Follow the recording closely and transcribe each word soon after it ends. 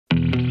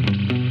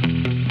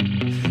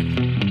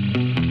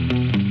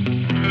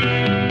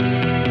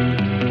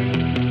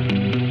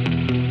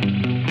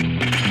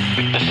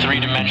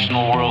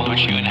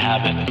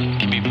habit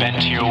can be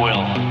bent to your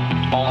will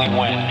only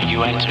when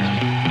you enter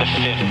the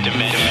fifth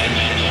dimension.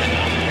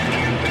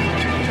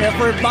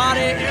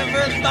 Everybody!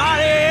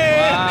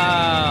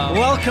 Wow.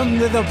 Welcome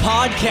to the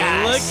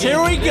podcast.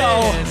 Here we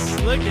go.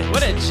 Look at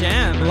what a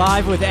jam.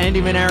 Live with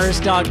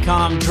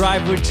Manaras.com.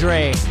 Drive with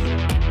Dre.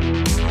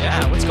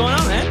 Yeah, what's going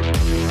on, man?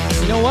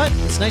 You know what?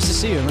 It's nice to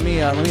see you. Let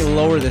me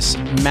lower this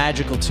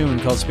magical tune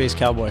called Space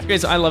Cowboy.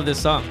 Guys, I love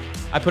this song.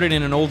 I put it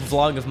in an old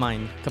vlog of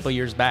mine a couple of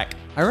years back.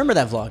 I remember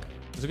that vlog.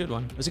 It was a good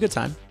one. It was a good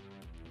time.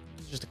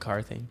 It's just a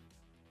car thing.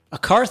 A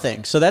car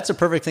thing. So that's a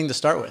perfect thing to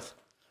start with.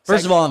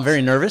 First of all, I'm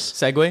very nervous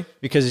Segue.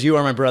 because you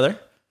are my brother.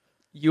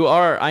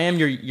 I am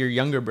your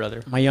younger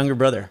brother. My younger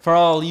brother. For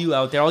all you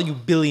out there, all you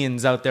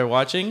billions out there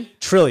watching.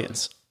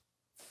 Trillions.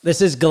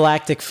 This is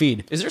galactic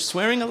feed. Is there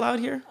swearing allowed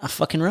here?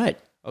 Fucking right.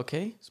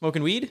 Okay.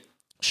 Smoking weed?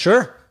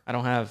 Sure. I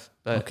don't have,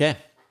 but Okay.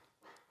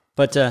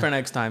 But for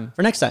next time.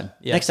 For next time.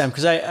 Yes. Next time,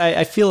 because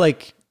I feel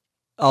like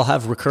I'll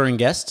have recurring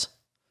guests.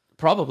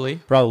 Probably.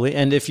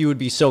 And if you would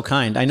be so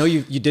kind. I know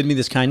you did me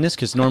this kindness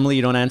because normally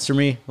you don't answer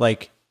me.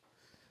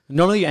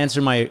 Normally you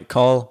answer my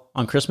call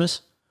on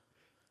Christmas.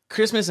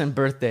 Christmas and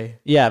birthday.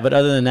 Yeah, but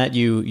other than that,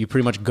 you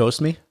pretty much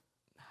ghost me.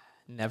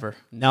 Never.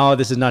 No,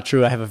 this is not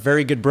true. I have a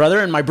very good brother,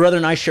 and my brother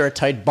and I share a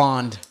tight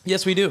bond.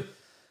 Yes, we do.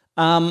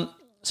 So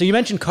you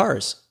mentioned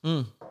cars.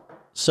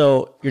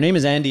 So your name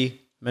is Andy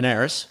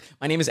Manaras.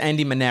 My name is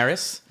Andy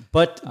Manaras.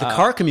 But the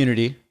car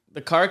community... The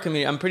car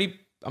community,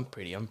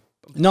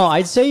 No,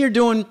 I'd say you're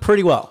doing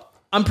pretty well.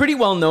 I'm pretty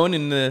well known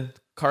in the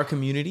car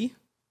community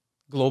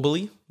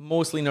globally,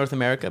 mostly North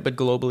America, but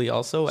globally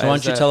also. So why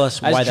don't you tell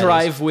us why that is?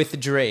 Drive with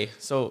Dre.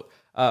 So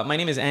my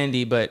name is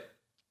Andy, but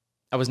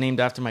I was named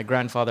after my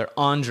grandfather,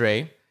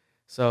 Andre.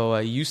 So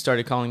you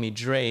started calling me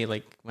Dre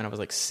when I was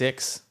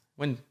 6.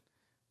 When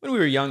we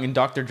were young and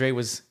Dr. Dre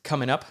was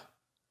coming up.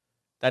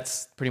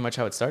 That's pretty much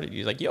how it started.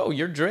 You're like, yo,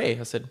 you're Dre.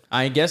 I said,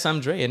 I guess I'm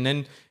Dre. And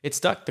then it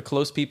stuck. The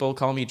close people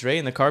call me Dre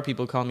and the car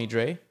people call me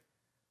Dre.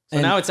 So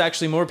now it's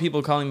actually more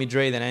people calling me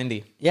Dre than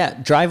Andy. Yeah,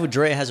 Drive with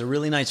Dre has a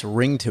really nice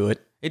ring to it.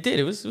 It did.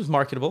 It was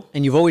marketable.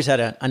 And you've always had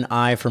an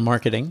eye for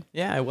marketing.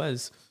 Yeah, I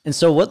was. And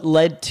so what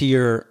led to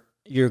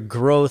your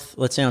growth,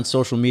 let's say on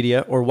social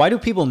media, or why do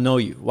people know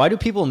you? Why do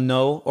people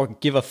know or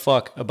give a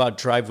fuck about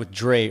Drive with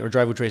Dre or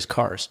Drive with Dre's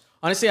cars?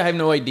 Honestly, I have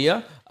no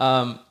idea.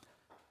 I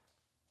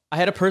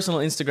had a personal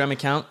Instagram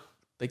account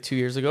 2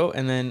 years ago,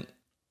 and then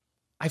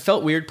I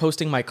felt weird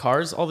posting my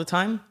cars all the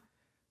time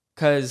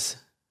because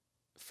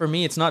for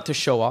me, it's not to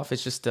show off.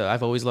 It's just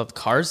I've always loved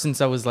cars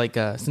since I was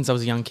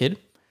a young kid.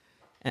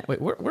 And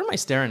wait, where am I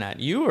staring at?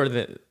 You or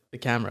the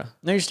camera?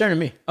 No, you're staring at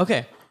me.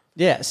 Okay.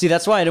 Yeah, see,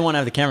 that's why I didn't want to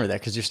have the camera there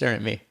because you're staring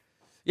at me.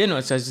 Yeah, no,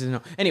 I just didn't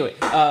know. Anyway,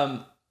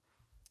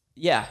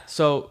 yeah,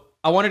 so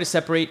I wanted to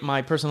separate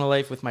my personal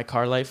life with my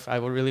car life. I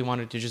really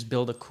wanted to just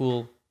build a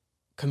cool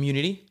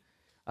community.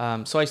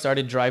 So I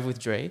started Drive with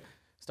Dre,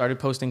 started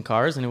posting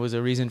cars, and it was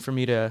a reason for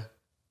me to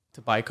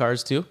buy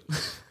cars too.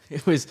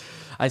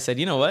 I said,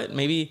 you know what,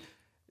 maybe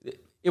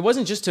it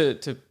wasn't just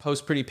to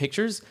post pretty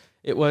pictures.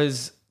 It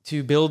was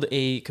to build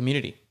a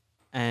community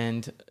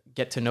and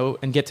get to know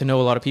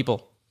a lot of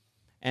people.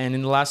 And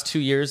in the last 2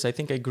 years, I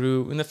think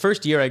in the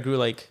first year, I grew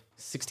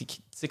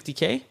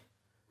 60K.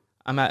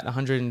 I'm at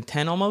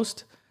 110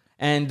 almost.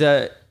 And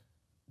the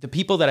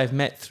people that I've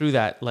met through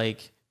that,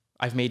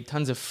 I've made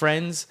tons of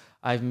friends.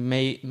 I've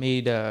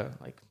made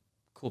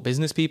cool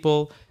business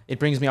people. It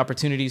brings me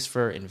opportunities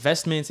for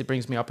investments. It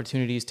brings me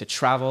opportunities to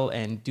travel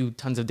and do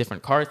tons of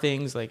different car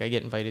things. I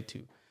get invited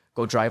to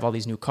go drive all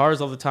these new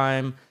cars all the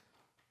time.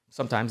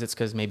 Sometimes it's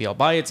because maybe I'll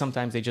buy it.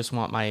 Sometimes they just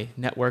want my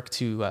network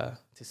to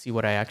see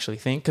what I actually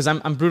think. Because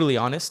I'm brutally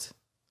honest.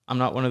 I'm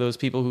not one of those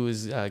people who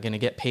is going to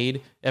get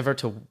paid ever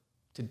to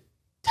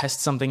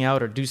test something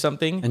out or do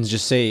something. And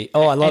just say,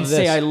 oh, I love this.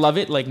 And say I love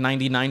it like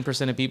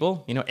 99% of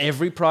people.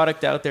 Every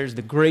product out there is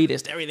the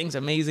greatest. Everything's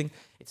amazing.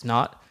 It's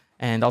not.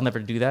 And I'll never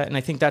do that. And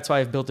I think that's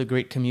why I've built a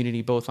great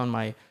community, both on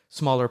my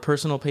smaller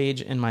personal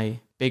page and my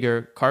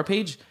bigger car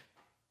page,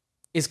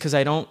 is because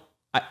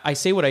I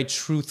say what I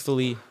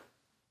truthfully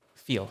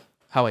feel,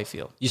 how I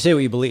feel. You say what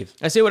you believe.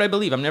 I say what I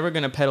believe. I'm never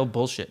going to peddle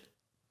bullshit.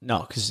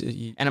 No,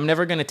 and I'm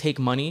never going to take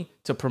money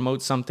to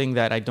promote something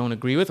that I don't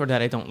agree with or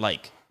that I don't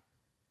like.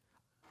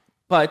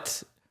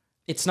 But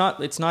it's not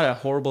a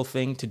horrible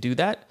thing to do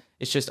that.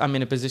 It's just I'm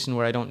in a position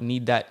where I don't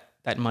need that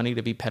money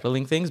to be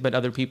peddling things, but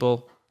other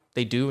people,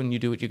 they do, and you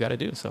do what you got to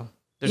do. So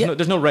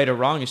there's no right or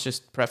wrong. It's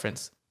just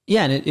preference.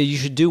 Yeah, and you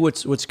should do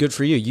what's good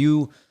for you.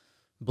 You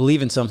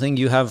believe in something.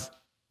 You have,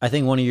 I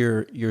think, one of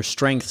your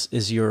strengths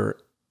is your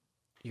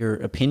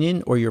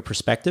opinion or your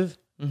perspective,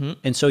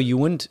 and so you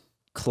wouldn't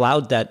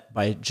cloud that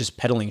by just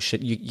peddling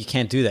shit. You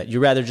can't do that. You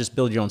rather just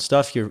build your own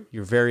stuff. You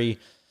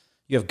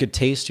have good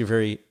taste. You're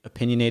very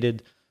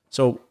opinionated.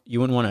 So you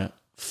wouldn't want to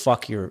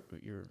fuck your...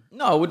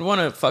 No, I wouldn't want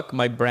to fuck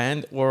my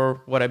brand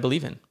or what I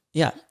believe in.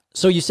 Yeah.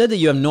 So you said that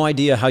you have no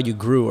idea how you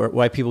grew or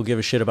why people give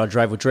a shit about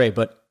Drive with Dre,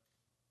 but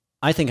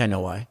I think I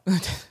know why.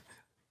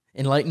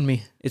 Enlighten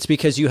me. It's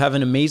because you have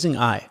an amazing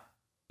eye.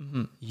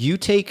 You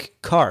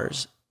take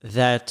cars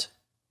that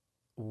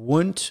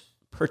wouldn't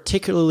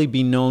particularly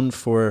be known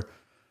for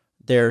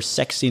their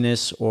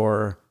sexiness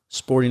or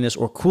sportiness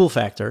or cool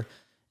factor,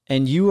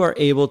 and you are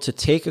able to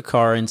take a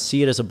car and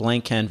see it as a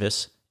blank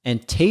canvas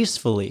and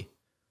tastefully,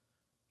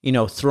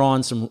 throw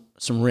on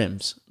some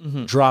rims,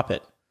 drop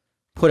it,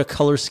 put a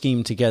color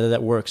scheme together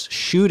that works,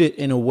 shoot it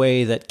in a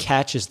way that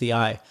catches the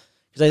eye.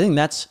 Because I think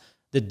that's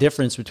the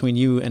difference between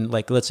you and,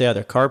 like, let's say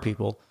other car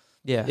people,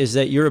 is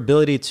that your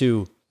ability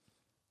to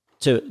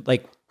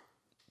like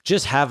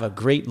just have a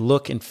great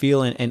look and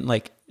feel, and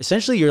like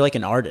essentially you're like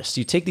an artist.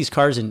 You take these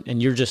cars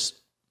and you're just...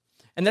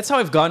 And that's how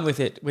I've gone with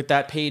it. With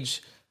that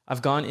page,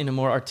 I've gone in a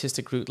more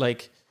artistic route.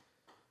 Like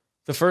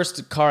the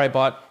first car I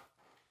bought,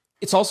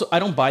 it's also, I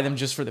don't buy them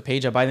just for the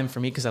page. I buy them for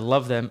me because I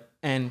love them,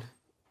 and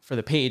for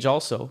the page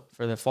also,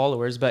 for the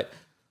followers. But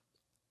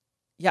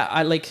yeah,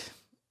 I like,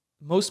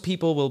 most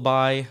people will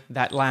buy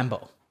that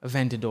Lambo,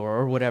 Aventador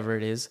or whatever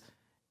it is,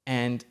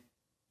 and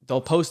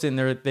they'll post it and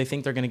they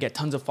think they're going to get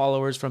tons of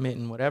followers from it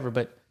and whatever.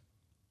 But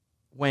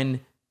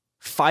when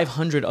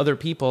 500 other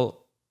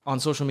people on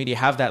social media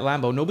have that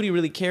Lambo, nobody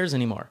really cares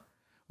anymore.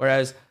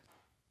 Whereas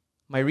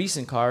my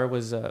recent car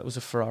was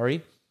a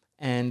Ferrari,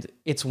 and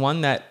it's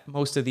one that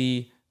most of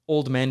the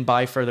old men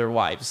buy for their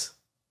wives.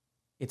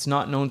 It's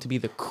not known to be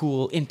the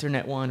cool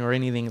internet one or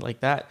anything like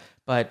that.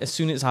 But as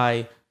soon as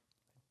I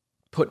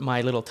put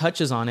my little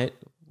touches on it,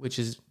 which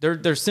is,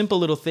 they're simple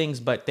little things,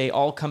 but they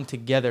all come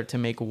together to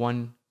make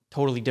one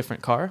totally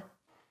different car.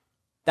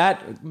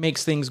 That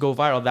makes things go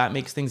viral. That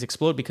makes things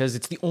explode because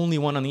it's the only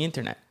one on the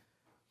internet.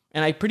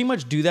 And I pretty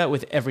much do that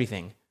with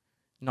everything,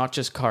 not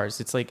just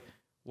cars. It's like,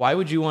 why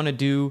would you want to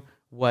do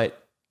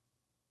what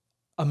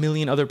a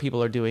million other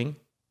people are doing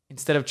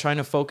instead of trying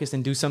to focus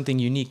and do something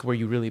unique where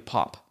you really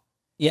pop?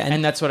 Yeah,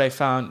 and that's what I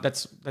found.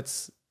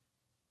 That's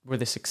where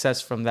the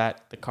success from the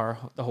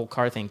whole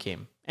car thing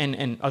came,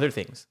 and other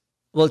things.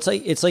 Well,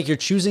 it's like you're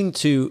choosing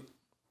to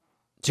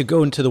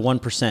go into the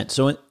 1%.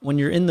 So when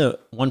you're in the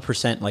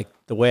 1%, like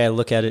the way I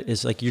look at it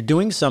is like you're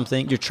doing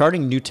something, you're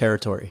charting new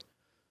territory,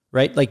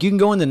 right? Like you can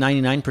go in the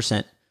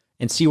 99%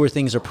 and see where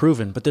things are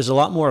proven, but there's a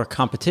lot more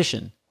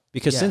competition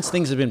because since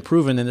things have been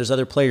proven and there's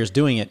other players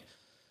doing it,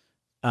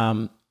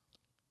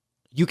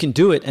 you can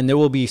do it and there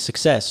will be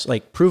success,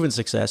 like proven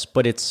success,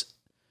 but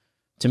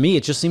to me,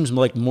 it just seems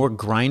like more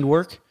grind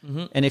work.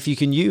 Mm-hmm. And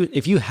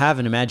if you have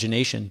an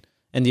imagination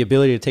and the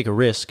ability to take a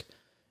risk,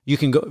 you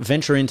can go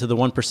venture into the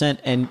 1%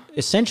 and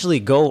essentially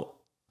go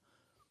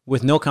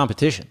with no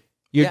competition.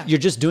 You're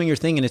just doing your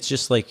thing, and it's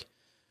just like...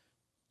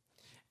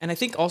 And I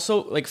think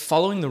also, like,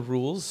 following the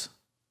rules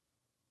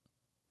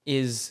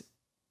is...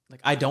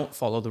 Like, I don't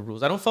follow the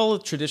rules. I don't follow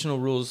traditional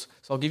rules.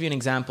 So I'll give you an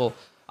example.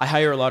 I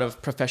hire a lot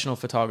of professional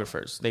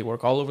photographers. They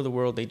work all over the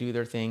world. They do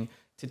their thing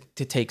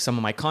to take some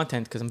of my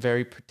content because I'm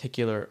very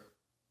particular.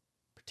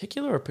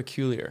 Particular or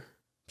peculiar?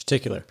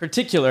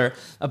 Particular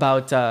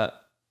about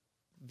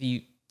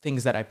the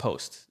things that I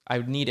post. I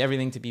need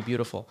everything to be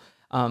beautiful.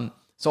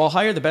 So I'll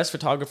hire the best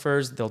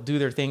photographers. They'll do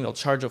their thing. They'll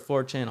charge a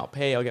fortune. I'll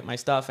pay. I'll get my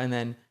stuff. And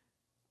then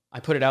I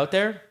put it out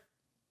there.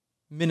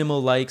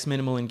 Minimal likes,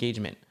 minimal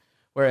engagement.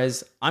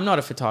 Whereas I'm not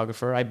a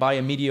photographer. I buy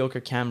a mediocre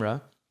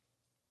camera.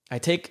 I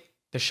take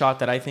the shot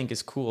that I think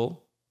is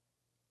cool.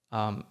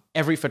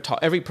 Every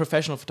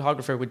professional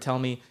photographer would tell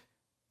me,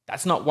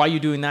 that's not why you're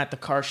doing that. The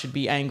car should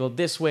be angled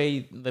this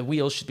way. The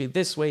wheels should be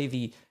this way.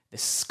 The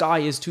sky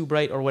is too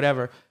bright or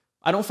whatever.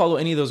 I don't follow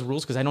any of those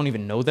rules because I don't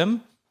even know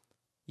them.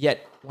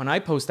 Yet when I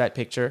post that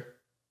picture,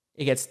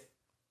 it gets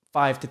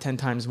 5 to 10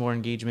 times more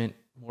engagement,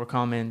 more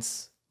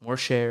comments, more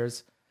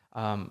shares.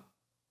 And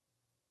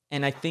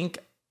I think,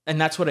 and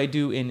that's what I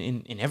do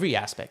in every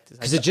aspect.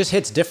 Because it just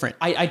hits different.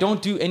 I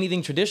don't do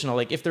anything traditional.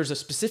 Like if there's a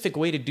specific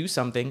way to do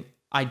something,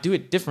 I do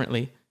it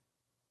differently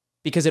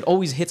because it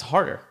always hits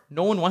harder.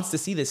 No one wants to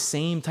see the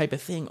same type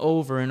of thing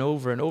over and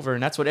over and over.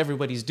 And that's what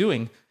everybody's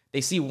doing.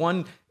 They see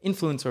one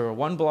influencer or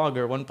one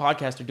blogger, one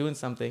podcaster doing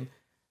something,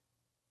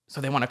 so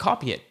they want to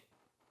copy it.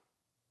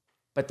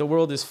 But the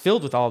world is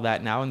filled with all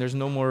that now, and there's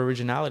no more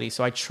originality.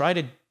 So I try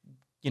to,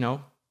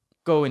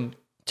 go and...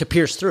 To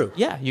pierce through.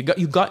 Yeah, you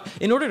got.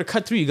 In order to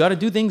cut through, you got to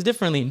do things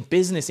differently in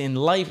business, in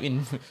life,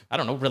 in, I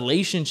don't know,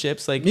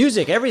 relationships, like...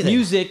 Music, everything.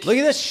 Music. Look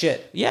at this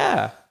shit.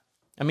 Yeah.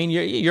 I mean,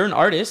 you're an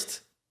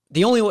artist.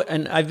 The only way...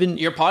 And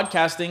You're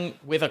podcasting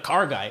with a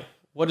car guy.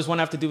 What does one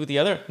have to do with the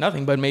other?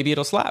 Nothing, but maybe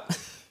it'll slap.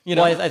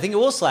 Well, I think it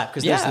will slap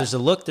because there's a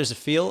look, there's a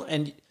feel,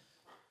 and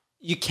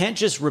you can't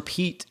just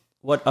repeat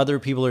what other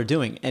people are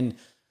doing. And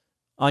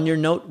on your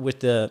note with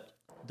the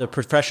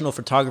professional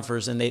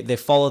photographers and they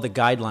follow the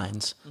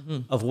guidelines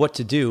of what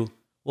to do,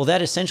 well,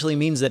 that essentially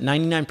means that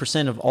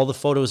 99% of all the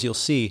photos you'll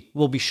see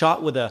will be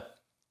shot with a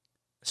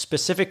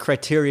specific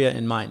criteria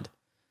in mind.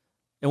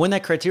 And when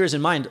that criteria is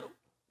in mind,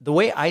 the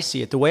way I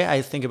see it, the way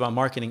I think about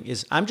marketing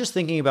is I'm just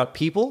thinking about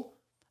people,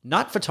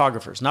 not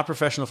photographers, not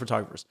professional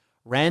photographers.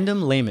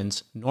 Random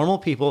layman's, normal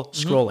people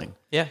scrolling.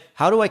 Yeah.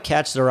 How do I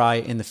catch their eye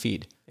in the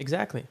feed?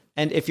 Exactly.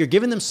 And if you're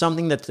giving them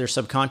something that their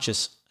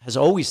subconscious has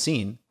always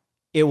seen,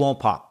 it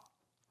won't pop.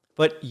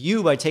 But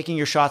you, by taking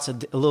your shots a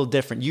little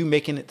different, you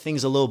making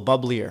things a little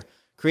bubblier,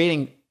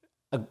 creating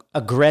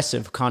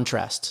aggressive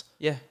contrasts,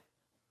 Yeah.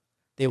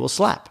 they will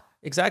slap.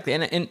 Exactly.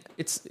 And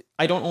it's,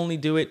 I don't only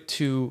do it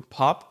to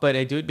pop, but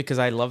I do it because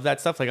I love that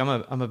stuff. Like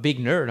I'm a big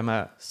nerd. I'm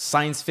a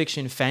science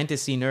fiction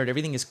fantasy nerd.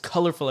 Everything is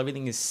colorful.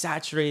 Everything is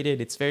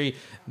saturated. It's very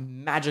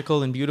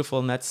magical and beautiful.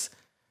 And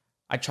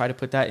I try to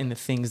put that in the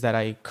things that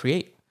I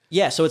create.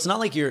 Yeah. So it's not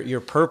like your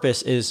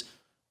purpose is,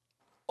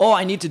 oh,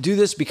 I need to do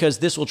this because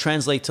this will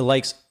translate to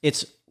likes.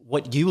 It's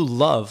what you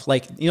love.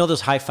 Like, you know,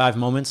 those high five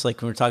moments,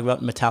 like when we're talking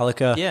about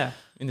Metallica. Yeah.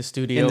 In the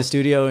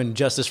studio and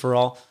Justice for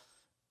All.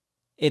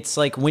 It's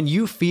like when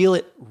you feel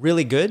it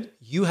really good,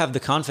 you have the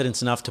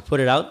confidence enough to put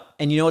it out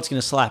and you know it's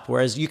going to slap.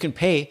 Whereas you can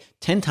pay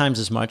 10 times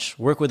as much,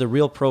 work with a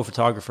real pro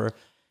photographer,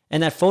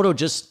 and that photo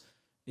is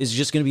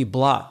just going to be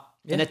blah.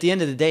 Yeah. And at the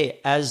end of the day,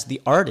 as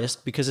the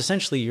artist, because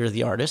essentially you're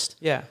the artist,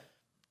 yeah,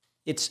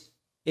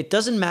 it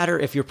doesn't matter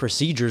if your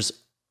procedures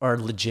are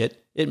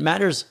legit. It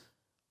matters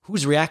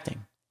who's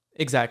reacting.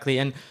 Exactly.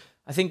 And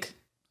I think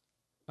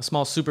a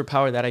small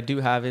superpower that I do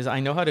have is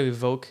I know how to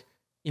evoke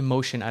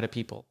emotion out of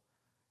people.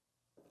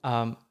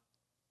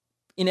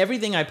 In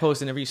everything I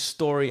post, in every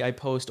story I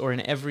post, or in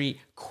every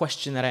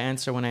question that I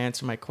answer when I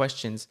answer my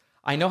questions,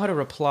 I know how to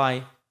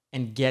reply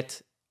and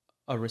get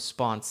a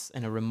response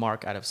and a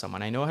remark out of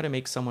someone. I know how to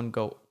make someone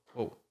go,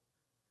 whoa.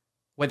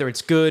 Whether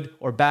it's good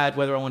or bad,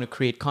 whether I want to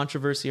create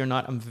controversy or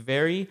not, I'm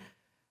very,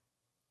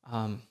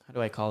 how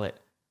do I call it?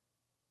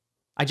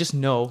 I just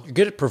know. You're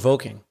good at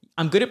provoking.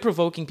 I'm good at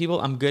provoking people.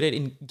 I'm good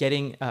at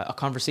getting a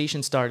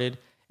conversation started,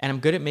 and I'm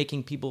good at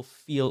making people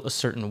feel a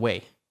certain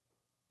way.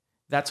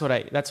 That's what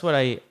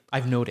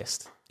I've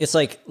noticed. It's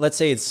like, let's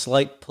say it's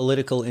slight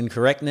political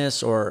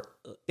incorrectness, or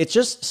it's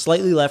just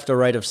slightly left or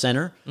right of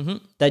center,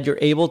 that you're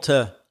able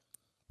to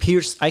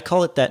pierce. I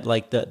call it that,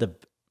 like the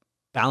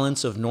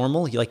balance of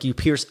normal. Like you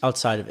pierce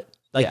outside of it,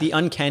 like the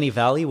uncanny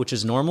valley, which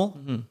is normal,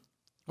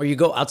 or you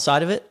go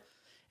outside of it.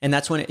 And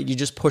that's when you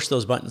just push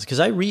those buttons. Cause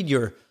I read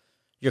your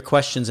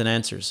questions and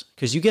answers,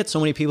 cause you get so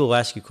many people who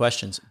ask you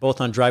questions, both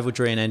on Drive with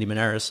Dre and Andy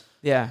Manaras.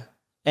 Yeah.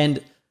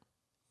 And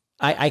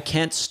I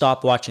can't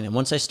stop watching them.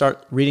 Once I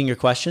start reading your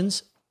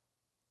questions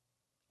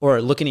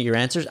or looking at your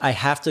answers, I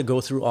have to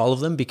go through all of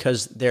them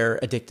because they're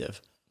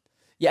addictive.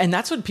 Yeah, and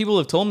that's what people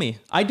have told me.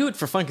 I do it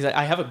for fun because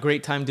I have a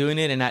great time doing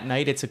it. And at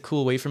night, it's a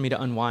cool way for me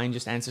to unwind,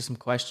 just answer some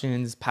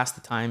questions, pass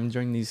the time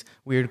during these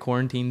weird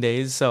quarantine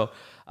days. So,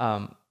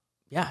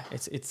 yeah,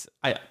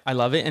 I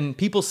love it. And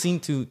people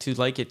seem to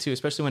like it too,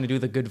 especially when I do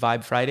the Good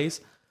Vibe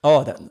Fridays.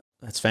 Oh,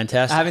 that's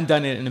fantastic. I haven't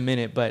done it in a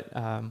minute, but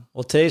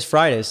well, today's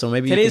Friday, so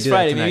maybe today's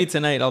Friday. Maybe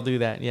tonight I'll do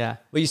that. Yeah.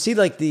 Well, you see,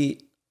 like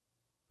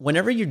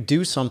whenever you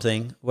do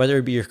something, whether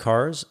it be your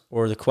cars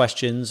or the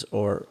questions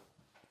or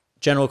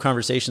general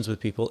conversations with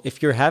people,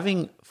 if you're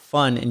having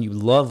fun and you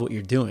love what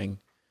you're doing,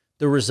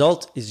 the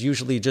result is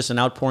usually just an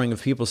outpouring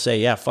of people say,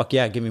 "Yeah, fuck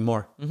yeah, give me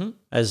more."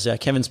 As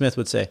Kevin Smith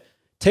would say,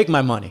 "Take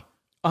my money."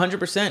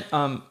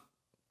 100%.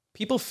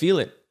 People feel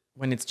it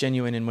when it's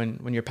genuine and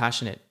when you're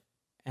passionate,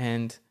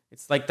 and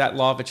it's like that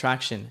law of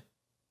attraction.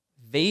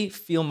 They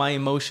feel my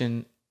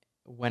emotion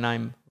when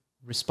I'm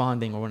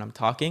responding or when I'm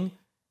talking.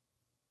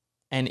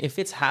 And if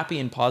it's happy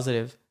and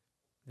positive,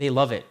 they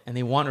love it and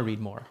they want to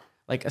read more.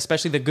 Like,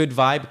 especially the good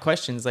vibe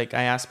questions. Like,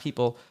 I ask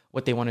people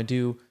what they want to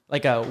do,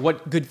 like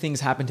what good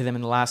things happened to them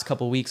in the last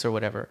couple of weeks or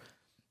whatever.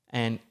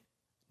 And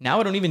now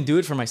I don't even do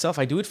it for myself.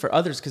 I do it for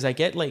others because I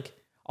get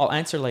I'll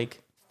answer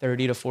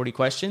 30 to 40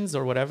 questions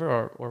or whatever,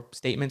 or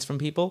statements from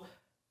people.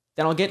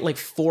 Then I'll get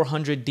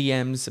 400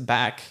 DMs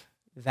back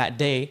that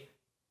day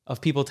of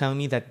people telling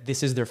me that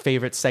this is their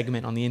favorite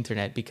segment on the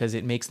internet because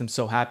it makes them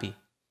so happy.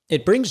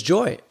 It brings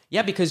joy.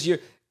 Yeah, because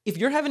if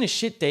you're having a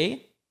shit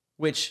day,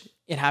 which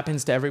it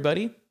happens to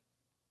everybody,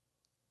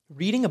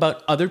 reading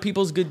about other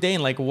people's good day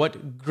and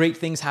what great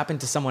things happened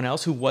to someone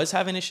else who was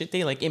having a shit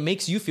day, it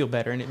makes you feel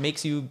better and it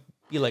makes you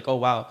be like, oh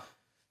wow,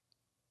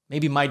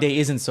 maybe my day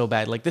isn't so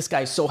bad. This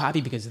guy's so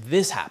happy because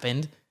this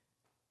happened,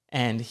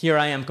 and here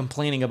I am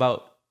complaining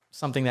about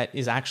something that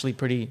is actually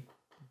pretty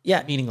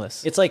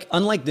meaningless. It's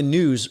unlike the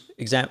news,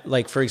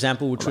 for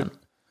example, which would...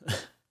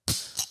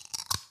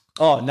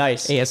 Oh,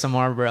 nice.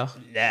 ASMR, bro.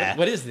 Yeah.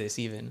 What is this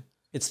even?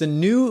 It's the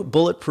new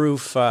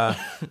Bulletproof.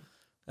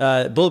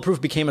 Bulletproof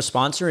became a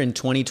sponsor in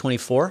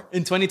 2024.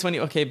 In 2020,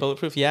 okay,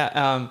 Bulletproof,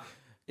 yeah.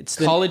 It's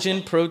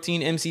collagen,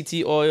 protein,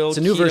 MCT oil. It's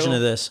a new version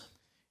of this.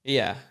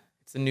 Yeah,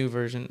 it's a new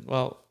version.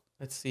 Well,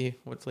 let's see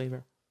what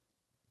flavor.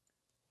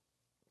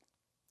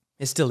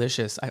 It's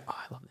delicious. I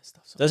love this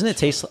stuff. Doesn't it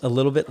taste a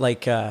little bit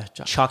like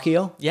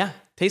Choccio? Yeah,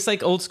 tastes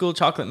like old school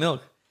chocolate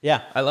milk.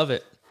 Yeah, I love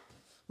it.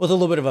 With a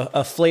little bit of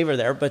a flavor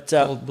there, but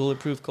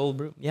Bulletproof cold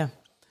brew. Yeah.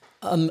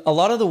 A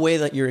lot of the way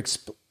that you're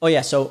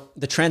so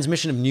the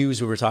transmission of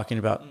news we were talking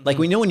about,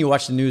 we know when you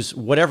watch the news,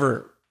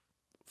 whatever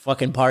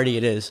fucking party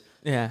it is,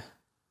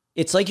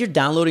 it's like you're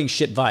downloading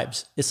shit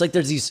vibes. It's like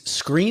there's these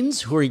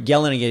screens who are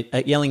yelling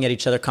at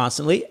each other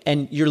constantly,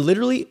 and you're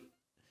literally,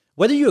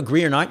 whether you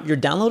agree or not, you're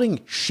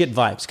downloading shit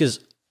vibes. Because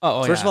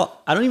first of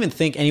all, I don't even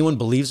think anyone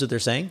believes what they're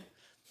saying.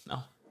 No.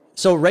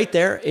 So right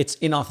there, it's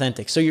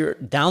inauthentic. So you're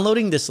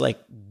downloading this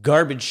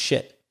garbage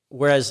shit.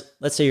 Whereas,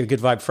 let's say your Good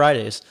Vibe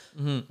Fridays,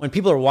 when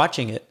people are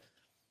watching it,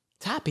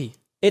 It's happy.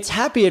 it's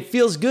happy. It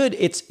feels good.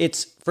 It's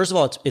first of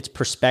all, it's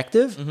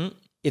perspective.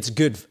 It's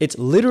good. It's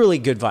literally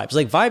good vibes.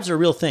 Like vibes are a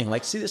real thing.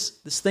 Like see this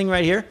thing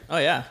right here? Oh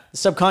yeah, The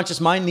subconscious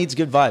mind needs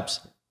good vibes.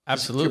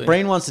 absolutely. Your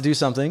brain wants to do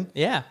something.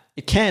 Yeah.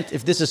 It can't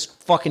if this is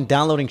fucking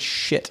downloading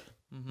shit.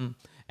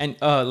 And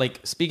like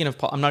speaking of,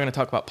 I'm not going to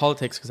talk about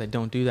politics because I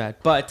don't do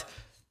that. But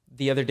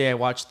the other day I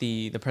watched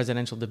the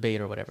presidential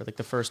debate or whatever, like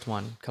the first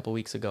one a couple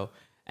weeks ago,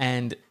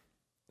 and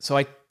so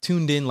I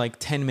tuned in like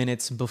 10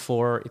 minutes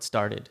before it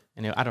started,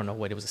 and I don't know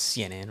what it was, a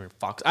CNN or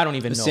Fox. I don't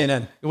even know.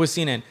 CNN. It was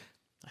CNN.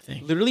 I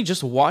think. Literally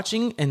just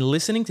watching and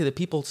listening to the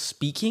people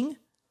speaking.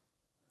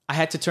 I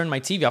had to turn my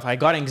TV off. I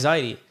got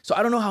anxiety. So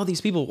I don't know how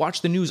these people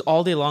watch the news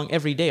all day long,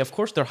 every day. Of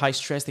course, they're high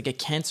stress. They get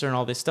cancer and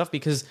all this stuff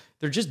because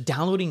they're just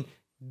downloading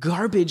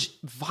garbage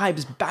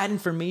vibes, bad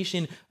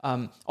information,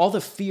 all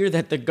the fear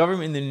that the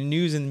government and the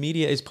news and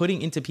media is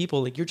putting into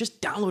people. Like you're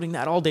just downloading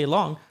that all day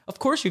long. Of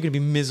course, you're going to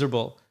be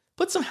miserable.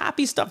 Put some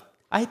happy stuff.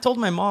 I told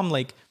my mom,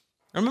 like,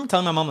 I remember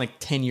telling my mom like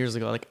 10 years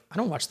ago, like, I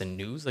don't watch the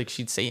news. Like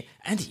she'd say,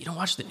 Andy, you don't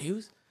watch the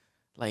news?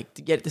 Like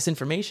to get this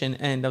information.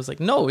 And I was like,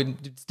 no,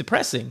 it's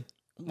depressing.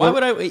 Why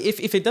would I,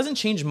 if it doesn't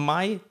change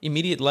my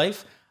immediate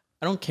life,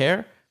 I don't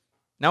care.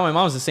 Now my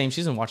mom's the same. She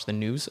doesn't watch the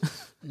news.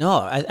 No,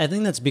 I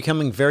think that's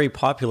becoming very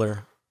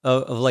popular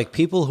of like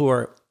people who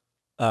are,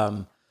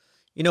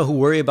 who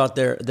worry about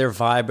their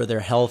vibe or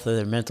their health or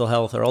their mental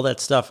health or all that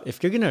stuff.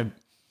 If you're going to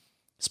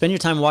spend your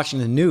time watching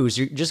the news,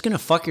 you're just going to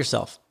fuck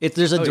yourself.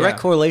 There's a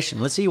direct correlation.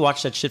 Let's say you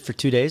watch that shit for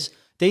 2 days.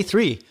 Day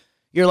 3,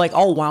 you're like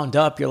all wound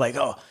up. You're like,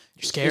 oh,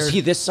 You're scared. Is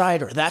he this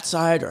side or that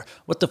side or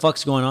what the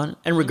fuck's going on?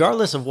 And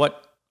regardless of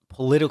what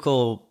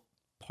political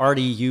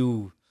party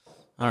you,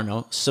 I don't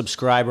know,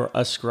 subscribe or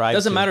ascribe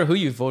Doesn't to, matter who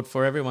you vote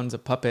for. Everyone's a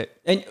puppet.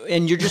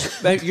 and you're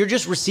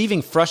just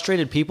receiving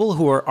frustrated people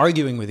who are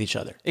arguing with each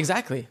other.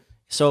 Exactly.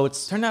 So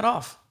it's Turn that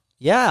off.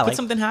 yeah, Put like,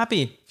 something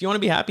happy. If you want to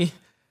be happy.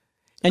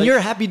 and you're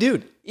a happy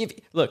dude.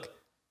 Look,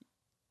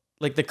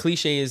 like the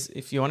cliche is,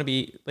 if you want to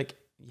be like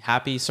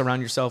happy,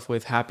 surround yourself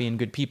with happy and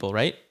good people,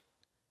 right?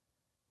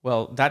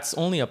 Well, that's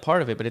only a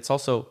part of it, but it's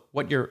also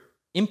what you're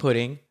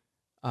inputting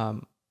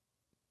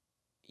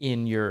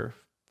in your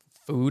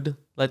food,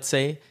 let's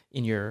say,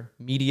 in your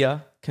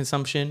media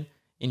consumption,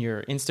 in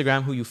your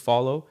Instagram, who you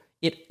follow.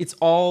 It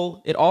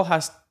all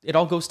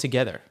goes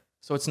together.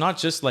 So it's not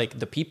just like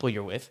the people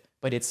you're with,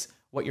 but it's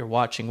what you're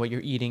watching, what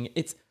you're eating.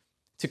 It's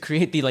to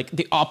create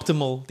the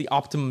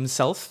optimum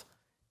self.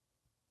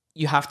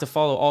 You have to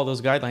follow all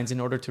those guidelines in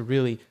order to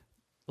really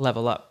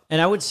level up.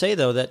 And I would say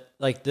though that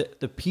like the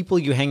people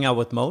you hang out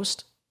with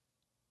most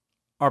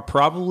are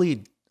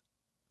probably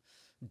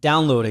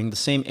downloading the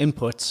same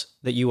inputs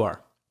that you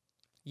are,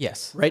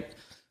 Yes. right?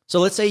 So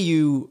let's say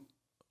you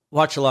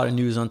watch a lot of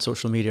news on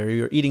social media, or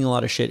you're eating a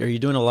lot of shit, or you're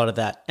doing a lot of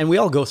that. And we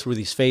all go through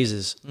these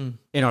phases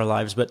in our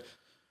lives, but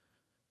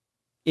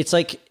it's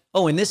like,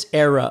 oh, in this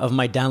era of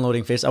my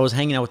downloading phase, I was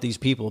hanging out with these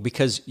people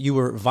because you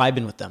were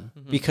vibing with them,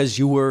 because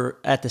you were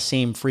at the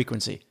same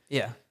frequency.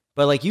 Yeah.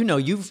 But like,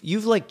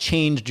 you've like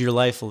changed your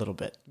life a little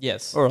bit,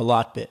 Yes. or a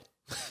lot bit,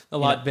 A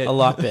lot bit. a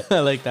lot bit, I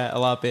like that. A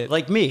lot bit.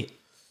 like me.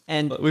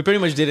 And We pretty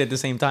much did it at the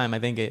same time. I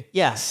think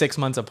Yeah. 6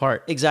 months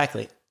apart.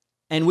 exactly.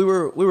 And we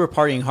were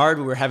partying hard.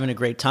 We were having a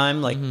great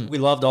time. Like we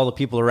loved all the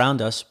people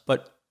around us.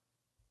 But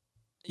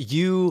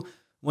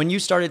when you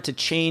started to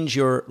change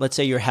let's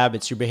say your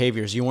habits, your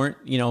behaviors, you weren't,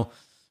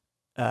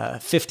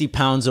 50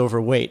 pounds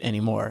overweight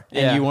anymore.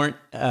 And Yeah. you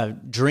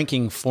weren't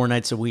drinking 4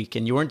 nights a week,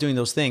 and you weren't doing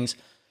those things.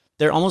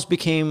 There almost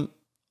became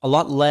a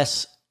lot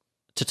less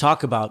to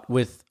talk about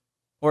with,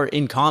 or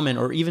in common,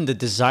 or even the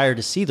desire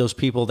to see those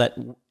people that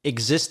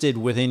existed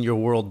within your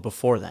world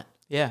before then.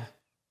 Yeah.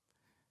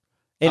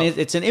 And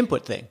it's an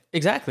input thing.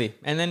 Exactly.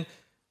 And then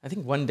I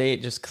think one day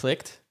it just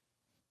clicked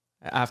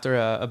after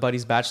a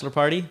buddy's bachelor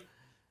party.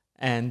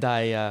 And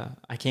I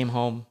came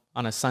home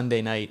on a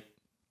Sunday night.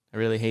 I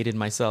really hated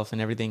myself and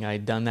everything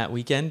I'd done that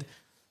weekend.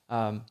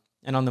 And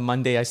on the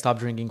Monday, I stopped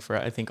drinking for,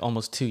 I think,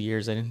 almost 2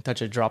 years. I didn't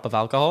touch a drop of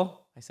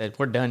alcohol. I said,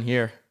 we're done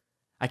here.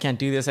 I can't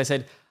do this. I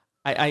said,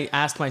 I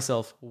asked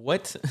myself, where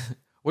do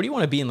you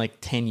want to be in like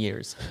 10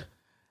 years?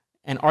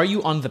 And are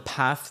you on the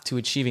path to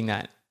achieving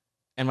that?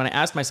 And when I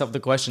asked myself the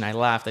question, I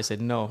laughed. I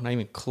said, no, not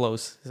even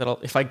close. I said,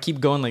 if I keep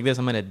going like this,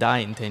 I'm going to die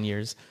in 10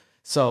 years.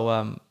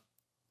 So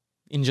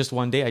in just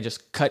one day, I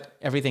just cut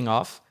everything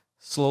off,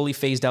 slowly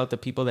phased out the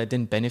people that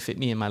didn't benefit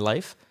me in my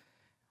life.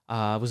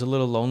 I was a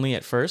little lonely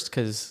at first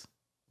because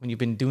when you've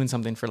been doing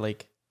something for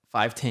like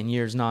 5-10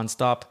 years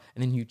nonstop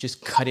and then you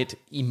just cut it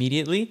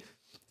immediately,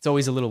 it's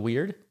always a little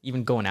weird,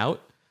 even going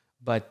out.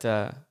 But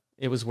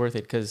it was worth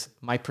it because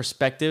my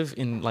perspective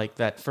in like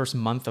that first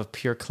month of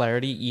pure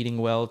clarity, eating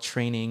well,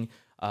 training,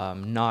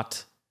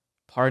 not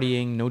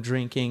partying, no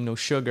drinking, no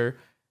sugar,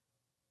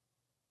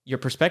 your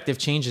perspective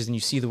changes and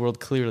you see the world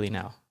clearly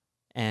now.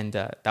 And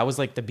that was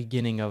like the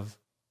beginning of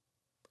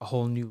a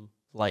whole new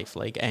life,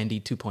 like Andy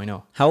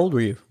 2.0. How old were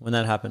you when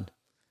that happened?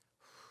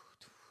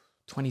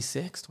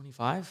 26,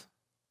 25.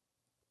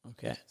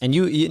 Okay. And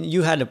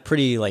you had a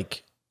pretty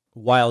like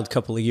wild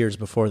couple of years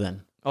before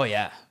then. Oh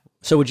yeah.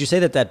 So would you say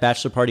that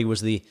bachelor party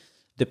was the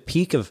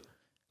peak of,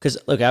 because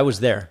look, I was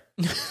there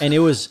and it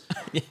was,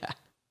 Yeah.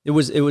 it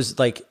was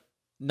like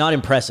not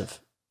impressive.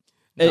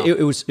 No.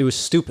 It was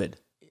stupid.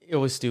 It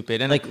was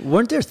stupid. And Like,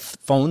 weren't there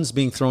phones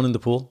being thrown in the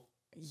pool?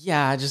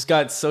 yeah, I just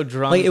got so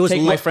drunk. Like, it was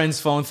Take my friend's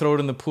phone, throw it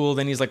in the pool.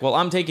 Then he's like, well,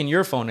 I'm taking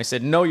your phone. I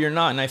said, no, you're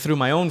not. And I threw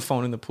my own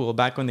phone in the pool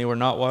back when they were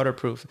not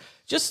waterproof.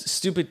 Just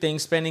stupid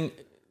things, spending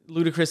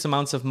ludicrous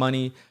amounts of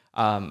money,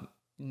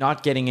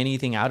 not getting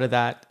anything out of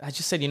that. I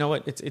just said, you know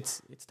what?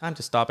 It's time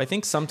to stop. I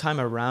think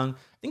sometime around,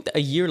 I think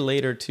a year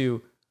later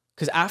too,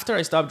 because after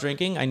I stopped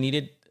drinking, I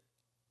needed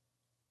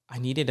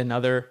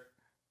another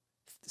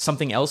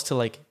something else to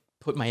like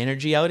put my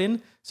energy out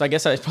in. So I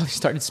guess I probably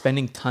started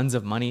spending tons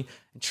of money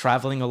and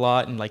traveling a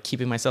lot and like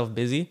keeping myself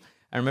busy.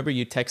 I remember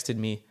you texted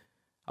me.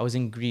 I was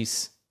in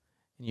Greece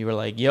and you were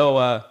like, yo,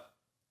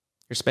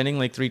 you're spending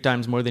like 3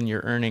 times more than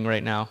you're earning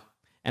right now.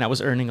 And I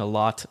was earning a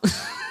lot.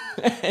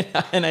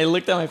 and I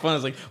looked at my phone. I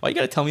was like, why you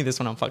got to tell me this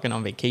when I'm fucking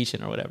on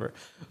vacation or whatever?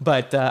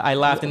 But I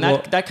laughed and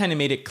that kind of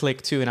made it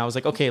click too. And I was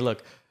like, okay,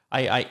 look,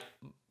 I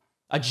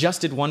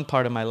adjusted one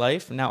part of my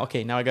life. Now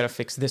I got to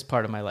fix this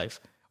part of my life.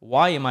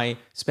 Why am I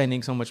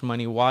spending so much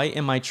money? Why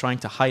am I trying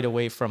to hide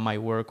away from my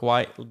work?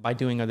 Why by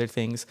doing other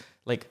things?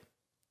 Like,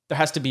 there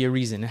has to be a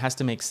reason. It has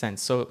to make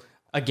sense. So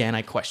again,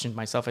 I questioned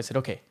myself. I said,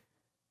 okay,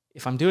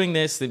 if I'm doing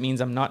this, that means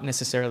I'm not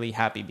necessarily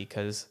happy,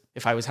 because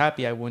if I was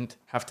happy, I wouldn't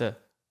have to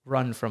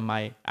run from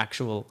my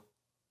actual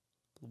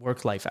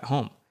work life at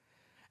home.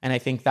 And I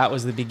think that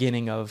was the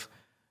beginning of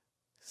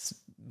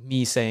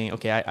me saying,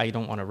 okay, I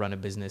don't want to run a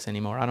business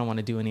anymore. I don't want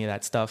to do any of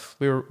that stuff.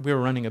 We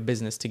were running a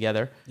business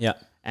together. Yeah.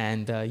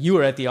 And you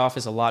were at the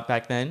office a lot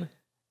back then,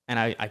 and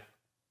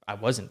I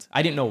wasn't.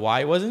 I didn't know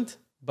why I wasn't,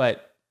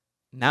 but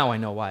now I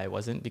know why I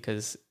wasn't,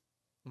 because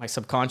my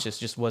subconscious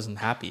just wasn't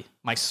happy.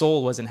 My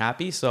soul wasn't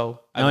happy,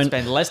 so I would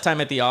spend less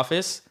time at the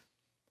office,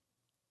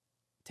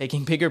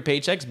 taking bigger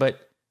paychecks,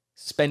 but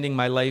spending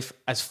my life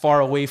as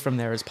far away from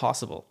there as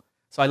possible.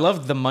 So I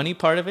loved the money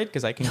part of it,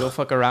 because I can go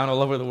fuck around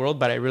all over the world,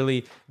 but I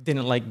really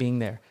didn't like being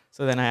there.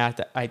 So then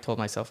I told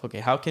myself,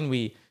 okay, how can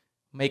we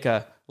make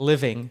a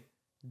living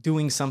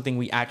doing something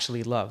we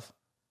actually love?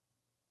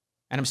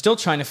 And I'm still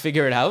trying to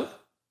figure it out,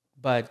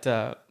 but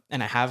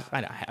and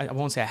I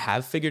won't say I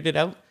have figured it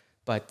out,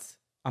 but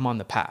I'm on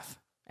the path,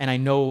 and I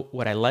know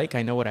what I like,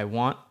 I know what I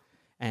want,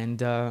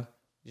 and you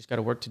just got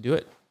to work to do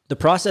it. The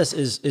process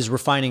is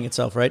refining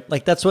itself, right?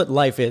 Like, that's what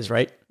life is,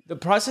 right? The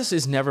process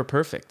is never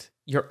perfect.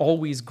 You're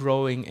always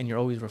growing and you're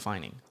always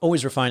refining.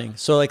 Always refining.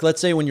 So like,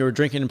 let's say when you were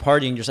drinking and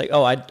partying, you're just like,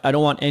 oh, I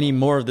don't want any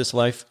more of this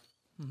life.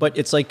 Mm-hmm. But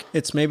it's like,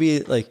 it's maybe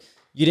like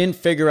you didn't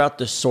figure out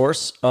the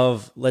source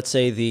of, let's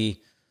say, the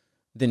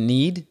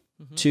need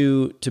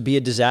to be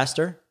a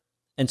disaster.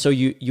 And so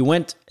you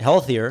went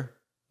healthier,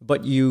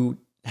 but you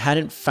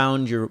hadn't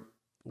found your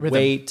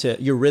way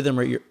to your rhythm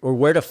or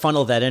where to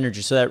funnel that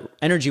energy. So that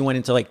energy went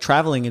into like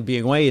traveling and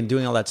being away and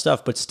doing all that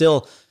stuff, but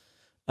still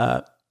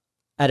at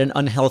an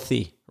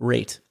unhealthy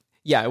rate.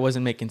 Yeah, it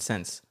wasn't making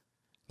sense.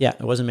 Yeah,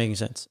 it wasn't making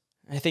sense.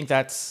 I think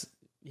that's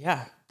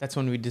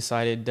when we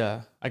decided.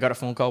 I got a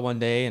phone call one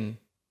day and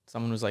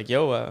someone was like,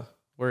 yo,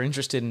 we're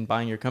interested in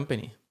buying your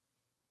company.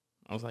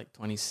 I was like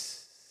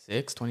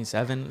 26,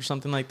 27 or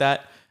something like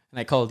that. And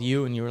I called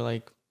you and you were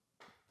like,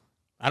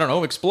 I don't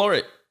know, explore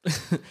it.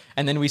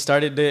 And then we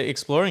started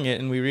exploring it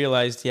and we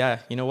realized, yeah,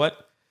 you know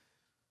what?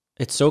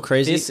 It's so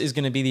crazy. This is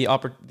going to be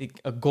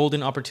a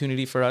golden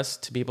opportunity for us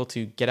to be able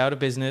to get out of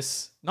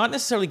business, not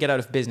necessarily get out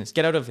of business,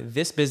 get out of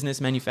this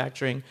business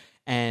manufacturing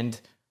and,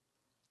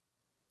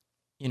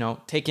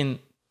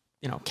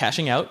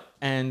 cashing out.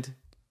 And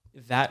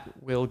that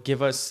will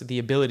give us the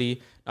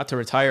ability not to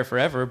retire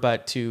forever,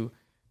 but to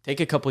take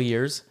a couple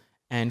years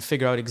and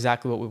figure out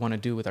exactly what we want to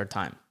do with our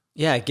time.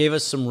 Yeah, it gave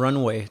us some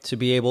runway to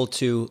be able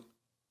to,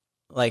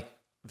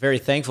 very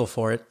thankful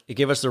for it. It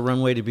gave us the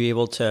runway to be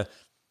able to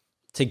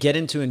get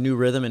into a new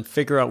rhythm and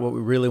figure out what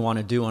we really want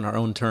to do on our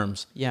own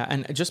terms. Yeah,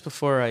 and just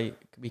before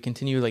we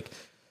continue,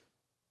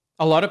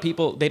 a lot of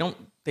people, they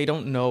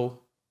don't know.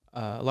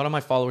 A lot of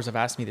my followers have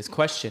asked me this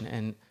question,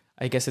 and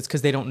I guess it's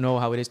because they don't know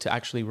how it is to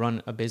actually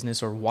run a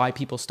business or why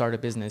people start a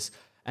business.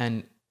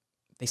 And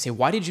they say,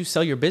 why did you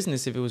sell your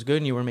business if it was good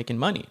and you were making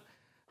money?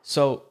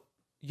 So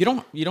you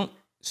don't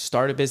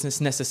start a business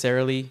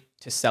necessarily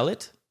to sell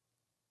it.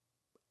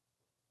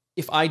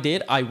 If I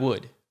did, I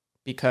would,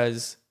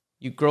 because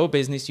you grow a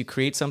business, you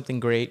create something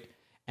great,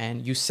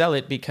 and you sell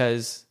it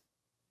because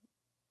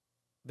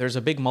there's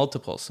a big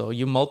multiple. So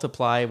you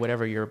multiply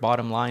whatever your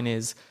bottom line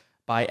is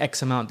by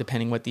X amount,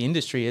 depending what the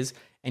industry is,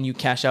 and you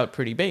cash out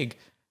pretty big.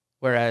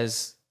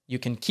 Whereas you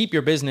can keep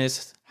your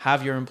business,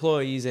 have your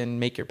employees, and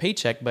make your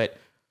paycheck. But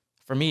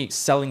for me,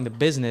 selling the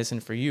business,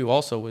 and for you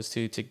also, was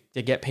to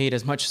get paid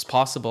as much as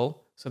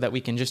possible so that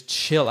we can just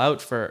chill out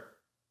for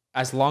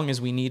as long as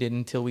we needed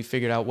until we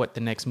figured out what the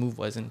next move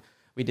was. And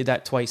we did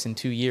that twice in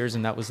 2 years,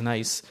 and that was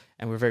nice.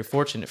 And we're very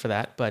fortunate for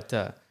that. But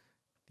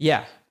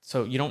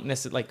so you don't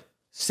necessarily,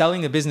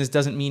 selling the business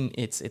doesn't mean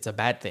it's a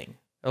bad thing.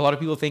 A lot of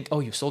people think, oh,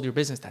 you sold your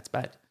business, that's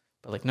bad.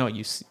 But no,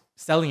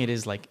 selling it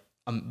is like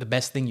the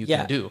best thing you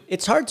can do.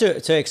 It's hard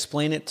to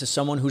explain it to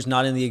someone who's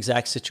not in the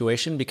exact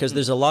situation because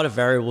there's a lot of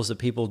variables that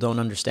people don't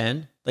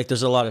understand. Like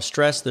there's a lot of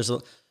stress.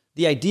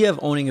 The idea of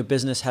owning a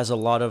business has a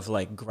lot of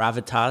like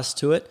gravitas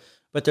to it,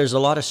 but there's a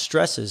lot of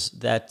stresses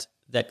that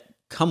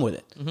come with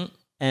it.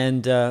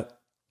 And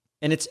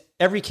it's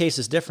every case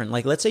is different.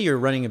 Like let's say you're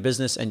running a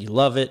business and you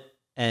love it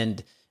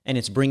and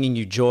it's bringing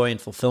you joy and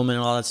fulfillment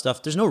and all that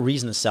stuff. There's no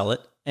reason to sell it.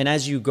 And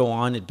as you go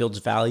on, it builds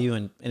value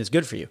and it's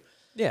good for you.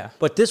 Yeah.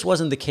 But this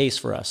wasn't the case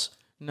for us.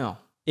 No.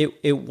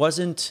 It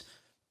wasn't,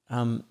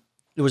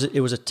 it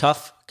was a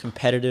tough,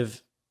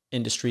 competitive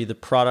industry. The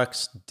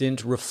products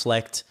didn't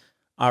reflect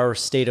our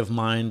state of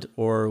mind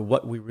or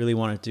what we really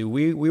wanted to do.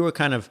 We were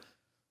kind of,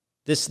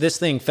 this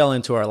thing fell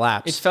into our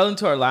laps. It fell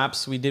into our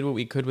laps. We did what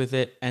we could with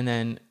it. And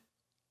then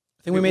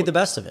I think we made the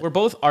best of it. We're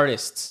both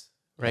artists,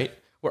 right?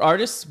 We're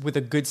artists with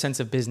a good sense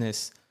of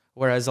business,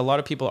 whereas a lot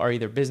of people are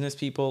either business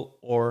people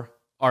or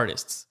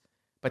artists.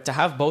 But to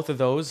have both of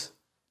those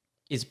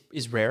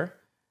is rare.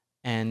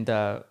 And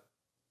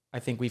I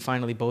think we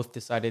finally both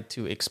decided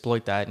to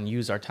exploit that and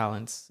use our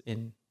talents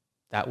in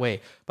that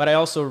way. But I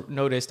also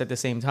noticed at the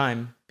same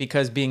time,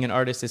 because being an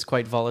artist is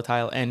quite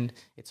volatile and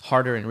it's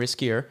harder and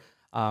riskier,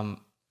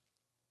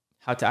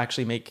 how to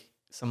actually make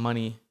some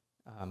money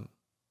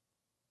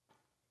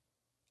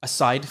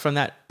aside from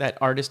that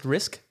artist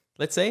risk,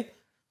 let's say.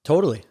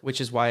 Totally.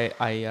 Which is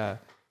why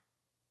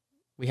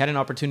we had an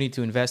opportunity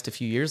to invest a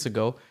few years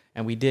ago,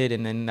 and we did,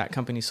 and then that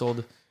company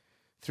sold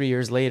 3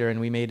 years later, and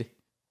we made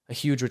a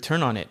huge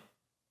return on it.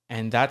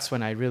 And that's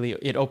when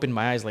it opened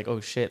my eyes, like, oh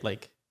shit,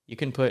 like you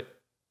can put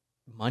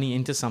money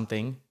into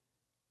something,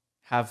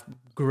 have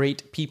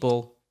great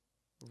people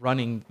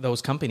running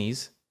those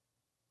companies,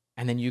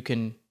 and then you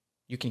can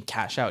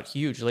cash out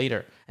huge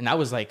later. And that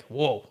was like,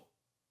 whoa,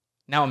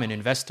 now I'm an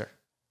investor.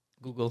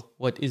 Google,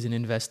 what is an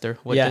investor?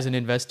 What does an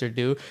investor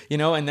do?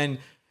 And then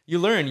you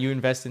learn, you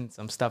invest in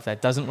some stuff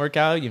that doesn't work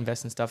out, you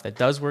invest in stuff that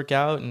does work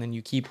out, and then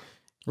you keep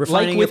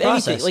refining with your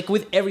process. Anything, like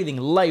with everything,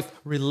 life,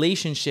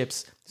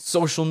 relationships,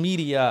 social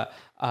media,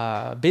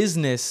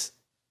 business.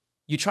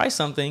 You try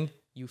something,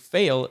 you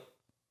fail,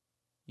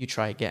 you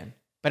try again.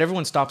 But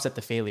everyone stops at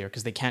the failure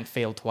because they can't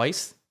fail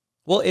twice.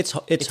 Well,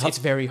 it's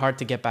very hard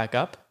to get back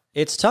up.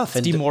 It's tough.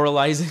 It's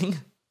demoralizing.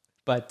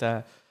 But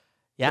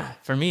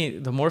for me,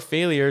 the more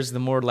failures, the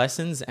more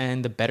lessons,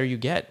 and the better you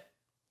get.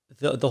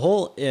 The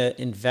whole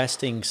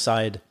investing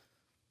side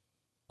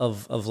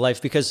of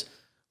life, because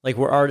like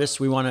we're artists,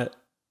 we want to,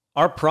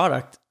 our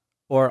product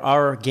or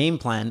our game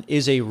plan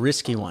is a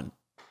risky one.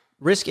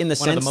 Risk in the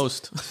one sense of the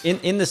most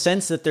in the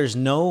sense that there's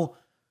no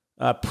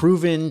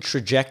proven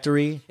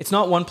trajectory. It's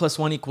not 1 +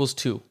 1 =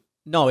 2.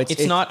 No,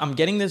 it's not. I'm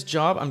getting this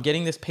job. I'm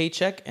getting this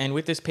paycheck, and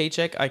with this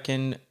paycheck, I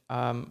can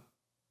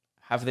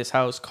have this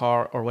house,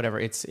 car, or whatever.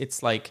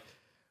 It's like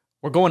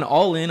we're going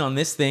all in on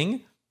this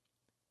thing.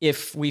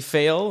 If we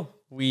fail,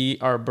 we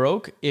are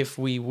broke. If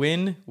we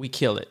win, we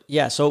kill it.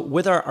 Yeah. So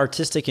with our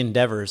artistic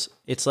endeavors,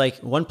 it's like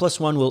 1 +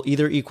 1 will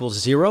either equal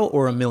 0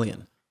 or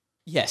 1,000,000.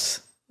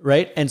 Yes.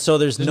 Right. And so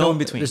there's no in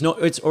between. There's no.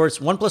 It's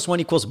 1 +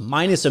 1 =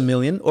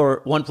 -1,000,000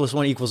 or 1 +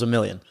 1 =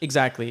 1,000,000.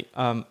 Exactly.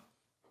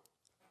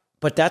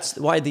 But that's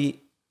why the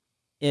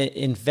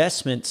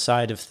investment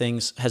side of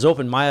things has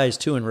opened my eyes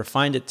too and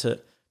refined it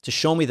to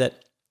show me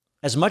that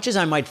as much as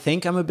I might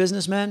think I'm a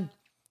businessman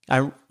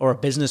or a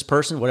business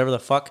person, whatever the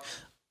fuck,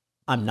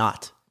 I'm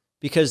not.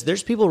 Because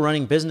there's people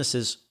running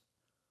businesses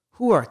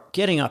who are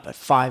getting up at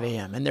 5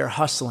 a.m. and they're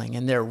hustling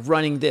and they're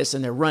running this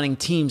and they're running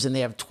teams and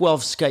they have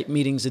 12 Skype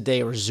meetings a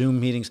day or Zoom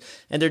meetings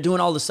and they're doing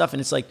all this stuff. And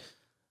it's like,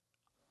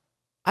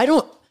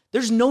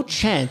 there's no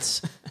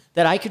chance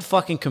that I could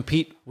fucking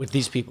compete with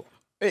these people.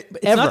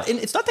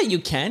 It's not that you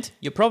can't.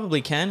 You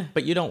probably can,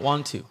 but you don't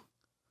want to.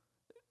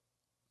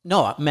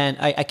 No, man,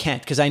 I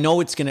can't because I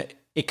know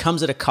it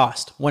comes at a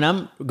cost. When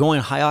I'm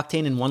going high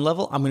octane in one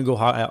level, I'm going to go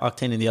high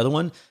octane in the other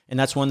one. And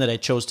that's one that I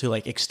chose to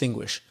like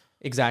extinguish.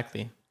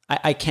 Exactly.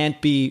 I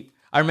can't be.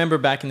 I remember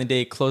back in the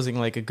day closing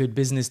like a good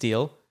business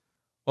deal.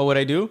 What would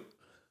I do?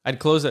 I'd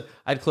close a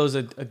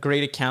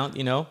great account,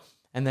 and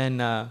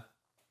then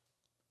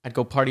I'd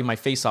go party my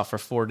face off for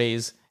 4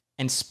 days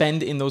and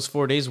spend in those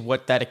 4 days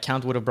what that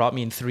account would have brought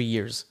me in 3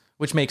 years,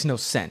 which makes no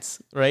sense,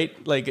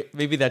 right? Like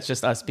maybe that's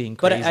just us being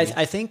crazy. But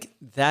I think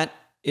that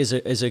is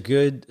a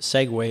good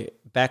segue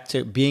back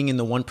to being in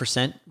the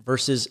 1%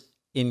 versus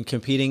in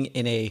competing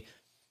in a,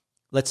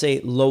 let's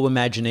say, low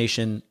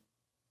imagination,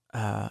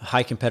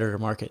 high competitor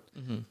market.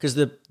 Because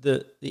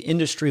the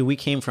industry we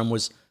came from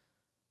was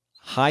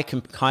high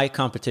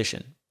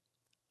competition.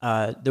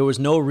 There was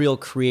no real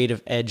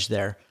creative edge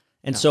there.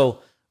 And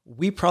so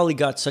we probably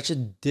got such a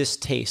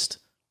distaste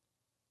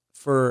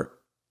for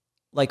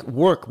like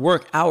work,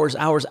 hours,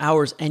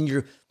 and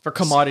you're for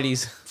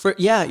commodities.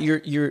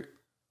 You'll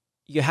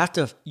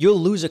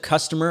lose a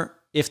customer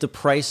if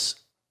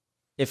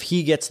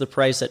he gets the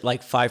price at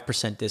like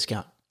 5%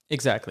 discount.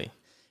 Exactly.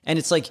 And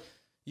it's like,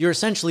 you're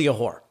essentially a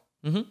whore.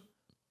 Mm-hmm.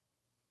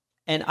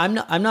 And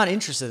I'm not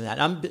interested in that.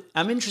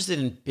 I'm interested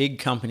in big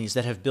companies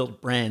that have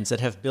built brands, that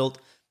have built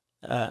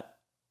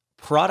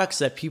products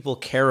that people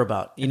care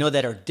about, you know,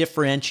 that are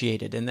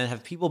differentiated and that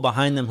have people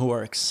behind them who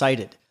are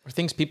excited. Or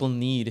things people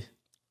need.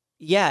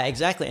 Yeah,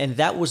 exactly. And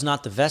that was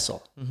not the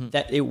vessel.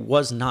 That it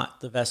was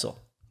not the vessel.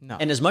 No.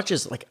 And as much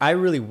as like I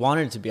really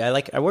wanted it to be,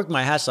 I worked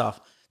my ass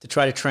off to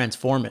try to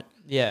transform it.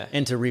 Yeah.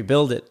 And to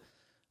rebuild it.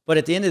 But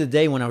at the end of the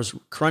day, when I was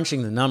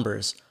crunching the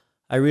numbers,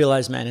 I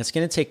realized, man, it's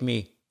going to take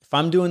me, if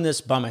I'm doing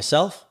this by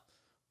myself,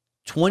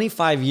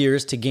 25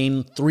 years to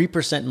gain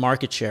 3%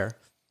 market share.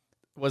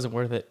 It wasn't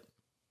worth it.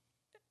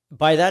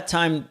 By that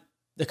time,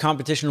 the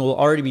competition will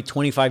already be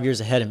 25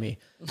 years ahead of me.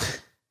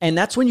 And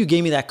that's when you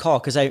gave me that call.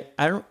 Because I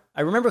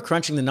remember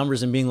crunching the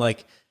numbers and being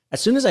like,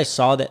 as soon as I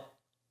saw that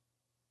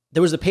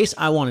there was the pace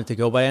I wanted to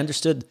go, but I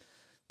understood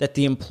that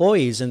the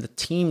employees and the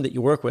team that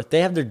you work with,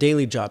 they have their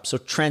daily jobs. So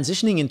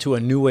transitioning into a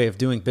new way of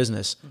doing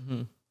business,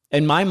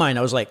 in my mind,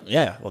 I was like,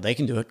 yeah, well, they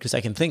can do it because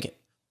I can think it.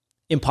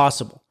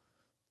 Impossible.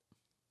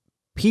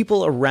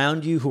 People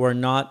around you who are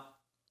not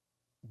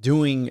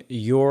doing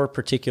your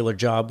particular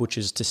job, which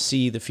is to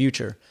see the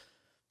future,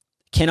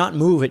 cannot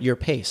move at your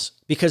pace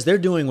because they're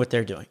doing what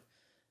they're doing.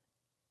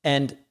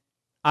 And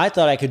I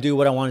thought I could do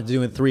what I wanted to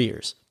do in 3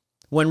 years,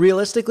 when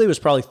realistically it was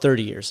probably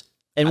 30 years.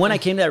 And when I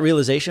came to that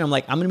realization, I'm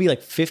like, I'm going to be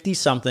like 50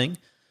 something,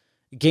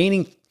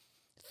 gaining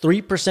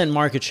 3%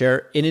 market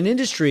share in an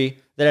industry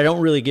that I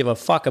don't really give a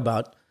fuck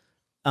about.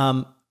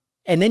 And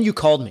then you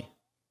called me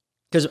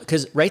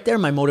because right there,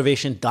 my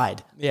motivation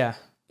died. Yeah.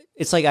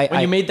 It's like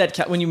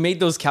when you made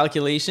those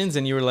calculations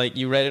and you were like,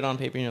 you read it on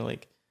paper and you're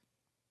like,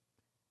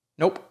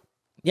 nope.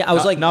 Yeah, I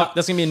was like, no,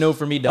 that's gonna be a no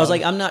for me, dog. I was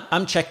like,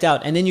 I'm checked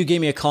out. And then you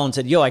gave me a call and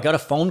said, yo, I got a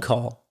phone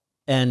call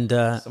and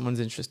someone's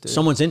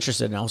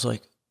interested. And I was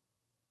like,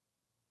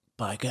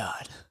 by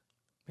God.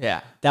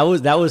 Yeah. That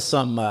was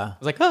some I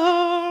was like,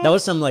 ah. That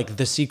was some like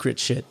The Secret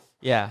shit.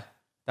 Yeah.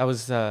 That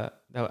was I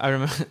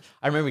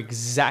remember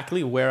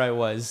exactly where I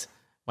was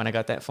when I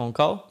got that phone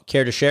call.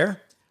 Care to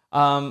share?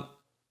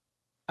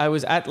 I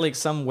was at like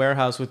some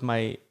warehouse with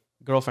my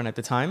girlfriend at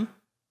the time,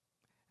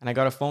 and I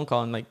got a phone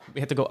call, and like we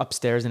had to go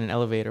upstairs in an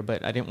elevator,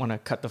 but I didn't want to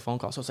cut the phone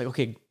call. So I was like,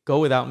 okay, go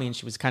without me. And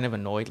she was kind of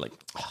annoyed, like,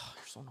 oh,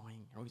 you're so annoying.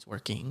 You're always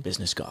working.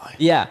 Business guy.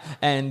 Yeah.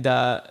 And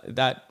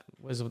that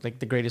was like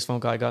the greatest phone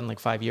call I got in like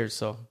 5 years.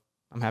 So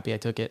I'm happy I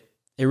took it.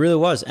 It really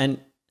was.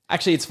 And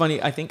actually, it's funny.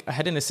 I think I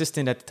had an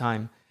assistant at the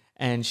time,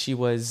 and she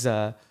was,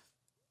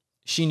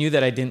 she knew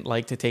that I didn't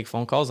like to take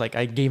phone calls. Like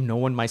I gave no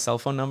one my cell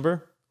phone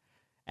number,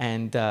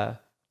 and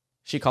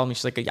she called me.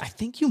 She's like, I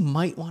think you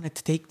might want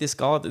to take this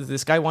call.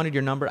 This guy wanted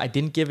your number. I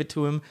didn't give it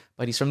to him,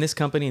 but he's from this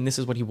company and this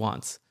is what he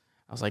wants.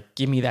 I was like,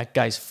 give me that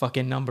guy's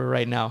fucking number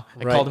right now.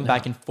 I called him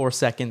back in 4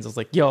 seconds. I was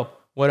like, yo,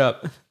 what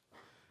up?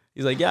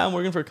 He's like, yeah, I'm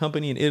working for a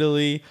company in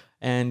Italy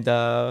and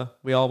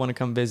we all want to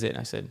come visit.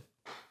 I said,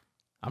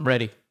 I'm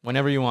ready.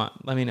 Whenever you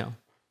want, let me know.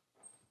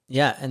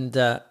 Yeah. And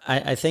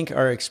I think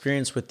our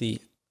experience with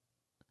the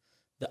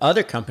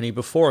other company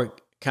before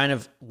kind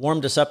of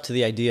warmed us up to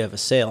the idea of a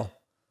sale.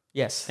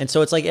 Yes. And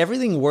so it's like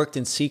everything worked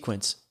in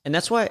sequence. And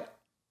that's why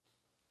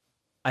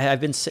I've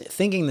been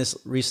thinking this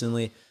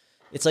recently.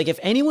 It's like if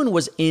anyone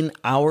was in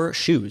our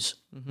shoes,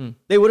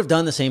 they would have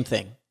done the same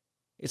thing.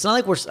 It's not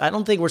like I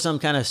don't think we're some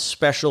kind of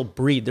special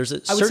breed. I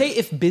would say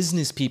if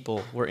business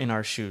people were in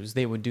our shoes,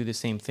 they would do the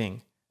same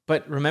thing.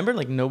 But remember,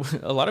 like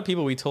a lot of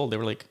people we told, they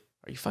were like,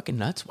 are you fucking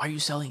nuts? Why are you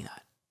selling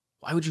that?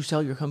 Why would you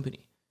sell your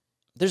company?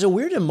 There's a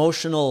weird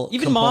emotional...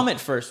 Even mom at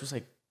first was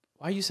like,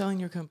 why are you selling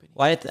your company?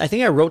 Well, I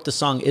think I wrote the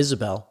song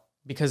Isabel.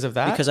 Because of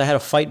that? Because I had a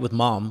fight with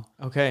mom.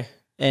 Okay.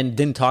 And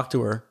didn't talk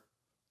to her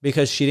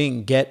because she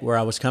didn't get where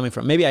I was coming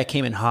from. Maybe I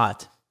came in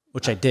hot,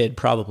 which I did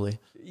probably.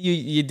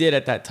 You did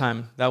at that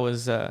time. That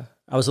was... I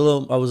was a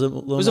little.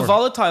 It was a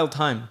volatile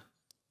time.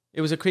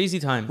 It was a crazy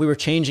time. We were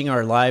changing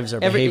our lives, our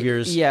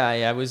behaviors. Yeah.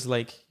 It was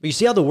like... But you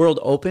see how the world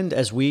opened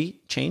as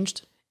we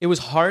changed? It was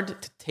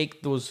hard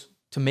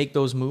to make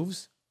those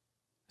moves,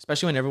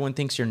 especially when everyone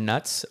thinks you're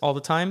nuts all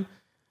the time.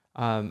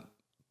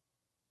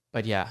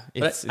 But yeah,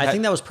 I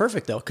think that was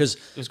perfect though, because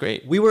it was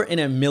great. We were in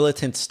a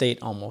militant state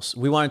almost.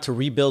 We wanted to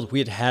rebuild.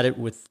 We had it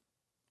with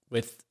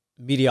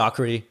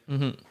mediocrity.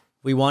 Mm-hmm.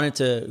 We wanted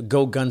to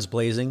go guns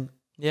blazing.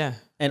 Yeah.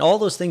 And all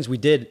those things we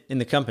did in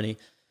the company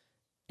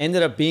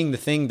ended up being the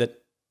thing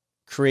that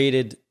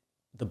created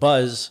the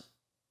buzz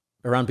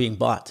around being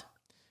bought.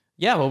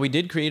 Yeah, well, we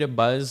did create a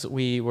buzz.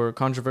 We were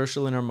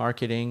controversial in our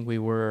marketing. We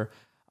were,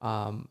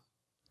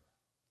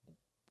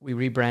 we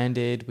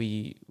rebranded.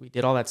 We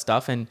did all that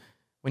stuff. And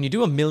when you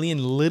do a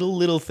million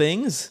little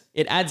things,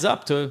 it adds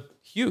up to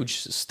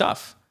huge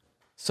stuff.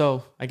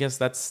 So I guess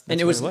that's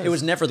and it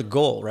was never the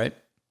goal, right?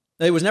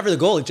 It was never the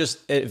goal. It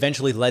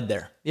eventually led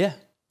there. Yeah.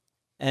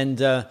 And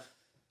and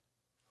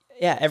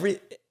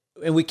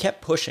we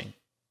kept pushing.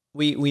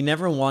 We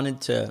never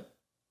wanted to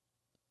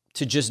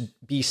just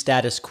be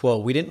status quo.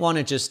 We didn't want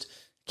to just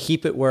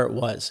keep it where it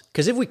was.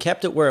 Because if we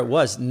kept it where it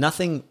was,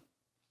 nothing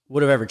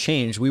would have ever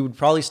changed. We would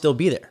probably still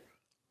be there.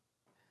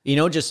 You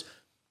know, just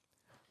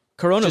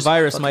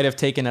coronavirus might have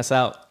taken us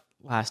out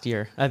this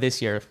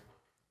year.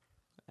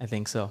 I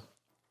think so.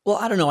 Well,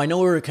 I don't know. I know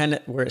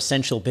we're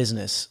essential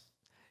business.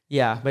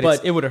 Yeah,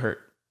 but it would have hurt.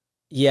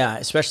 Yeah,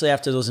 especially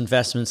after those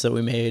investments that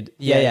we made.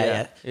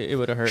 Yeah. It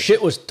would have hurt.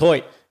 Shit was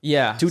tight.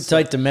 Yeah. Too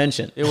tight to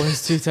mention. It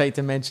was too tight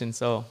to mention.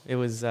 So it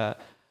was, I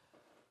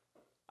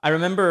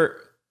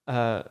remember,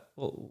 what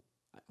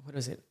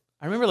was it?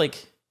 I remember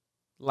like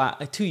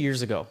 2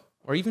 years ago,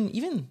 or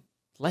even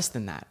less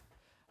than that,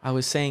 I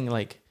was saying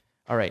like,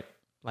 all right,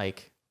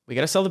 like we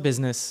got to sell the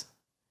business.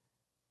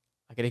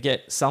 I got to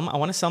I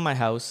want to sell my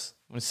house.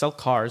 I want to sell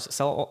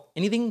cars,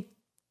 anything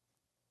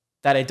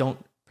that I don't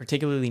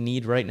particularly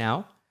need right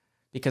now,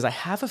 because I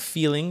have a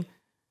feeling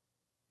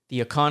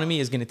the economy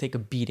is going to take a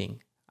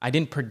beating. I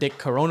didn't predict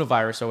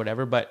coronavirus or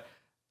whatever, but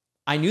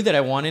I knew that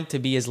I wanted to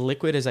be as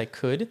liquid as I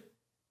could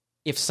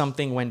if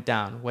something went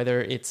down,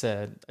 whether it's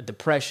a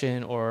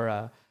depression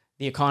or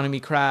the economy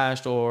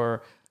crashed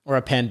or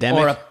a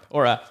pandemic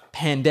or a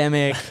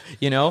pandemic,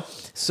 you know?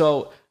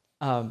 So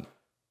I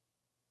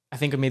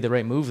think I made the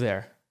right move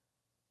there,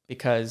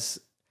 because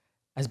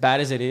as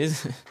bad as it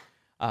is,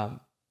 a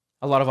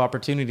lot of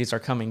opportunities are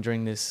coming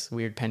during this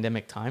weird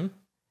pandemic time,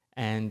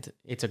 and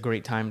it's a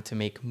great time to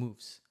make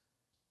moves.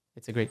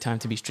 It's a great time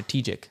to be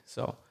strategic.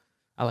 So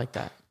I like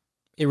that.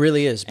 It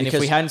really is. And if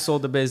we hadn't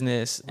sold the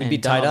business, we'd be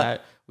tied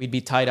up. We'd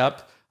be tied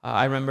up.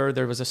 I remember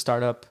there was a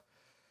startup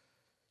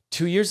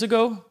 2 years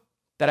ago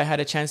that I had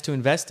a chance to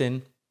invest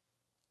in,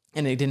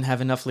 and they didn't have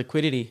enough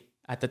liquidity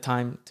at the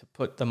time to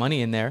put the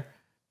money in there.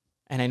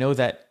 And I know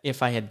that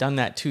if I had done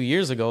that 2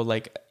 years ago,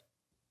 like,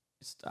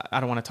 I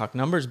don't want to talk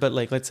numbers, but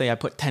like, let's say I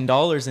put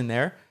 $10 in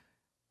there.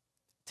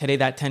 Today,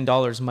 that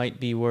 $10 might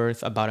be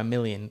worth about $1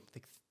 million,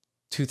 like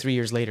 2-3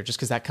 years later, just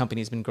because that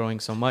company's been growing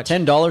so much.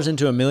 $10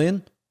 into $1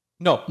 million?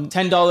 No,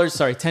 $10.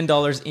 Sorry,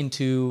 $10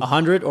 into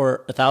 100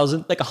 or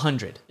 1,000? like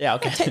 100. Yeah,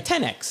 okay.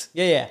 10x.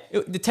 Yeah.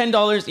 The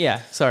 $10.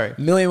 Yeah, sorry. $1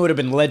 million would have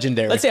been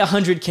legendary. Let's say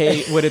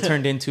 100K would have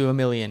turned into $1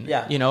 million.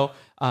 Yeah. You know,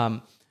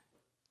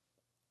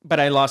 but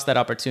I lost that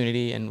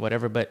opportunity and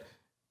whatever. But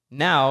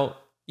now,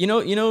 you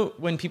know,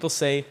 when people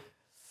say,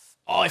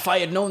 "Oh, if I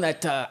had known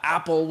that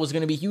Apple was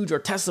going to be huge or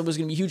Tesla was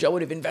going to be huge, I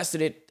would have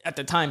invested it at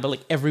the time." But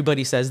like,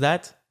 everybody says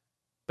that.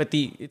 But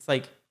it's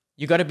like,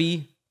 you got to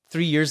be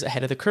 3 years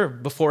ahead of the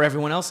curve before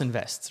everyone else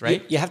invests,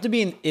 right? You have to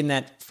be in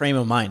that frame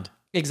of mind.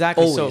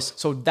 Exactly. Always.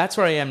 So that's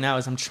where I am now,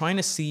 is I'm trying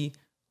to see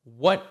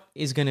what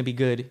is going to be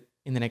good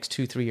in the next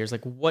 2-3 years.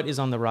 Like, what is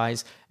on the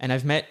rise? And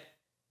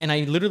I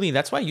literally,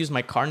 that's why I use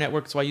my car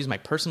network. That's why I use my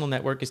personal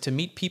network, is to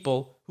meet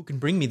people who can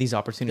bring me these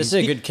opportunities. This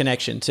is a good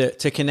connection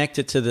to connect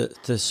it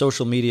to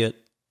social media,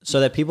 so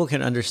that people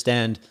can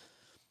understand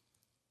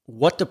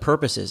what the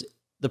purpose is.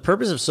 The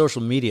purpose of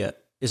social media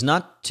is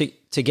not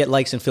to get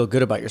likes and feel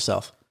good about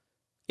yourself.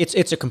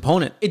 It's a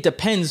component. It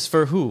depends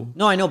for who.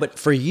 No, I know, but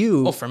for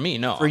you... Oh, for me,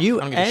 no. For you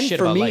I don't give a and shit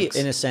for about me, likes.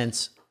 in a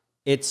sense,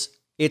 it's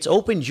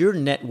opened your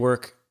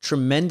network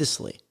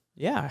tremendously.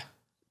 Yeah.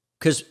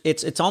 Because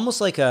it's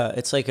almost like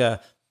a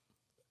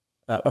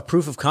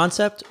proof of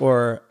concept,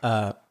 or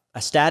a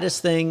status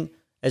thing.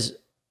 As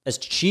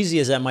cheesy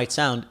as that might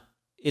sound,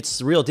 it's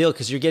the real deal,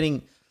 because you're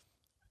getting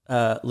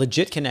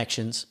legit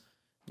connections.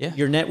 Yeah.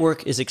 Your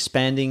network is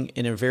expanding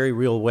in a very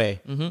real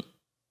way. Mm-hmm.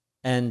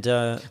 And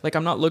like,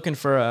 I'm not looking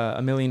for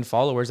a million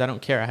followers. I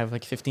don't care. I have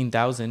like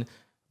 15,000,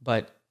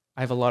 but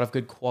I have a lot of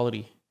good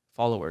quality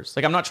followers.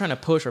 Like, I'm not trying to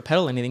push or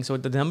peddle anything, so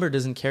the number it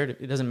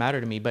doesn't matter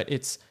to me. But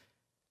it's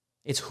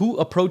who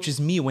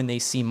approaches me when they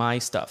see my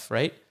stuff,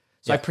 right?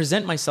 So yeah. I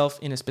present myself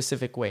in a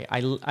specific way.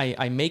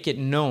 I make it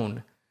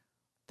known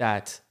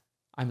that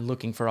I'm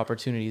looking for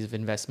opportunities of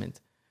investment.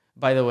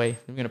 By the way,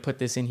 I'm going to put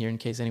this in here in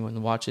case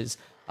anyone watches.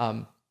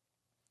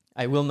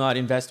 I will not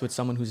invest with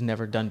someone who's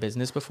never done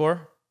business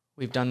before.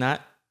 We've done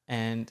that,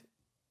 and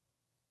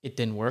it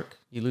didn't work.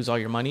 You lose all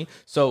your money.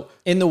 So,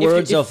 in the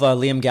words of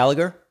Liam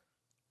Gallagher,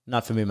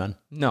 not for me, man.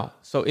 No.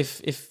 So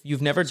if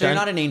you've never So you're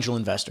not an angel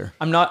investor.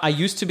 I'm not. I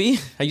used to be.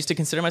 I used to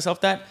consider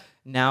myself that.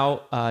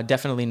 Now,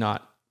 definitely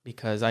not,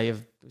 because I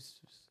have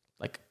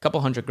like a couple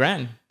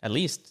 $100,000 at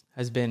least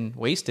has been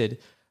wasted.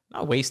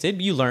 Not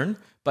wasted. You learn,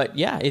 but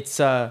yeah, it's.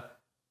 I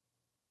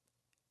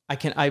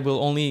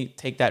will only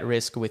take that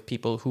risk with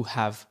people who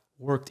have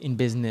worked in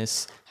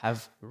business,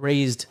 have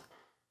raised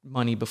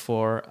money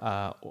before,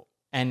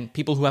 and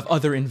people who have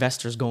other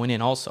investors going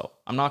in also.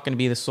 I'm not going to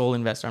be the sole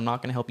investor. I'm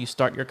not going to help you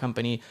start your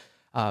company,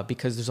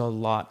 because there's a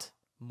lot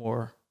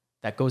more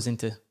that goes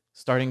into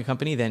starting a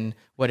company than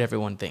what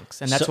everyone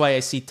thinks. And that's why I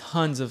see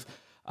tons of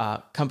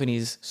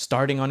companies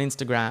starting on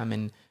Instagram,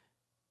 and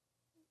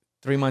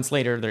 3 months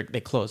later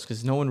they close,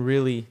 because no one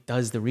really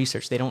does the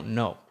research. They don't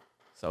know.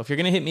 So if you're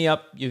going to hit me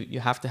up, you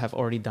have to have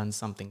already done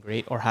something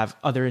great, or have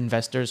other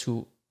investors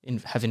who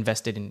have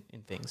invested in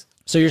things.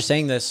 So you're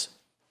saying this,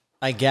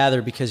 I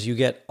gather, because you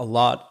get a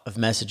lot of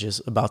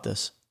messages about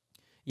this.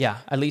 Yeah,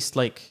 at least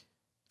like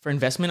for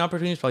investment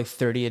opportunities, probably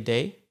 30 a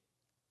day.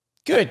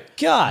 Good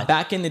God.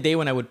 Back in the day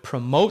when I would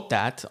promote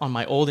that on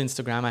my old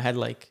Instagram, I had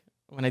like,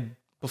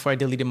 before I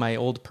deleted my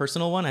old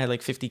personal one, I had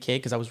like 50K,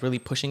 because I was really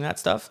pushing that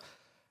stuff.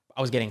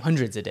 I was getting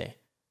hundreds a day.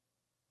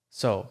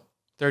 So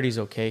 30 is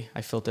okay.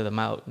 I filter them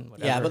out and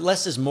whatever. Yeah, but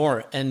less is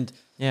more. And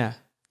yeah,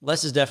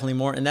 Less is definitely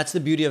more. And that's the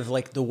beauty of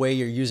like the way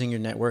you're using your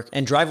network.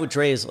 And Drive with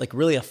Dre is like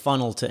really a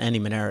funnel to Andy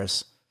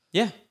Manaras.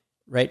 Yeah.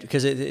 Right?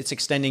 Because it's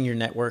extending your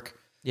network.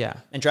 Yeah.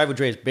 And Drive with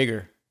Dre is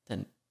bigger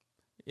than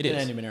it is.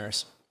 Andy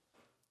Manaras.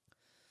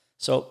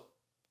 So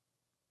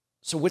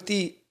with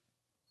the,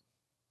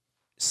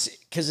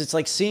 because it's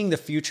like seeing the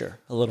future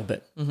a little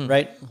bit,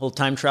 right? Whole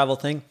time travel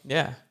thing.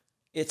 Yeah.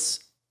 It's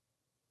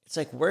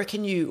like,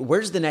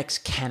 where's the next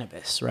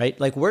cannabis, right?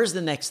 Like, where's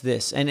the next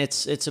this? And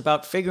it's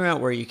about figuring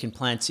out where you can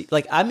plant seed.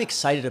 Like, I'm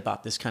excited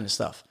about this kind of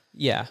stuff.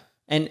 Yeah.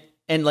 And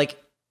like,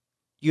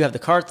 you have the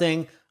car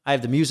thing, I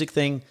have the music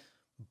thing,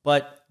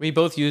 but we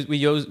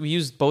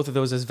use both of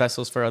those as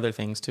vessels for other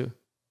things too.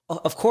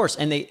 Of course.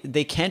 And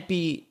they can't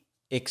be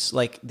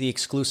like the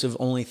exclusive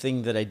only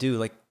thing that I do.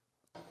 Like,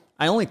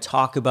 I only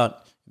talk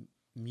about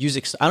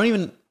music. I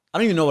don't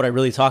even know what I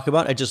really talk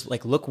about. I just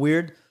like look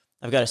weird.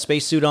 I've got a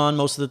spacesuit on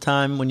most of the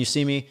time when you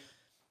see me.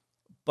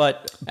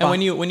 But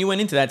when you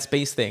went into that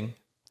space thing,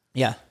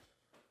 yeah,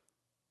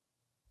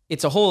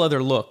 it's a whole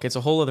other look. It's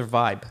a whole other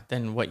vibe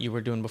than what you were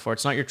doing before.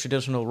 It's not your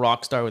traditional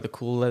rock star with a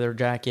cool leather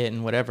jacket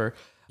and whatever.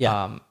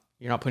 Yeah.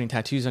 You're not putting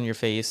tattoos on your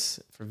face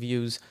for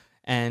views.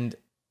 And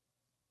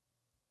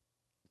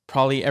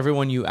probably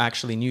everyone you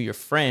actually knew, your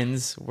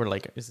friends, were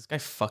like, is this guy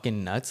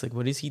fucking nuts? Like,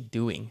 what is he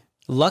doing?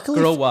 Luckily,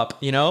 grow up,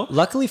 you know?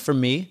 Luckily for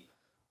me,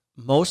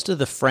 most of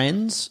the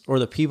friends or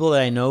the people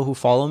that I know who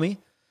follow me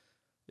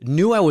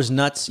knew I was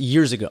nuts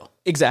years ago.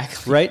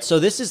 Exactly. Right? So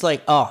this is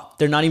like,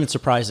 they're not even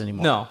surprised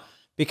anymore. No.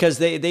 Because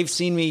they've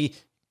seen me,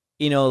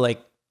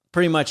 like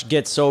pretty much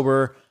get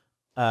sober.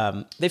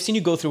 They've seen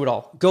you go through it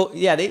all.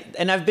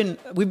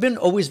 We've been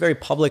always very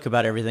public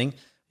about everything,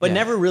 but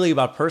never really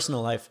about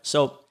personal life.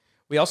 So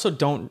we also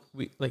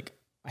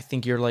I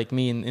think you're like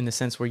me in the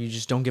sense where you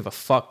just don't give a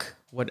fuck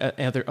what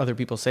other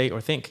people say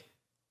or think.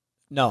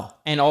 No.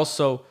 And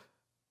also,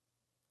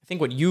 I think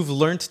what you've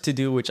learned to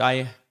do, which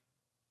I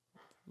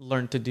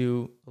learned to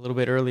do a little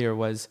bit earlier,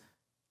 was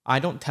I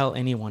don't tell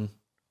anyone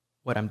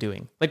what I'm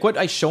doing. Like what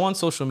I show on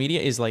social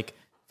media is like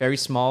very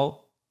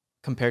small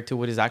compared to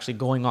what is actually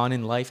going on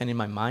in life and in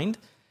my mind.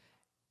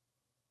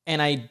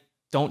 And I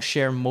don't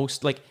share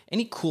most, like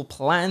any cool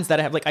plans that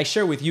I have. Like I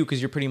share with you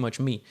because you're pretty much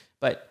me,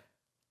 but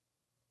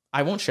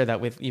I won't share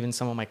that with even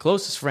some of my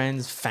closest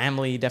friends,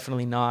 family,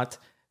 definitely not,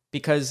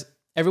 because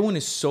everyone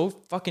is so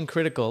fucking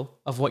critical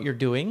of what you're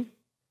doing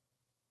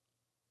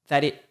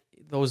that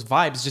those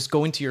vibes just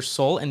go into your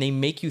soul and they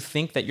make you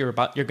think that you're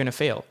going to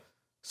fail.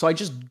 So I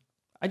just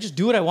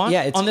do what I want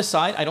on the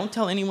side. I don't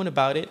tell anyone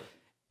about it.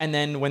 And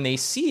then when they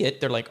see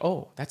it, they're like,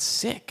 oh, that's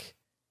sick.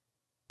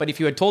 But if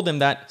you had told them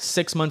that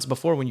 6 months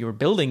before when you were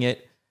building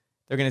it,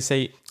 they're going to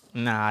say,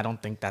 nah, I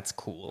don't think that's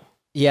cool.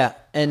 Yeah.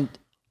 And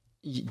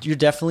you're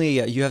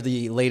definitely, you have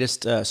the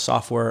latest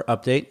software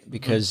update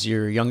because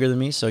you're younger than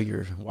me, so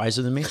you're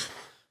wiser than me.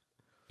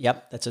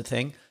 Yep, that's a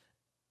thing.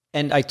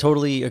 And I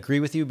totally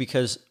agree with you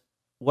because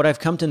what I've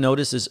come to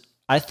notice is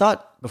I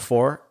thought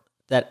before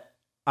that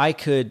I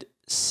could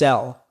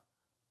sell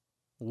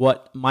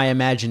what my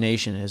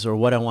imagination is or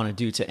what I want to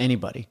do to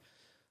anybody.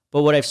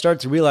 But what I've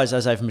started to realize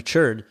as I've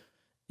matured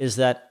is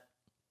that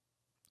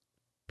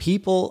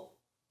people,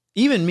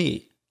 even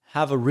me,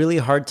 have a really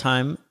hard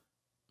time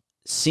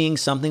seeing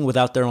something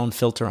without their own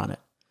filter on it.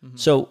 Mm-hmm.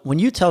 So when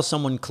you tell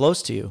someone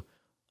close to you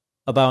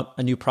about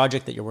a new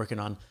project that you're working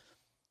on,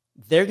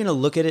 they're going to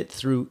look at it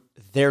through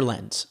their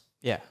lens.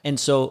 Yeah. And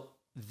so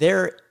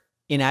their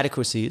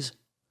inadequacies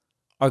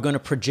are going to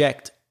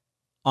project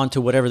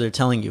onto whatever they're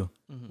telling you,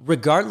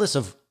 regardless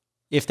of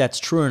if that's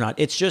true or not.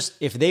 It's just,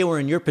 if they were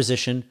in your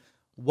position,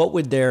 what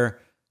would their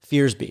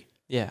fears be?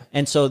 Yeah.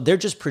 And so they're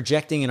just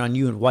projecting it on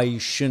you and why you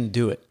shouldn't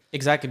do it.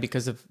 Exactly,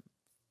 because of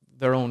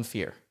their own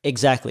fear.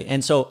 Exactly.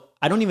 And so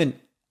I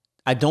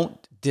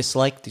don't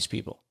dislike these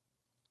people.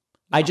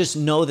 No. I just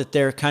know that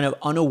they're kind of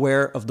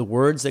unaware of the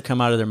words that come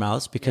out of their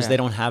mouths because they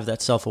don't have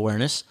that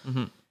self-awareness.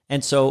 Mm-hmm.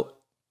 And so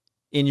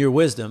in your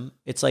wisdom,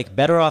 it's like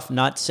better off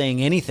not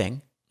saying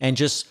anything and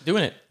just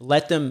doing it.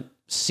 Let them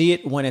see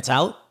it when it's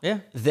out. Yeah.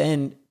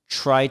 Then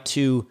try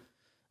to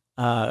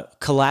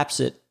collapse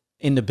it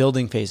in the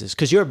building phases.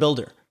 Because you're a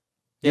builder.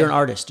 You're an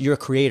artist. You're a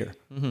creator.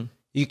 Mm-hmm.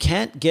 You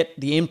can't get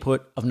the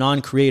input of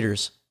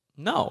non-creators.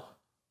 No.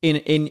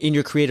 In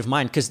your creative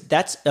mind, because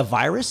that's a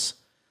virus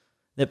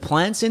that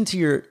plants into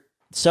your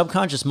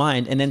subconscious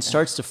mind and then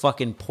starts to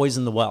fucking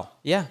poison the well.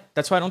 Yeah,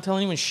 that's why I don't tell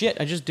anyone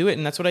shit. I just do it,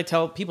 and that's what I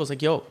tell people. It's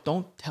like, yo,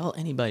 don't tell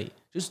anybody.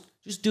 Just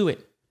do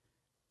it.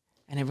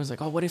 And everyone's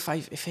like, oh, what if I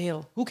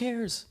fail? Who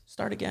cares?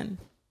 Start again.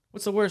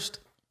 What's the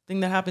worst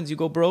thing that happens? You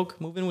go broke,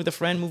 move in with a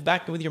friend, move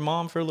back with your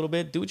mom for a little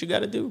bit. Do what you got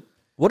to do.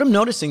 What I'm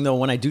noticing though,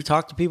 when I do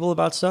talk to people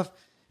about stuff,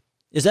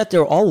 is that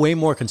they're all way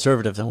more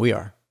conservative than we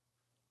are.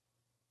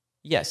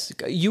 Yes,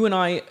 you and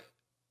I,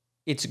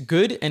 it's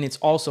good and it's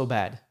also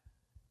bad.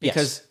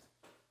 Because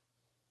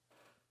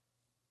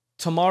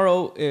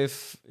tomorrow,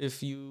 if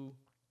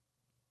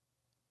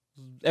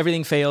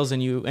everything fails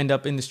and you end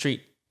up in the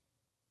street,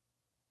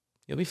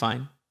 you'll be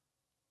fine.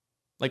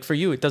 Like for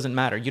you, it doesn't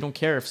matter. You don't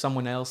care if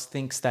someone else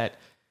thinks that,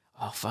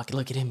 oh, fuck,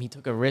 look at him. He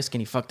took a risk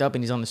and he fucked up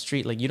and he's on the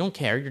street. Like, you don't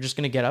care. You're just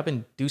going to get up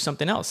and do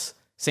something else.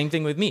 Same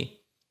thing with me.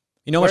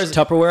 You know what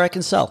Tupperware I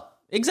can sell?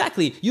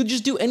 Exactly. You'd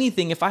just do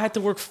anything. If I had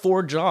to work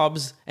 4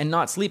 jobs and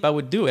not sleep, I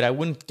would do it. I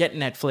wouldn't get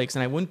Netflix,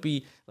 and I wouldn't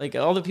be like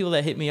all the people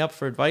that hit me up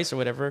for advice or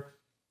whatever.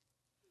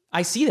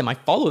 I see them. I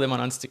follow them on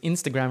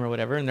Instagram or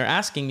whatever, and they're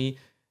asking me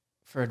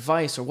for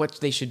advice or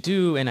what they should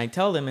do, and I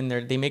tell them, and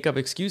they make up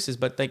excuses.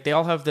 But like they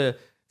all have the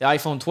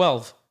iPhone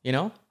 12. You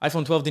know,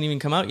 iPhone 12 didn't even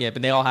come out yet,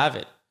 but they all have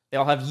it. They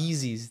all have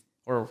Yeezys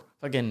or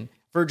fucking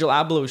Virgil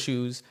Abloh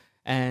shoes,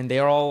 and they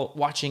are all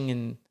watching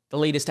in the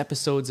latest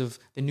episodes of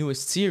the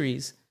newest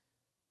series.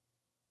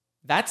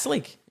 That's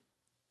like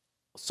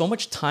so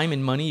much time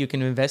and money you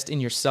can invest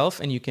in yourself,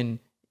 and you can,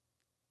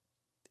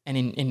 and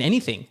in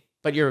anything,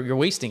 but you're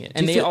wasting it.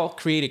 And they all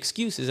create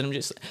excuses.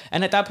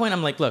 And at that point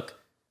I'm like, look,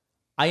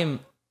 I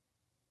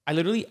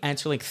literally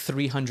answer like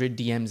 300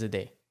 DMs a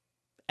day,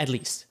 at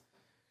least.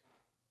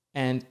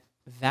 And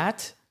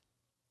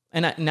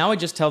now I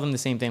just tell them the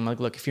same thing. I'm like,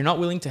 look, if you're not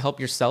willing to help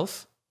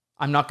yourself,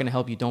 I'm not going to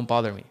help you. Don't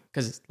bother me.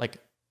 Because like,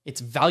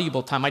 it's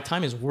valuable time. My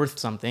time is worth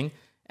something,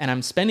 and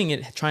I'm spending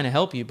it trying to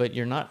help you, but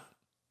you're not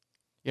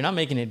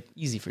making it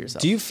easy for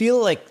yourself. Do you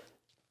feel like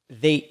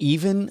they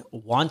even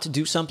want to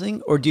do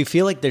something, or do you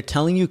feel like they're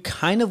telling you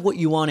kind of what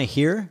you want to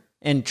hear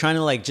and trying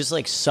to like just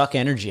like suck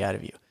energy out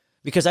of you?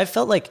 Because I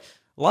felt like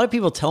a lot of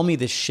people tell me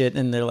this shit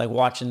and they're like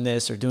watching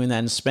this or doing that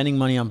and spending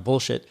money on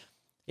bullshit.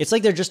 It's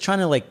like they're just trying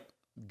to like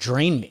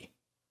drain me.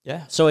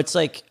 Yeah. So it's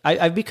like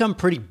I've become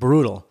pretty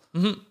brutal.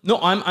 Mm-hmm. No,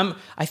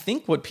 I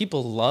think what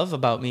people love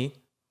about me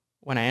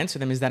when I answer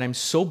them is that I'm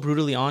so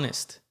brutally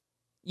honest.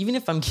 Even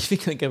if I'm giving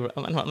like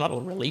I'm not a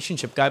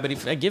relationship guy, but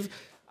if I give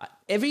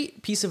every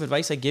piece of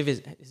advice I give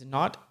is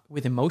not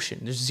with emotion.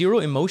 There's zero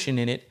emotion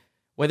in it,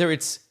 whether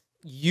it's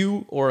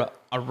you or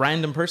a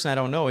random person I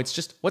don't know. It's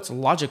just what's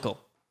logical.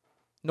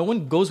 No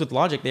one goes with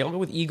logic. They all go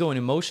with ego and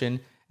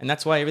emotion, and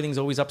that's why everything's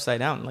always upside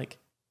down. Like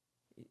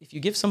if you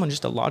give someone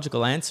just a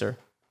logical answer,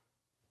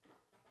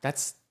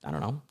 that's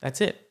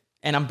it.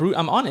 And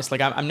I'm honest.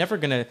 Like I'm never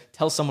gonna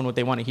tell someone what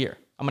they want to hear.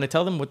 I'm gonna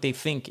tell them what they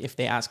think if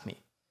they ask me.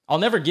 I'll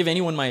never give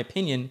anyone my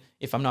opinion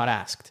if I'm not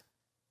asked.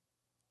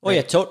 Oh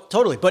yeah,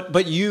 totally. But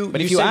if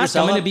you ask,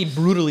 I'm going to be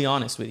brutally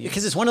honest with you.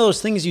 Because it's one of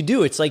those things you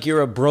do. It's like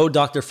you're a bro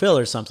Dr. Phil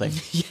or something.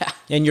 Yeah.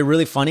 And you're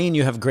really funny and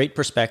you have great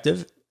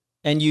perspective,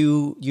 and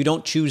you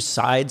don't choose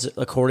sides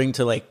according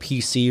to like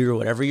PC or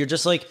whatever. You're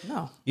just like,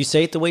 no. You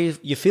say it the way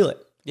you feel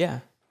it. Yeah.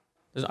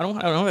 I don't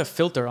have a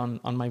filter on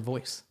my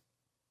voice.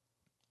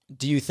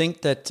 Do you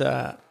think that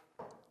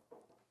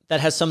that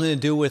has something to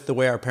do with the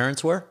way our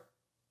parents were?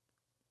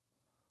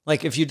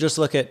 Like if you just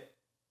look at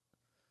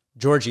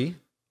Georgie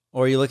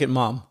or you look at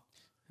mom.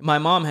 My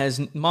mom has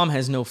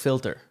no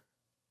filter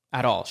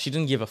at all. She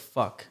didn't give a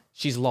fuck.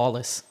 She's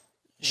lawless.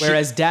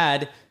 Whereas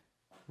dad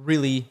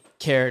really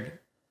cared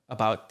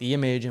about the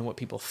image and what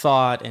people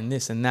thought and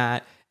this and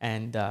that.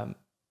 And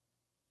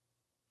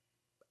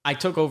I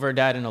took over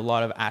dad in a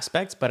lot of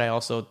aspects, but I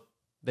also,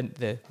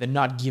 the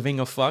not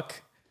giving a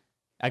fuck,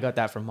 I got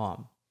that from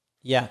mom.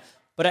 Yeah.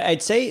 But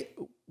I'd say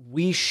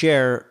we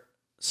share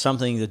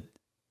something that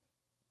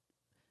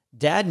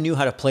dad knew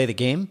how to play the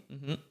game,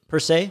 per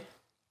se.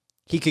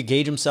 He could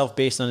gauge himself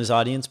based on his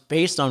audience,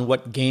 based on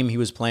what game he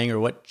was playing or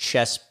what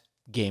chess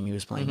game he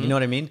was playing. You know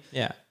what I mean?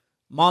 Yeah.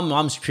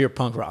 Mom's pure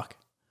punk rock.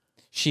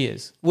 She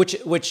is. Which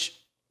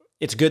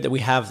it's good that we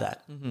have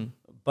that.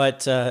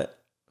 But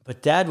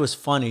dad was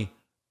funny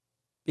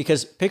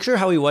because picture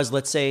how he was,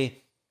 let's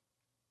say,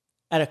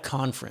 at a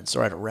conference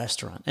or at a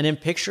restaurant, and then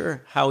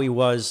picture how he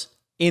was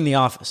in the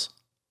office.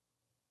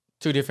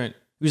 Two different.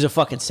 He was a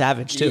fucking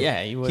savage too.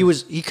 Yeah, he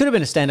was. He could have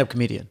been a stand-up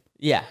comedian.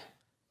 Yeah.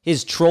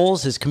 His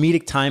trolls, his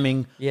comedic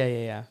timing.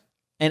 Yeah.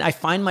 And I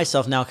find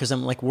myself now, because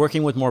I'm like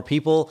working with more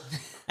people,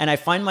 and I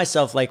find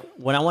myself like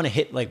when I want to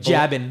hit like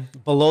jabbing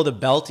below the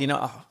belt, you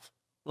know,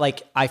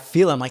 like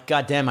I'm like,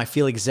 God damn, I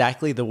feel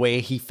exactly the way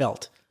he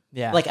felt.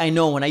 Yeah. Like I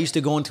know when I used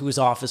to go into his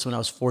office when I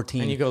was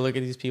 14. And you go look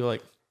at these people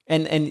like.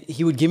 And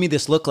he would give me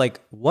this look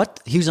like,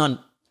 what? He was on,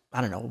 I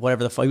don't know,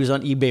 whatever the fuck. He was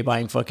on eBay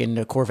buying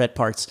fucking Corvette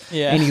parts.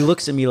 Yeah. And he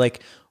looks at me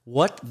like,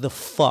 what the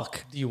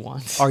fuck do you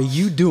want? Are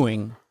you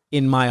doing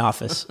in my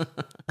office?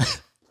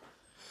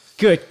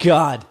 Good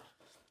God.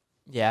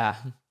 Yeah.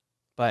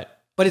 But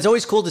it's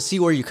always cool to see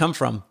where you come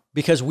from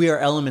because we are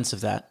elements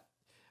of that.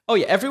 Oh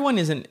yeah. Everyone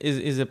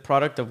is a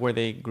product of where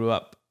they grew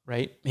up,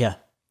 right? Yeah.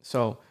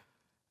 So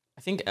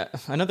I think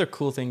another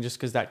cool thing, just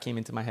because that came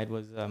into my head,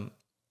 was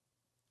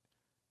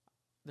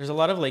there's a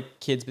lot of like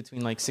kids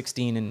between like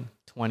 16 and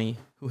 20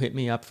 who hit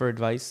me up for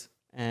advice,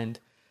 and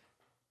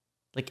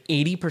like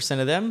 80%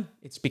 of them,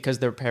 it's because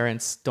their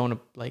parents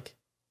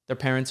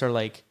are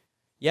like,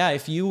 yeah,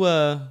 if you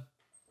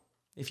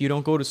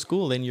don't go to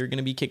school, then you're going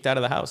to be kicked out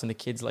of the house. And the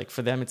kids, like,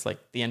 for them, it's like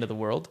the end of the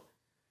world,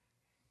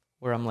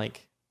 where I'm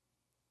like,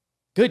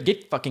 good,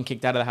 get fucking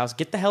kicked out of the house.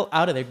 Get the hell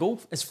out of there. Go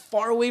as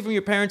far away from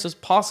your parents as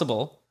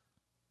possible.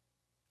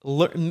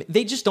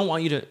 They just don't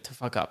want you to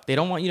fuck up. They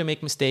don't want you to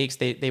make mistakes.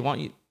 They want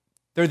you.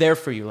 They're there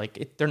for you.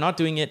 Like they're not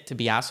doing it to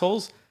be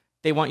assholes.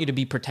 They want you to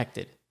be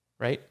protected,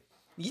 right?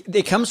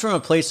 it comes from a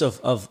place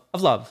of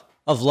love.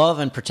 Of love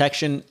and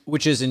protection,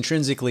 which is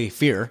intrinsically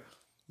fear.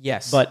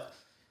 Yes.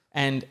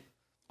 And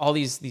all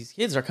these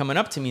kids are coming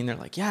up to me and they're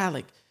like, yeah,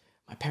 like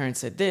my parents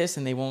said this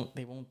and they won't,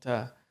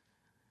 I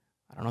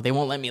don't know, they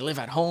won't let me live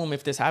at home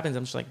if this happens.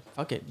 I'm just like,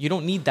 fuck it. You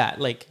don't need that.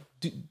 Like,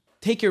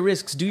 take your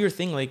risks, do your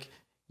thing. Like,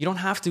 you don't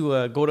have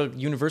to go to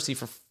university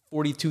for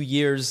 42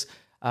 years,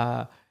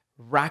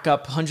 rack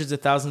up hundreds of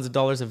thousands of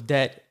dollars of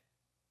debt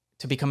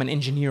to become an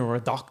engineer or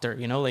a doctor,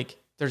 you know? Like,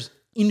 there's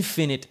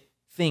infinite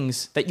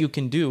things that you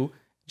can do.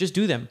 Just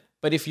do them.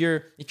 But if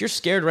you're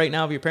scared right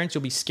now of your parents,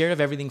 you'll be scared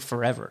of everything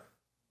forever.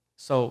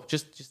 So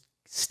just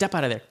step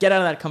out of there. Get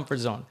out of that comfort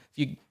zone.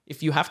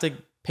 If you have to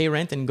pay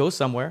rent and go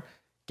somewhere,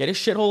 get a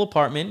shithole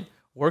apartment,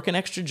 work an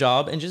extra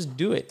job, and just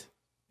do it.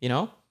 You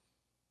know?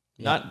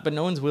 Yeah. But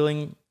no one's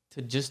willing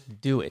to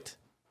just do it.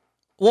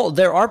 Well,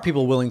 there are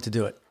people willing to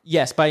do it.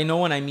 Yes, by no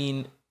one I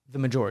mean the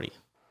majority.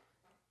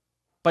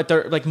 But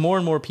there, like, more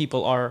and more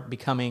people are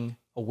becoming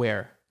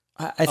aware.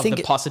 I think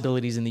the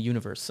possibilities in the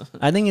universe.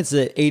 I think it's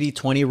the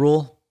 80-20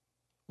 rule,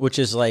 which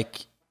is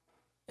like,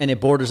 and it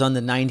borders on the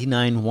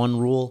 99-1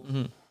 rule.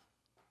 Mm-hmm.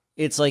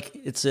 It's like,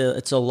 it's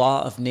a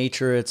law of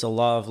nature. It's a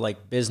law of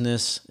like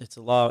business. It's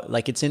a law,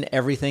 like it's in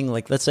everything.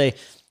 Like, let's say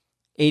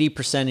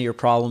 80% of your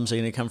problems are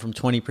going to come from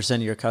 20%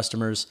 of your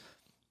customers.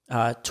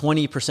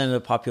 20% of the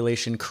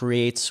population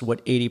creates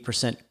what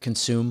 80%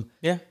 consume.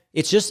 Yeah.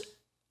 It's just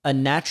a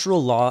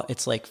natural law.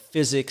 It's like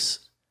physics.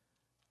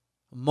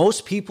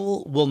 Most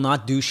people will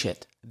not do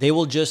shit. They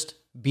will just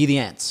be the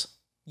ants.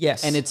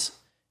 Yes. And it's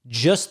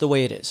just the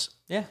way it is.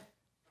 Yeah.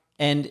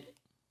 And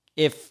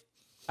if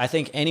I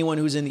think anyone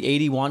who's in the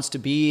 80 wants to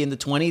be in the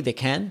 20, they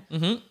can.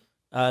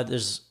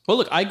 Mm-hmm. Well,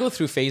 look, I go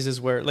through phases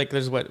where, like,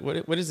 there's what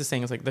is this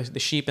thing? It's like the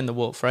sheep and the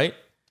wolf, right?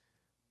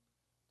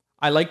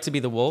 I like to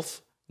be the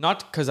wolf,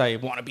 not because I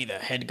want to be the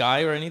head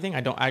guy or anything.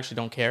 I actually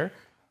don't care.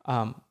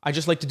 I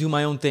just like to do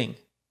my own thing.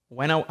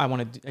 When I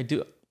want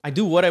to, I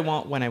do what I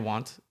want when I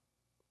want.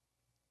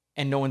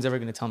 And no one's ever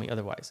going to tell me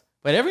otherwise.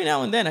 But every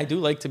now and then, I do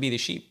like to be the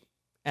sheep.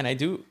 And I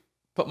do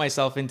put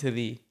myself into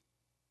the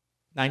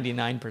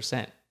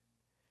 99%,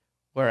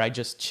 where I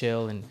just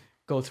chill and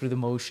go through the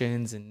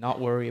motions and not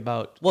worry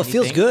about Well,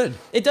 anything. It feels good.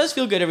 It does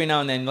feel good every now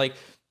and then. Like,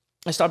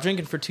 I stopped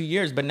drinking for 2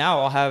 years, but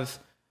now I'll have...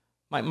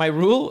 My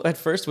rule at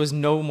first was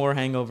no more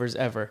hangovers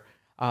ever.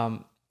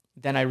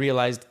 Then I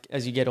realized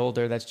as you get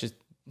older, that's just...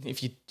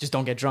 If you just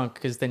don't get drunk,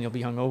 because then you'll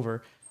be hungover.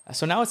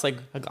 So now it's like,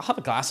 I'll have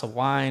a glass of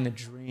wine, a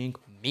drink,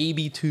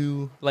 maybe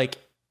 2, like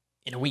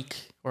in a week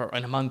or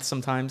in a month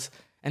sometimes.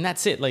 And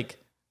that's it. Like,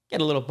 get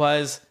a little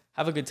buzz,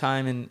 have a good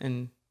time,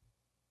 and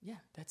yeah,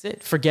 that's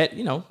it. Forget,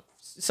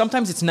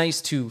 sometimes it's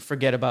nice to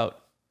forget about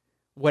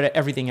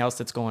everything else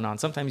that's going on.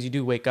 Sometimes you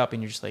do wake up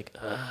and you're just like,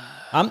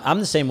 ugh. I'm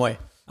the same way.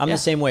 I'm the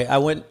same way. I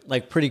went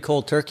like pretty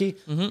cold turkey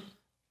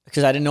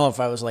because I didn't know if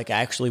I was like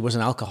actually was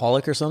an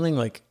alcoholic or something.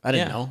 Like, I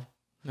didn't know.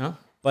 No.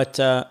 But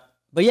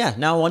yeah,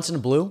 now once in a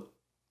blue,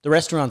 the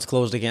restaurant's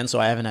closed again, so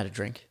I haven't had a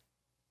drink.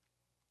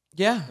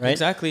 Yeah, right?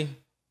 Exactly.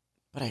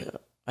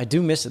 But I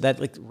do miss it. That,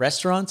 like,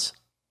 restaurants,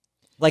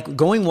 like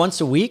going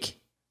once a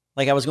week.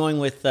 Like, I was going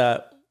with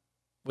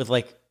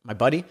like my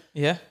buddy.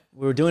 Yeah.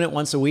 We were doing it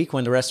once a week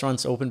when the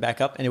restaurants opened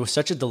back up, and it was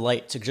such a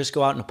delight to just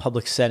go out in a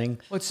public setting.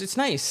 Well, it's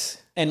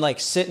nice. And like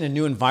sit in a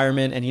new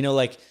environment and,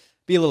 like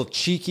be a little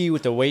cheeky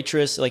with the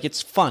waitress. Like,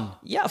 it's fun.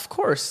 Yeah, of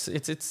course.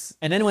 It's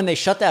And then when they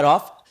shut that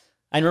off,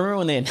 I remember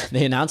when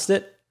they announced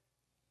it,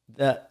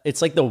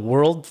 it's like the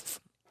world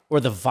or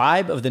the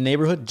vibe of the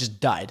neighborhood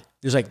just died.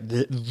 There's like...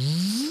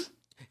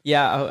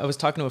 Yeah, I was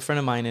talking to a friend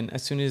of mine, and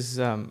as soon as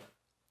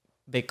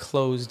they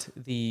closed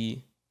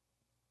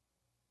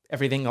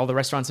everything, all the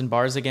restaurants and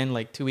bars again,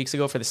 like 2 weeks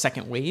ago for the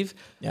second wave,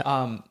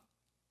 I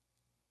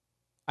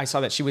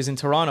saw that she was in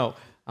Toronto.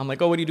 I'm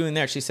like, oh, what are you doing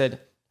there? She said,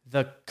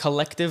 the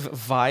collective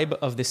vibe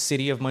of the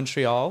city of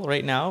Montreal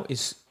right now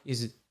is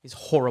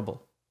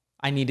horrible.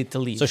 I needed to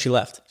leave. So she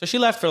left. So she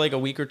left for like a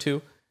week or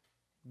two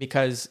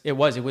because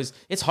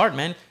it's hard,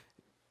 man.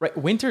 Right,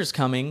 winter's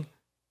coming.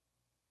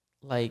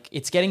 Like,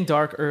 it's getting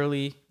dark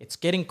early. It's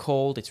getting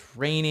cold. It's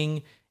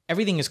raining.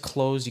 Everything is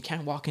closed. You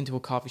can't walk into a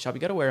coffee shop.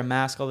 You got to wear a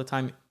mask all the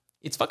time.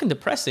 It's fucking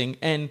depressing.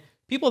 And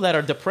people that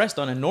are depressed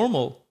on a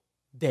normal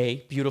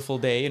day, beautiful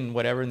day, and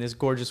whatever in this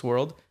gorgeous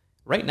world,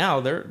 right now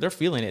they're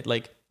feeling it.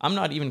 Like, I'm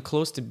not even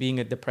close to being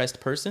a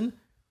depressed person,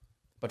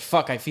 but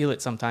fuck, I feel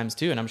it sometimes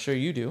too, and I'm sure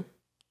you do.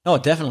 Oh,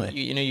 definitely.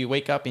 You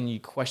wake up and you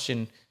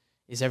question: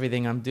 is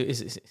everything I'm doing?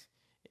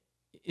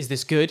 Is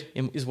this good?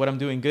 Is what I'm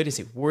doing good? Is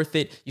it worth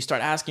it? You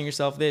start asking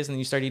yourself this, and then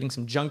you start eating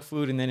some junk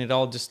food, and then it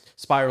all just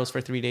spirals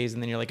for 3 days,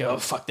 and then you're like, oh,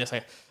 fuck this.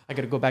 I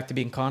got to go back to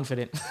being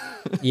confident.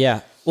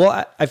 Yeah.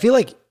 Well, I feel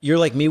like you're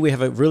like me. We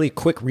have a really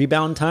quick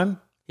rebound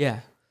time. Yeah.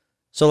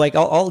 So like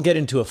I'll get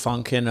into a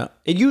funk, and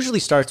it usually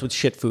starts with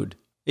shit food.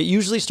 It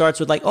usually starts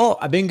with like, oh,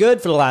 I've been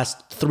good for the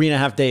last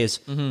 3.5 days.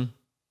 Mm-hmm.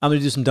 I'm going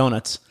to do some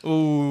donuts.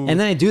 Ooh. And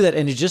then I do that,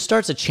 and it just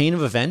starts a chain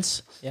of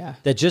events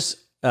that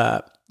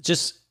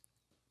just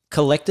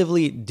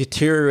collectively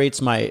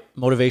deteriorates my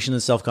motivation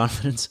and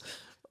self-confidence.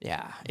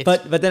 Yeah.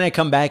 But then I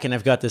come back and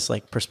I've got this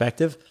like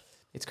perspective.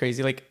 It's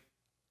crazy. Like,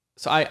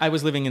 so I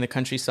was living in the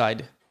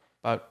countryside,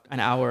 about an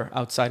hour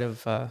outside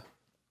of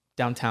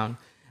downtown,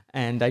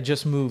 and I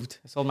just moved.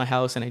 I sold my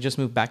house and I just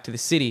moved back to the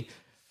city.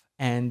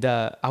 And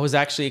I was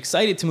actually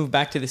excited to move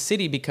back to the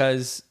city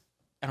because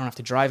I don't have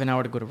to drive an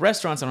hour to go to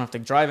restaurants. I don't have to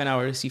drive an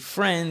hour to see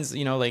friends.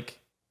 You know, like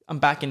I'm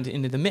back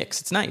into the mix.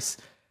 It's nice.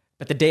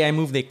 But the day I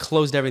moved, they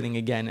closed everything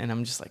again. And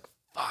I'm just like,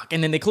 fuck.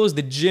 And then they closed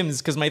the gyms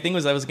because my thing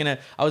was I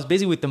was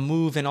busy with the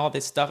move and all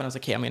this stuff. And I was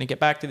like, hey, I'm going to get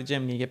back to the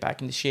gym. I'm going to get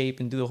back into shape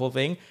and do the whole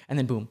thing. And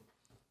then boom,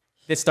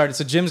 it started.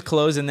 So gyms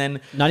closed. And then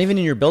Not even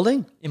in your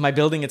building? in my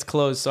building, it's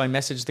closed. So I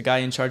messaged the guy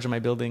in charge of my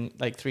building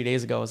like 3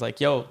 days ago. I was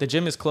like, yo, the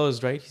gym is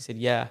closed, right? He said,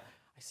 yeah.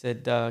 I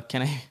said,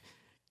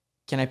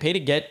 can I pay to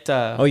get...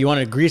 Oh, you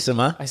wanted to grease him,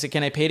 huh? I said,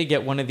 can I pay to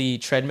get one of the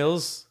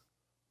treadmills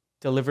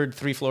delivered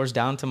 3 floors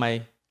down to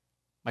my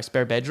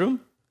spare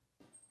bedroom?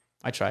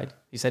 I tried.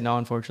 He said, no,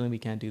 unfortunately, we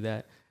can't do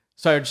that.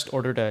 So I just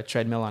ordered a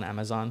treadmill on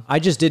Amazon. I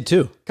just did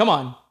too. Come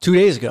on. 2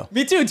 days ago.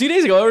 Me too. 2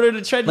 days ago, I ordered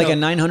a treadmill. Like a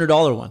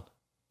 $900 one.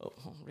 Oh,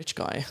 rich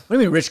guy. What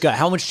do you mean, rich guy?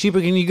 How much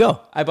cheaper can you go?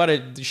 I bought a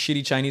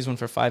shitty Chinese one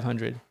for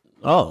 $500.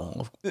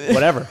 Oh,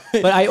 whatever.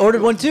 But I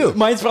ordered one too.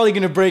 Mine's probably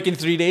going to break in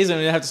 3 days and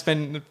I'm going to have to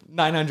spend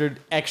 $900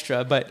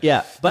 extra. But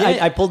Yeah, but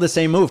Yeah. I pulled the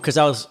same move because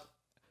I was...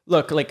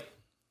 look, like,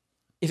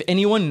 if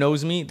anyone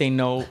knows me, they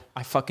know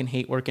I fucking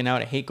hate working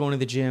out. I hate going to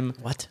the gym.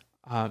 What?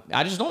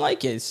 I just don't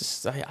like it. It's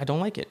just, I don't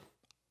like it.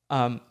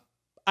 I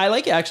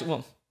like it actually.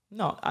 Well,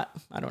 no,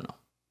 I don't know.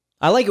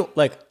 I like it,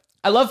 like...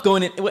 I love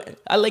going in.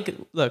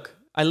 Look,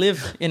 I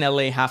live in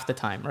LA half the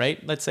time,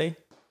 right? Let's say.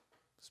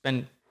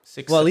 Spend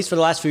 6... Well, at least for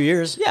the last few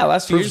years. Yeah,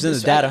 last few Proof's years.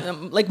 in the data.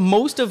 Like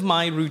most of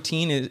my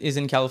routine is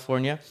in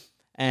California.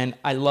 And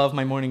I love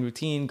my morning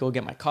routine. Go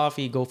get my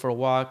coffee, go for a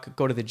walk,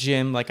 go to the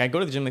gym. Like I go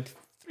to the gym like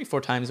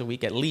 3-4 times a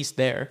week at least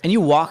there. And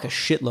you walk a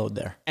shitload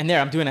there. And there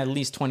I'm doing at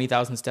least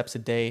 20,000 steps a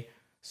day.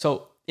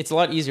 So it's a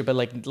lot easier. But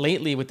like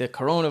lately with the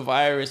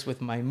coronavirus,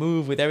 with my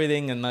move, with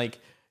everything, and like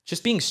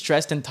just being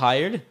stressed and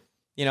tired,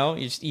 you know,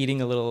 you're just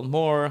eating a little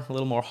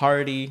more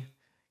hearty,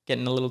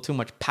 getting a little too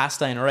much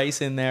pasta and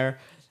rice in there.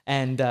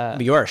 And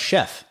But you are a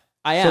chef.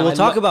 I am. So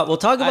we'll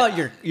talk about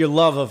your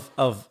love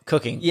of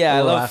cooking. Yeah, I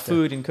a little love after.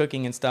 food and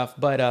cooking and stuff.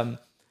 But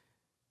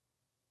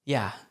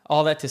yeah,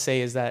 all that to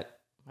say is that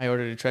I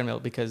ordered a treadmill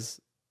because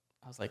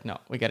I was like, no,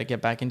 we got to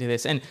get back into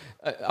this. And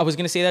I was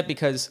going to say that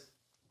because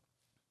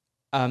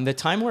the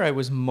time where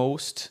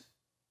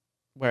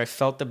I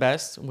felt the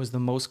best, was the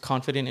most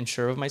confident and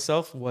sure of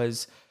myself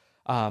was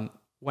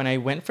when I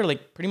went for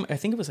like pretty much, I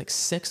think it was like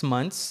 6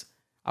 months.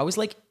 I was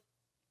like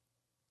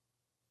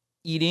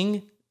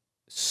eating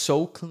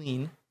so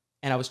clean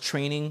and I was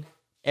training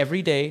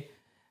every day.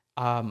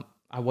 I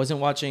wasn't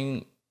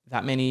watching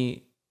that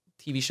many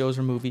TV shows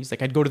or movies.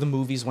 Like I'd go to the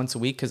movies once a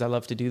week because I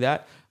love to do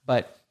that.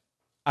 But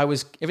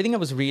everything I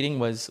was reading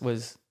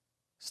was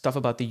stuff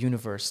about the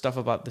universe, stuff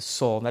about the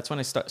soul. That's when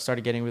I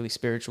started getting really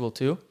spiritual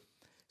too.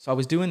 So I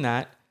was doing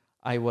that.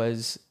 I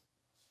was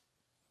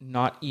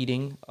not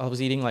eating. I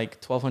was eating like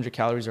 1,200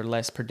 calories or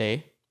less per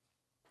day.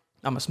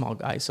 I'm a small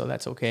guy, so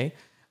that's okay.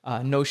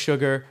 No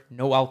sugar,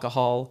 no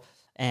alcohol,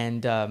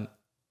 and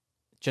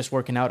just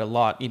working out a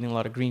lot, eating a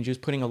lot of green juice,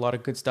 putting a lot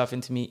of good stuff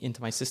into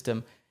my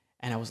system.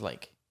 And I was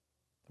like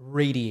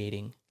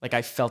radiating. Like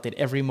I felt it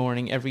every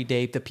morning, every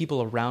day. The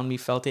people around me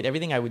felt it.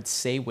 Everything I would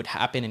say would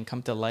happen and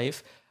come to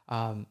life.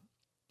 That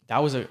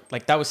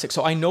was sick.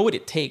 So I know what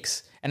it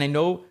takes. And I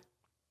know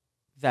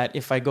that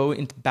if I go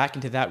back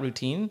into that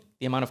routine,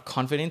 the amount of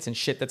confidence and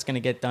shit that's going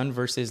to get done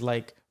versus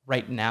like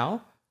right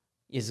now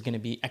is going to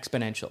be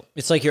exponential.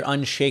 It's like you're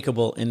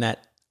unshakable in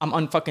that. I'm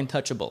unfucking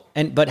touchable.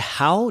 But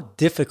how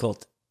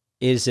difficult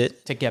is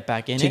it to get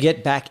back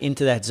get back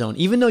into that zone,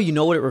 even though you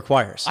know what it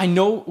requires? I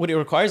know what it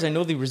requires. I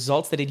know the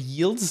results that it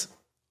yields.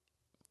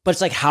 But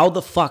it's like, how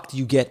the fuck do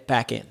you get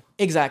back in?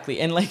 Exactly.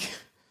 And like,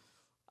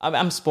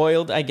 I'm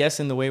spoiled, I guess,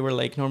 in the way where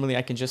like normally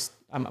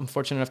I'm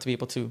fortunate enough to be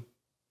able to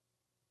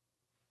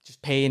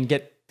just pay and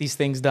get these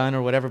things done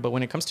or whatever. But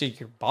when it comes to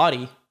your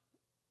body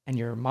and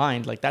your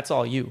mind, like that's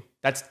all you.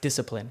 That's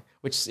discipline,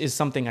 which is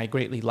something I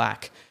greatly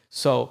lack.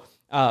 So,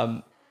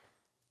 but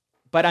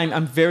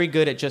I'm very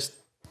good at just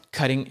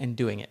cutting and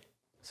doing it.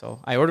 So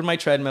I ordered my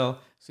treadmill.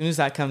 As soon as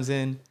that comes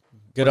in,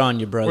 good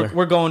on you, brother.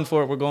 We're going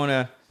for it. We're going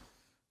to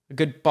a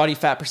good body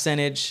fat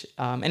percentage.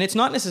 And it's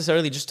not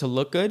necessarily just to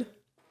look good,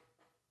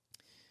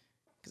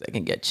 because I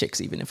can get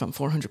chicks even if I'm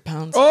 400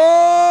 pounds.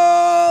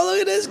 Oh, look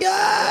at this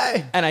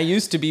guy. And I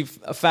used to be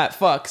a fat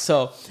fuck,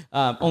 so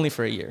only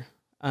for a year.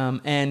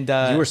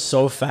 You were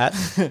so fat.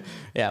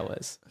 Yeah, I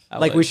was.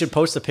 We should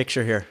post a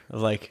picture here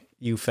of like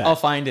you fat. I'll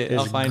find it.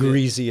 It's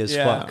greasy as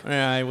fuck.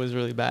 Yeah, it was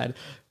really bad.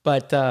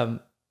 But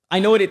I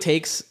know what it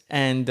takes,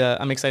 and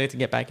I'm excited to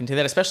get back into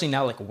that, especially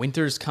now like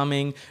winter's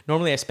coming.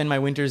 Normally I spend my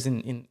winters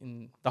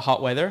in the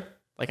hot weather.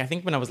 Like I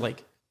think when I was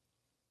like,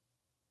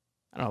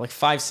 I don't know, like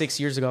 5-6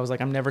 years ago, I was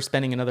like, I'm never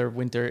spending another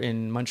winter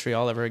in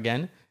Montreal ever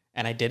again.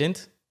 And I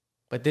didn't.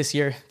 But this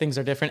year, things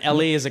are different.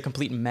 LA is a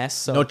complete mess.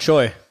 So no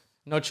choice.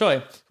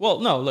 Well,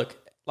 no, look,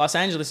 Los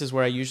Angeles is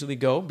where I usually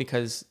go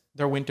because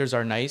their winters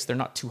are nice. They're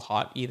not too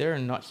hot either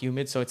and not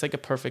humid. So it's like a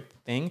perfect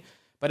thing.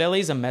 But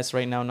LA's a mess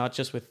right now, not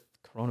just with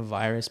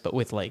coronavirus, but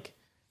with like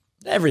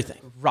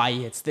Everything.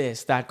 riots,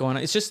 this, that going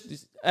on. It's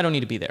just, I don't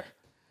need to be there.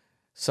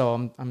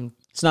 So I'm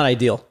It's not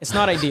ideal. it's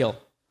not ideal.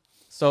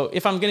 So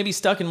if I'm going to be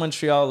stuck in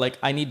Montreal, like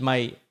I need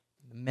my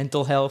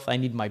mental health, I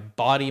need my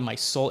body, my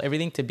soul,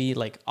 everything to be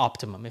like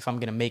optimum if I'm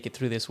going to make it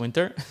through this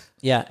winter.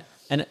 Yeah.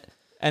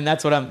 And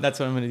that's what I'm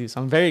going to do.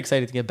 So I'm very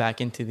excited to get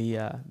back into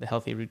the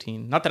healthy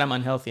routine. Not that I'm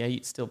unhealthy. I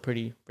eat still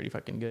pretty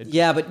fucking good.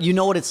 Yeah, but you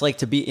know what it's like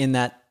to be in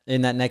that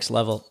next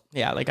level.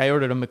 Yeah, like I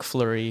ordered a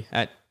McFlurry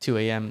at 2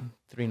 a.m.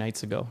 3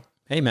 nights ago.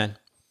 Hey, man.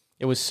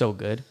 It was so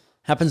good.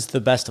 Happens to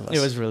the best of us. It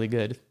was really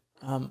good.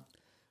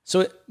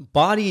 So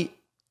body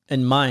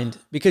and mind,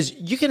 because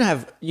you can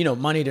have,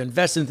 money to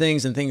invest in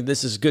things and think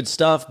this is good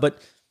stuff, but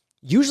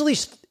usually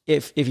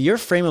if your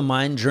frame of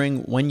mind during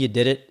when you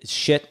did it is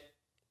shit,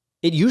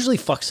 it usually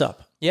fucks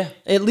up. Yeah.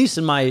 At least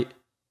in my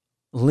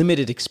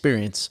limited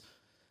experience.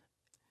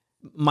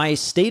 My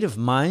state of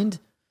mind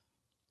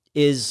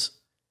is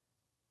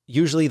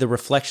usually the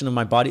reflection of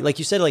my body. Like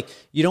you said, like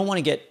you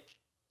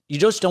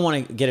just don't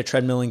want to get a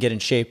treadmill and get in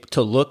shape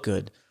to look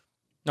good.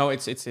 No,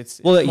 it's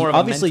Well, more of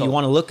obviously a mental. you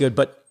want to look good,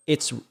 but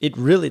it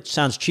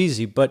sounds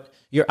cheesy, but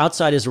your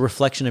outside is a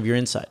reflection of your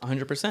inside.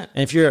 100%.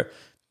 And if you're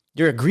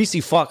a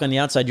greasy fuck on the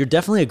outside, you're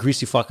definitely a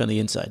greasy fuck on the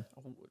inside.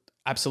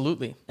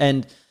 Absolutely.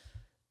 And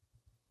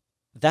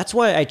that's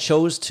why I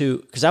chose to,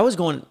 because I was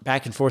going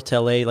back and forth to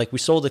LA. Like we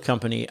sold the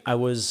company. I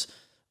was,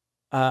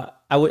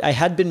 I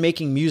had been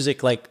making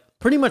music like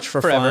pretty much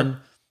for Forever.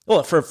 fun.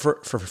 Well, for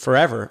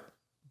forever.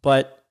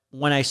 But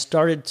when I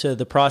started to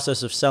the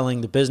process of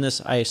selling the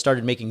business, I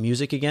started making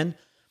music again.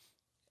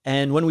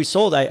 And when we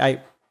sold,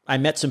 I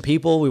met some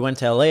people. We went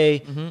to LA,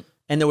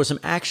 and there was some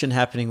action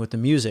happening with the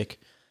music.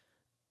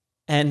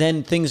 And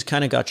then things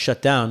kind of got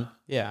shut down.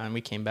 Yeah, and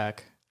we came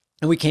back.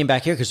 And we came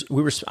back here because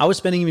I was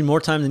spending even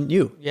more time than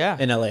you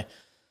in LA.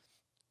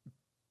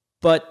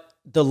 But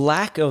the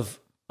lack of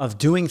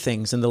doing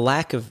things and the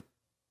lack of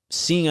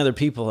seeing other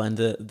people and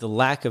the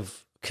lack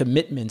of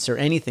commitments or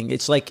anything,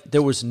 it's like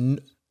there was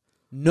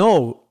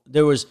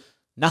there was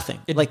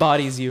nothing. It like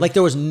bodies you. Like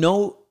there was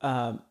no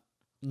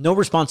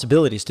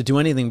responsibilities to do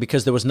anything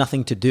because there was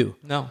nothing to do.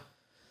 No.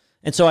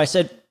 And so I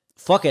said,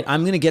 fuck it,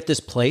 I'm going to get this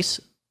place,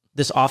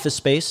 this office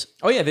space.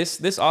 Oh yeah,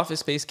 this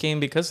office space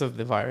came because of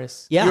the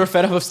virus. Yeah. You were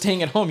fed up of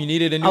staying at home. You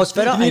needed a new. I was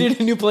fed up. You needed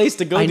a new place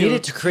to go. I to.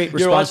 needed to create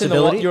You were watching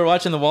responsibility. You were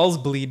watching the walls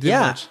bleed. Too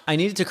much. I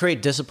needed to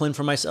create discipline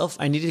for myself.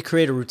 I needed to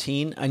create a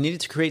routine. I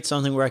needed to create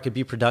something where I could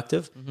be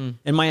productive.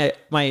 And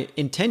my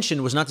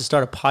intention was not to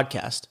start a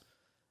podcast.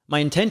 My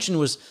intention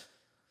was,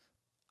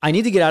 I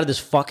need to get out of this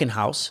fucking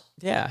house.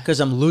 Yeah. Because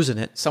I'm losing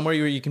it. Somewhere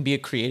where you can be a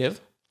creative.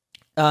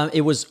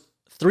 It was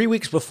 3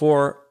 weeks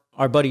before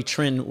our buddy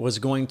Trin was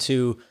going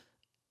to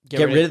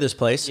get rid of this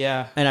place.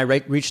 Yeah. And I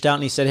reached out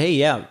and he said, hey,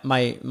 yeah,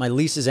 my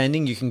lease is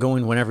ending. You can go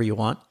in whenever you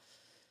want.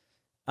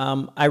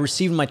 I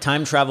received my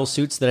time travel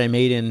suits that I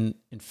made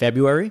in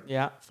February.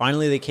 Yeah.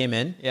 Finally, they came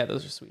in. Yeah,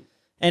 those are sweet.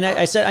 And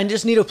I said, I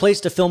just need a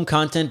place to film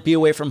content, be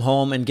away from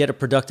home, and get a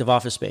productive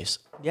office space.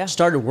 Yeah.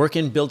 Started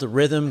working, built a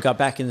rhythm, got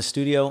back in the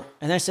studio.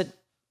 And I said,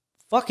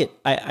 fuck it.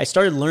 I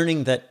started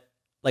learning that,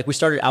 like, we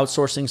started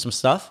outsourcing some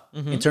stuff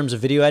in terms of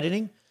video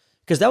editing.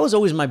 Because that was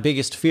always my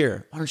biggest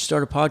fear. Why don't you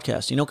start a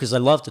podcast? Because I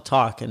love to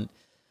talk. And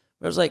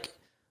I was like,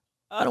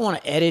 I don't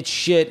want to edit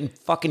shit and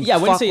fucking Yeah, I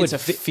wouldn't fuck say it's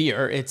with a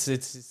fear. It's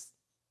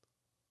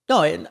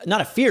No,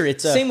 not a fear.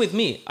 It's a... same with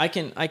me. I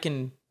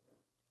can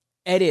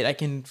edit, I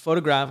can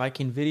photograph, I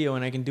can video,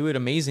 and I can do it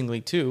amazingly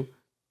too.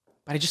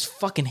 But I just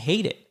fucking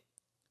hate it.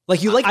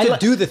 Like, you like to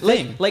do the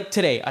thing. Like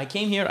today, I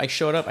came here, I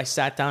showed up, I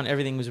sat down,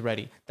 everything was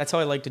ready. That's how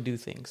I like to do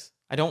things.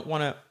 I don't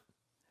want to...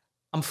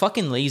 I'm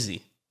fucking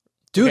lazy.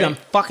 Dude, okay? I'm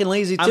fucking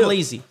lazy too. I'm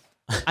lazy.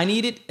 I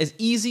need it as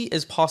easy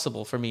as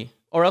possible for me,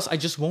 or else I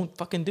just won't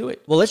fucking do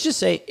it. Well, let's just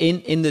say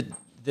in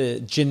the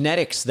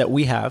genetics that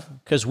we have,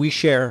 because we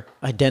share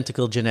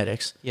identical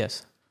genetics,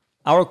 Yes.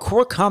 our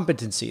core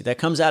competency that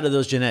comes out of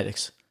those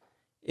genetics,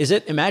 is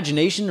it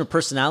imagination or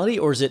personality,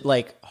 or is it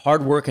like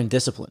hard work and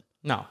discipline?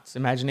 No, it's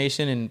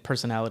imagination and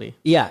personality.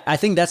 Yeah, I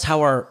think that's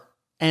how our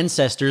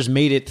ancestors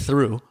made it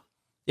through.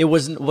 It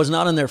was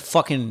not on their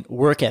fucking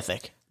work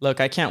ethic.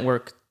 Look, I can't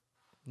work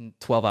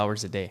 12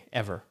 hours a day,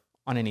 ever,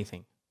 on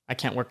anything. I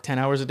can't work 10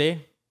 hours a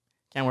day.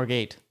 Can't work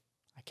 8.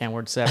 I can't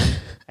work 7.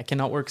 I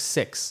cannot work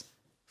 6.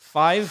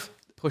 5,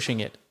 pushing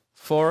it.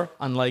 4,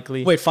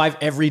 unlikely. Wait, 5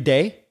 every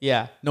day?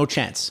 Yeah, No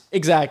chance.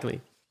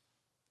 exactly.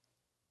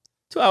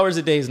 2 hours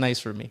a day is nice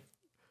for me.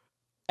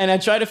 And I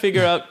try to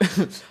figure out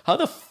how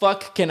the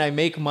fuck can I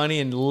make money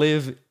and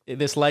live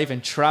this life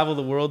and travel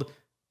the world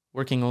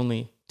working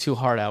only 2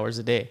 hard hours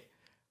a day.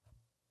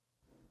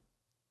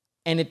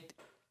 And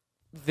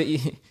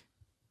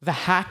the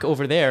hack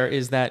over there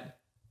is that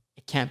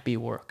it can't be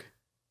work.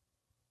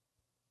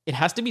 It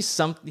has to be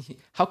something.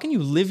 How can you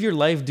live your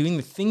life doing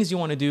the things you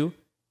want to do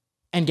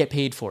and get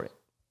paid for it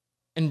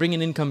and bring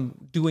an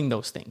income doing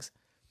those things?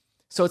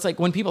 So it's like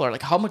when people are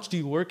like, how much do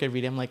you work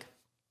every day? I'm like,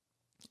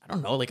 I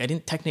don't know. Like I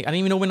didn't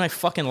even open my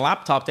fucking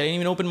laptop today. I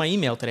didn't even open my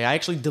email today. I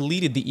actually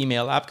deleted the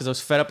email app because I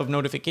was fed up of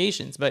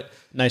notifications. But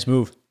Nice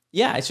move.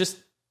 yeah,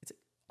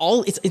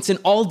 it's an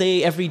all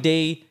day, every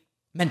day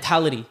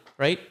mentality,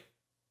 right?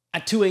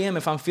 At 2 a.m.,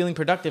 if I'm feeling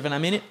productive and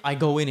I'm in it, I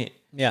go in it.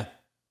 Yeah.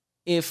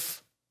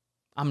 If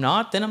I'm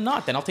not, then I'm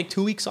not. Then I'll take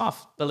 2 weeks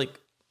off. But like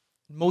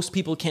most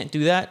people can't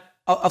do that.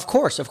 Of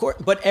course.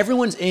 But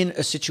everyone's in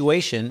a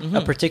situation,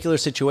 a particular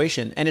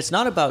situation. And it's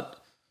not about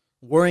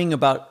worrying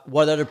about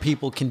what other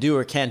people can do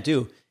or can't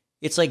do.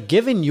 It's like,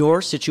 given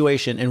your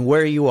situation and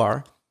where you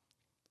are,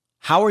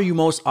 how are you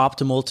most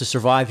optimal to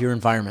survive your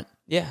environment?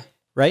 Yeah.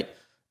 Right?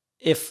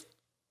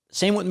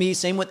 Same with me,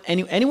 same with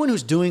anyone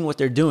who's doing what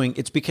they're doing,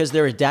 it's because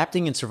they're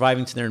adapting and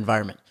surviving to their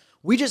environment.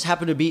 We just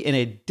happen to be in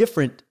a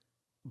different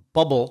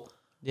bubble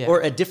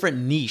or a different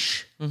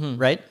niche,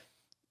 right?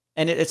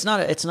 And it's not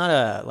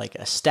a like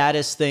a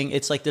status thing.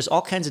 It's like there's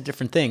all kinds of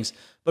different things.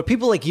 But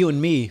people like you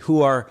and me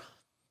who are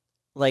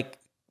like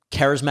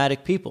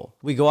charismatic people,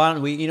 we go out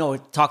and we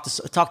talk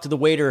to the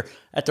waiter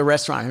at the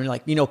restaurant and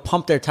like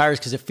pump their tires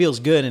because it feels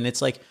good, and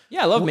it's like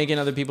I love making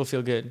other people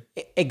feel good.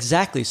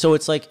 Exactly. So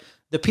it's like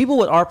the people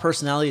with our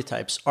personality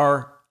types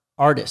are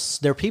artists.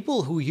 They're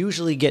people who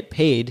usually get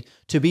paid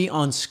to be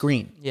on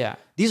screen. Yeah.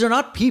 These are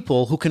not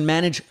people who can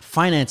manage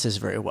finances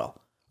very well.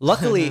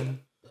 Luckily,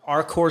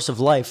 our course of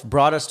life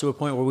brought us to a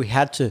point where we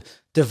had to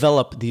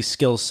develop these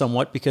skills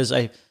somewhat, because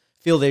I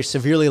feel they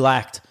severely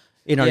lacked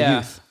in our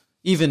youth,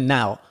 even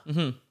now.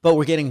 But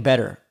we're getting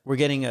better. We're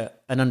getting an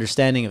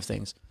understanding of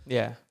things.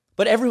 Yeah.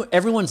 But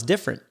everyone's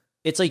different.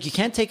 It's like you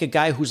can't take a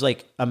guy who's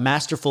like a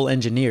masterful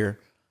engineer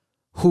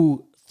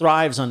who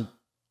thrives on,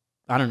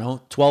 I don't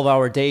know,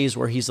 12-hour days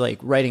where he's like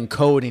writing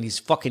code and he's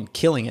fucking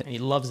killing it. And he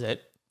loves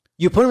it.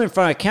 You put him in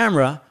front of a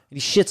camera and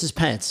he shits his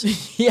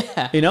pants.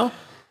 Yeah.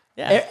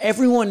 Yeah.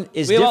 Everyone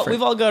is different.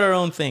 We've all got our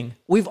own thing.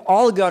 We've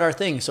all got our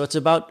thing. So it's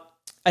about...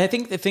 I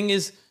think the thing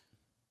is,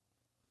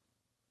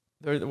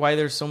 why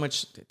there's so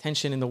much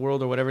tension in the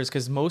world or whatever is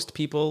because most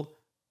people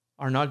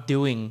are not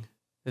doing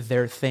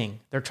their thing.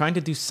 They're trying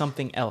to do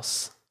something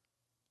else.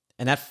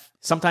 And that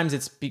sometimes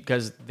it's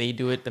because they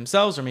do it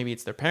themselves, or maybe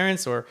it's their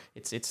parents, or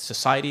it's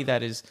society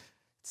that is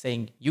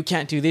saying, you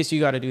can't do this, you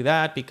got to do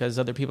that because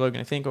other people are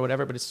going to think or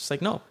whatever. But it's just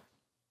like, no,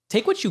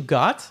 take what you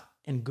got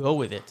and go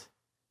with it.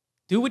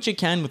 Do what you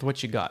can with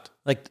what you got.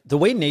 Like the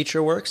way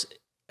nature works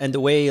and the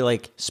way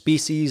like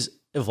species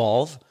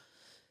evolve,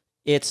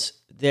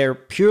 they're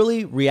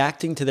purely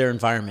reacting to their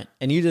environment.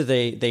 And either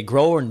they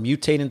grow and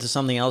mutate into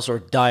something else or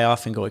die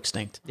off and go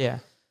extinct. Yeah.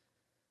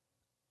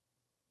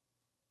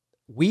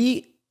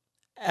 We,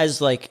 as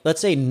like,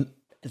 let's say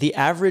the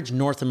average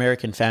North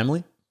American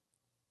family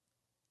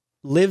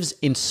lives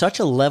in such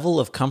a level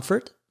of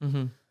comfort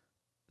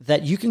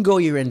that you can go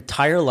your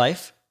entire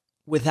life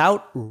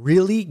without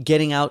really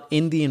getting out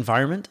in the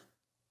environment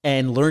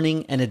and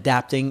learning and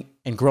adapting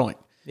and growing.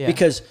 Yeah.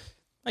 Because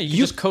you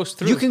just coast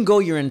through. You can go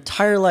your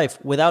entire life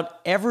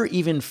without ever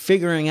even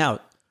figuring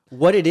out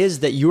what it is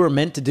that you were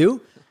meant to do,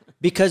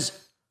 because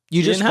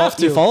you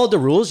followed the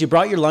rules. You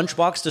brought your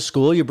lunchbox to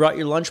school. You brought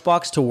your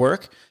lunchbox to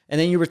work. And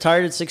then you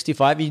retired at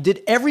 65. You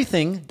did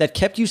everything that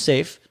kept you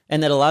safe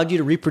and that allowed you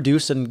to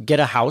reproduce and get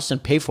a house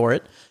and pay for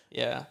it.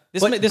 Yeah.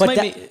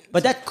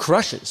 But that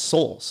crushes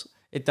souls.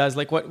 It does.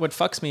 Like what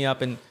fucks me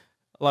up, and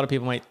a lot of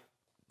people might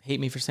hate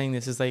me for saying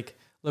this, is like,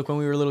 look, when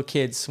we were little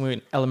kids, when we were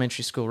in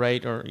elementary school,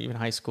 right? Or even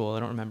high school,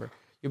 I don't remember.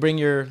 You bring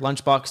your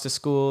lunchbox to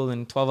school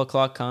and 12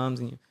 o'clock comes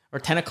or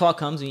 10 o'clock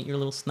comes and you eat your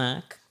little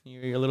snack,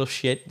 your little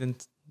shit, and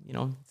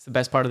it's the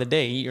best part of the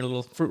day. You eat your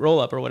little fruit roll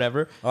up or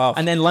whatever. Oh,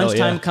 and then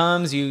lunchtime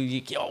comes,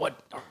 you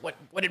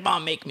what did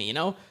mom make me,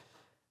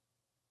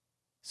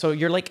 So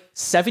you're like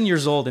 7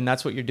 years old and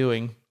that's what you're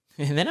doing.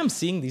 And then I'm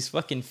seeing these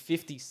fucking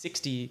 50,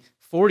 60,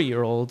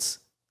 40-year-olds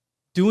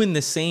doing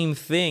the same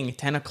thing.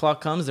 10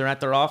 o'clock comes, they're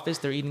at their office,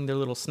 they're eating their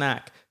little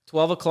snack.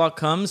 12 o'clock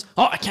comes,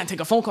 I can't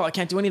take a phone call, I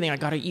can't do anything, I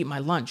gotta eat my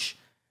lunch.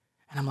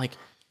 And I'm like,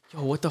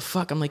 yo, what the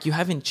fuck? I'm like, you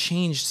haven't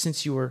changed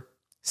since you were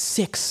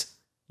 6.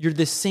 You're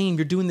the same,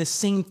 you're doing the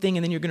same thing,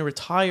 and then you're gonna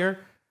retire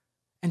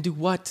and do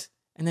what?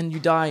 And then you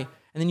die.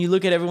 And then you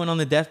look at everyone on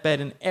the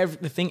deathbed, and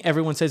the thing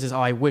everyone says is,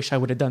 I wish I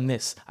would have done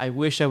this. I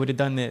wish I would have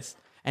done this.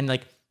 And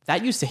like,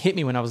 that used to hit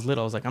me when I was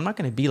little. I was like, I'm not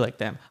gonna be like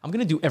them. I'm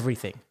gonna do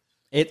everything.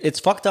 It's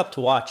fucked up to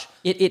watch.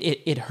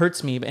 It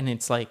hurts me, and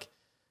it's like,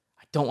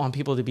 I don't want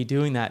people to be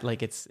doing that.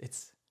 Like it's.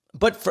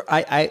 But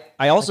I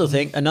also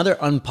think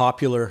another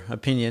unpopular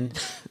opinion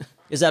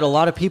is that a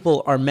lot of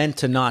people are meant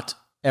to not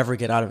ever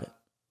get out of it.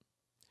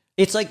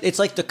 It's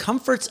like the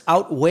comforts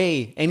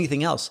outweigh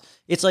anything else.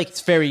 It's like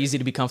it's very easy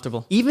to be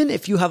comfortable. Even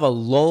if you have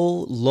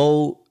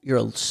you're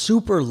a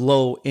super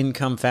low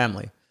income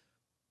family,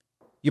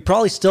 you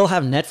probably still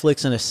have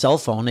Netflix and a cell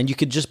phone, and you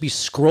could just be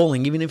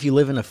scrolling, even if you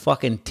live in a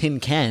fucking tin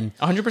can.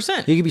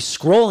 100%. You could be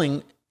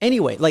scrolling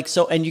anyway. Like,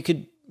 so, and you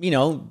could,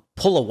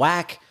 pull a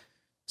whack,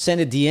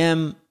 send a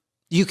DM.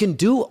 You can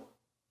do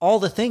all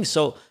the things.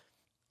 So,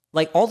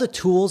 like, all the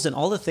tools and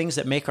all the things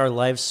that make our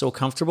lives so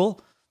comfortable,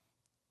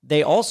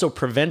 they also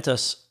prevent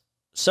us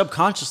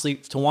subconsciously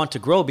to want to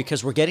grow,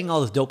 because we're getting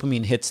all the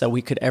dopamine hits that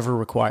we could ever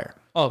require.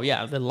 Oh,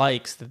 yeah. The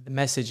likes, the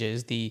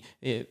messages,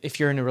 if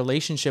you're in a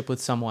relationship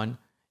with someone,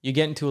 you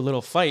get into a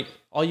little fight,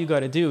 all you got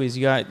to do is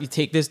you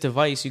take this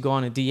device, you go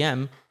on a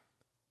DM,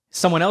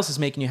 someone else is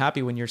making you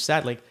happy when you're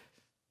sad. Like,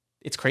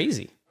 it's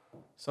crazy.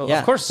 So Yeah.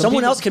 of course,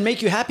 someone else can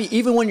make you happy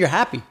even when you're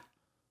happy.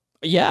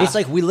 Yeah. It's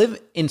like we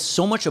live in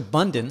so much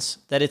abundance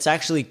that it's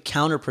actually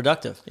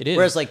counterproductive. It is.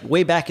 Whereas like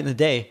way back in the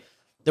day,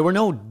 there were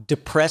no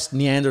depressed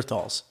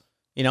Neanderthals,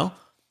 you know?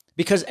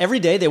 Because every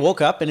day they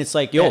woke up and it's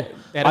like, yo,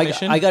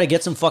 I got to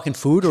get some fucking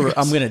food or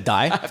I'm going to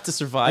die. I have to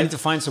survive. I need to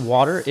find some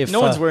water. If no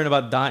one's worrying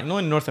about dying. No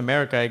one in North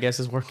America, I guess,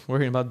 is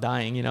worrying about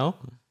dying, you know?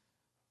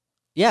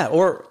 Yeah,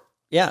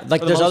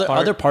 like there's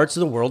other parts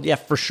of the world. Yeah,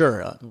 for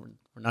sure.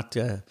 We're not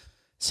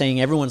saying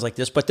everyone's like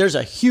this, but there's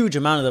a huge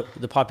amount of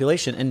the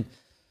population. And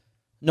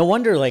no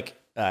wonder like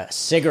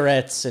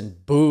cigarettes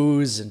and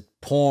booze and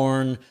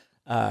porn,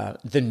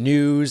 the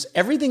news,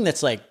 everything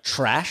that's like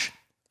trash.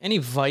 Any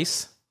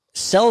vice.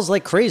 Sells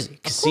like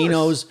crazy.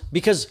 Casinos,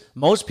 because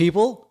most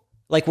people,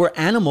 like we're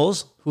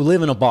animals who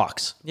live in a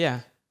box. Yeah.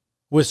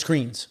 With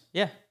screens.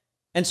 Yeah.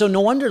 And so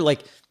no wonder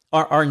like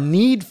our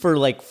need for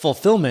like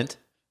fulfillment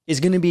is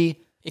going to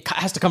be... It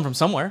has to come from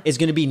somewhere. Is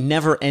going to be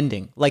never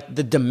ending. Like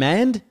the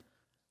demand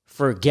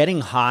for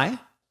getting high,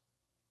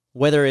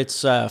 whether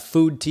it's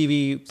food,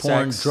 TV,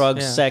 porn,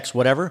 drugs, sex,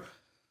 whatever,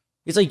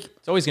 it's like...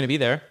 It's always going to be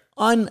there.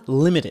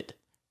 Unlimited.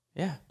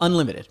 Yeah.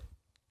 Unlimited.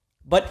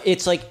 But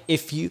it's like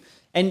if you...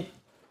 And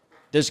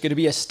there's going to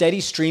be a steady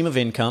stream of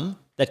income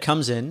that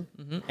comes in,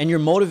 and you're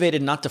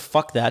motivated not to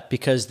fuck that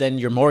because then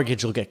your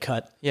mortgage will get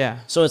cut. Yeah.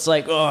 So it's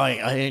like, oh,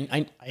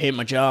 I hate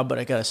my job, but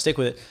I got to stick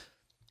with it.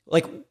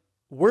 Like,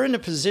 we're in a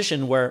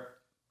position where,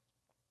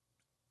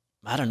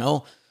 I don't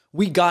know,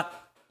 we got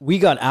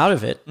out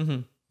of it.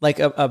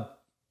 Like,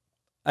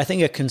 I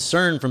think a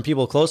concern from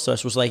people close to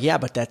us was like, yeah,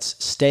 but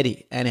that's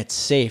steady, and it's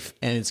safe,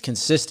 and it's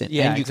consistent,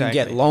 and you can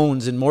get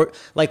loans and more.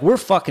 Like, we're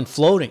fucking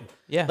floating.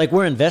 Yeah. Like,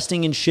 we're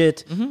investing in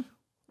shit.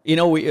 You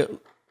know,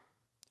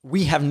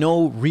 we have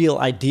no real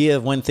idea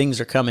of when things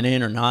are coming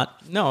in or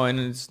not. No, and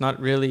it's not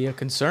really a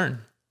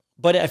concern.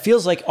 But it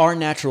feels like our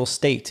natural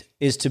state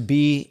is to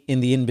be in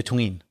the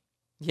in-between.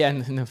 Yeah,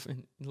 in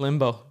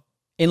limbo.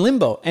 In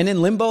limbo. And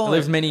in limbo... I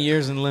lived many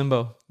years in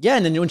limbo. Yeah,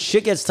 and then when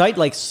shit gets tight,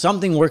 like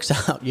something works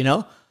out, you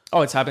know?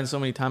 Oh, it's happened so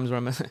many times where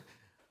I'm...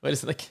 What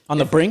is it like? On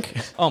the brink?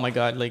 Oh my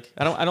God. Like,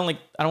 I don't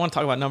want to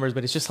talk about numbers,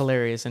 but it's just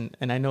hilarious. And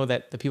I know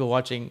that the people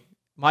watching,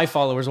 my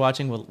followers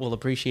watching will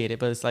appreciate it,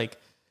 but it's like,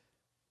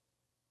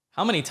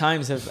 how many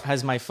times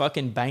has my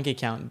fucking bank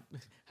account,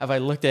 have I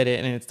looked at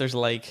it and there's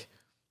like,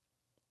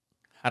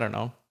 I don't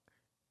know,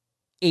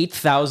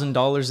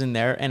 $8,000 in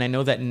there. And I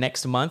know that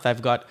next month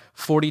I've got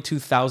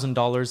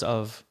 $42,000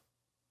 of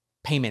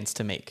payments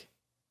to make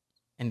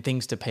and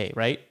things to pay,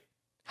 right?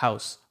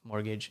 House,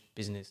 mortgage,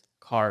 business,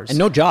 cars. And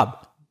no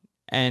job.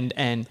 And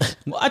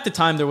well, at the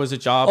time there was a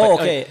job. Oh,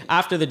 but, okay.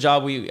 After the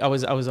job, I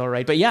was all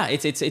right. But yeah,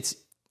 it's,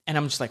 and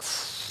I'm just like,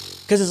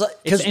 because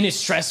it's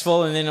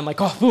stressful, and then I'm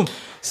like, oh, boom,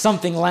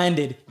 something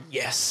landed.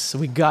 Yes,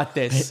 we got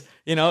this.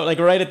 You know, like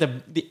right at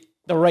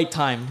the right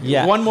time.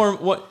 Yeah.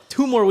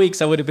 2 more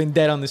weeks, I would have been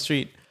dead on the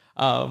street.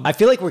 I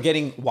feel like we're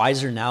getting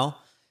wiser now,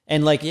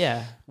 and like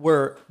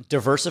we're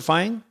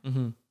diversifying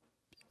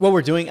what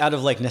we're doing out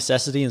of like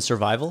necessity and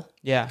survival.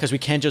 Yeah, because we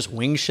can't just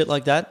wing shit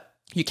like that.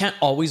 You can't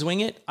always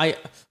wing it.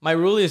 My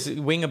rule is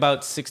wing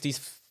about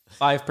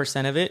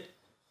 65% of it,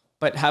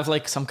 but have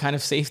like some kind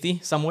of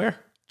safety somewhere.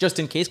 Just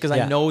in case, because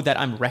I know that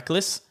I'm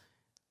reckless.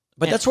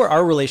 But that's where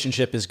our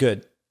relationship is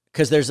good.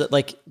 Because there's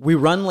like, we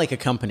run like a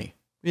company.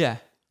 Yeah.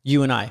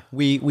 You and I.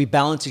 We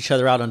balance each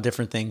other out on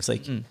different things.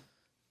 Like,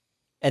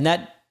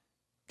 and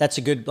that's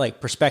a good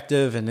like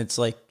perspective. And it's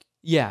like,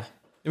 yeah,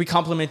 we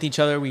complement each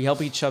other. We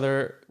help each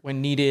other when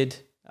needed.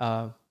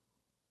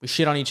 We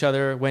shit on each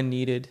other when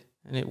needed,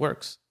 and it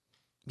works.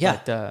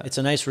 Yeah. But, it's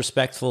a nice,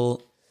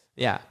 respectful.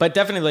 Yeah. But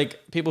definitely like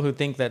people who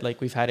think that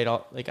like we've had it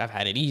all, like I've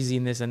had it easy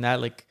and this and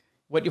that, like,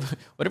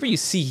 whatever you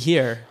see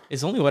here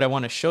is only what I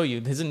want to show you.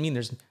 It doesn't mean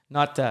there's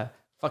not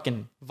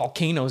fucking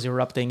volcanoes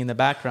erupting in the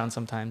background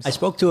sometimes. I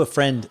spoke to a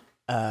friend,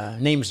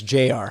 name's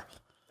JR.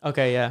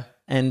 Okay, yeah.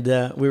 And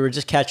we were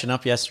just catching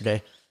up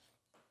yesterday.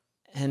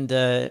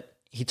 And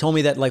he told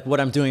me that like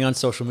what I'm doing on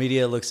social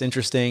media looks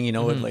interesting, you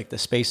know, with like the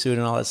spacesuit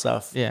and all that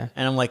stuff. Yeah.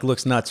 And I'm like,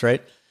 looks nuts,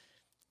 right?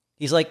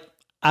 He's like,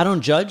 I don't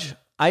judge.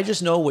 I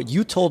just know what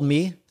you told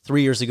me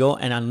 3 years ago,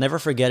 and I'll never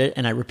forget it,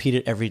 and I repeat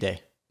it every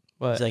day.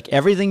 What? He's like,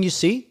 everything you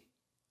see,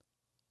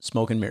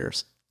 smoke and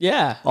mirrors.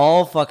 Yeah.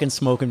 All fucking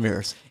smoke and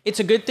mirrors. It's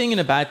a good thing and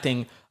a bad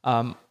thing.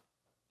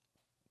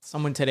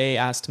 Someone today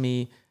asked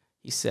me,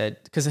 he said,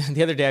 because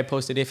the other day I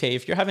posted,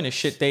 if you're having a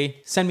shit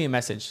day, send me a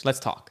message. Let's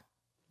talk.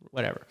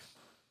 Whatever.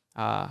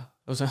 It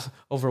was an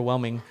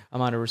overwhelming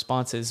amount of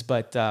responses,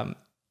 but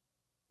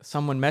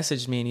someone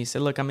messaged me and he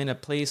said, look, I'm in a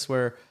place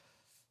where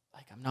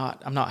like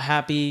I'm not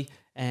happy,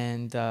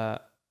 and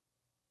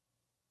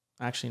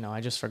actually, no, I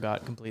just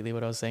forgot completely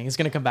what I was saying. It's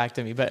going to come back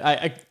to me, but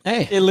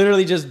it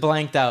literally just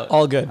blanked out.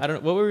 All good. I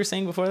don't know. What were we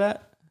saying before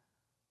that?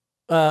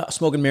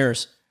 Smoke and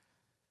mirrors.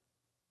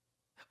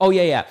 Oh,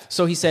 yeah.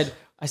 So I said,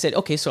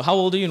 okay, so how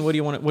old are you and what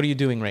are you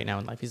doing right now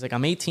in life? He's like,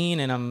 I'm 18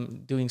 and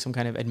I'm doing some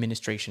kind of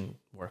administration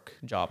work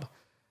job.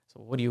 So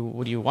what do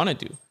you want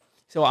to do?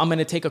 So I'm going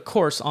to take a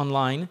course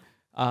online.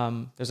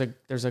 There's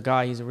a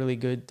guy, he's a really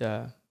good,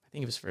 I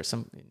think it was for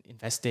some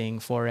investing,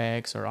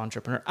 Forex or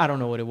entrepreneur. I don't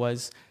know what it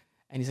was.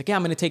 And he's like, yeah,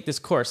 I'm going to take this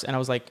course. And I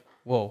was like,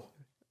 whoa.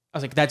 I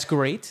was like, that's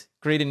great.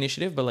 Great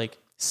initiative. But like,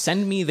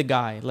 send me the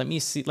guy. Let me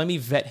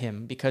vet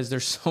him, because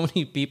there's so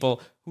many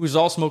people who's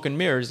all smoke and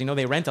mirrors. You know,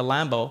 they rent a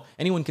Lambo.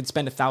 Anyone could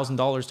spend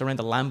 $1,000 to rent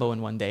a Lambo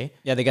in one day.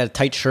 Yeah, they got a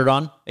tight shirt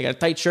on. They got a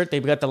tight shirt.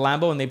 They've got the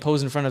Lambo, and they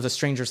pose in front of a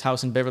stranger's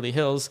house in Beverly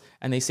Hills,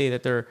 and they say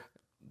that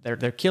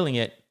they're killing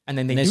it. And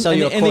then they sell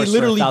you a course for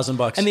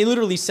 $1,000. And they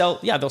literally sell.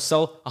 Yeah, they'll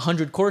sell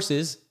 100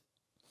 courses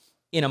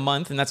in a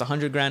month, and that's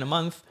 $100,000 a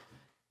month.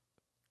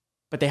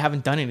 But they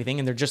haven't done anything,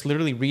 and they're just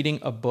literally reading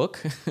a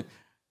book,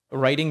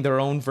 writing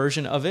their own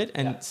version of it,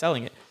 and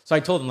selling it. So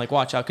I told them, like,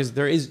 watch out, because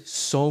there is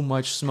so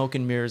much smoke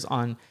and mirrors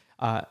on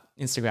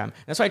Instagram.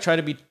 That's why I try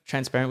to be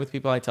transparent with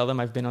people. I tell them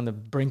I've been on the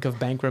brink of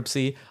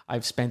bankruptcy.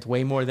 I've spent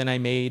way more than I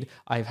made.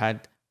 I've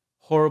had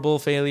horrible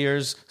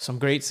failures, some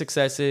great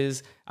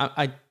successes.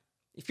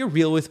 If you're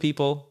real with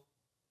people,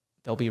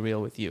 they'll be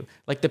real with you.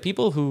 Like the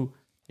people who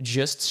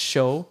just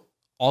show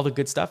all the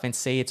good stuff and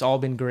say it's all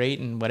been great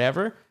and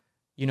whatever,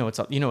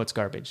 it's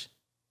garbage.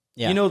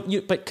 Yeah.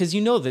 But because you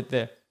know that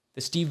the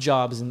Steve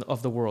Jobs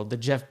of the world, the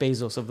Jeff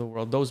Bezos of the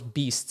world, those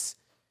beasts,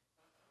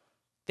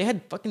 they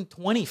had fucking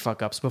 20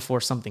 fuck ups before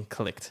something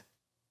clicked,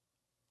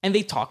 and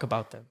they talk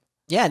about them.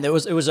 Yeah, and it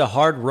was a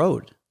hard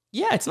road.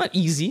 Yeah, it's not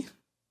easy.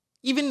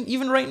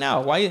 Even right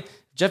now, why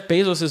Jeff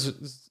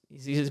Bezos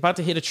he's about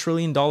to hit $1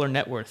 trillion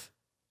net worth,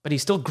 but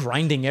he's still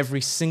grinding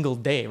every single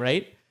day,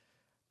 right?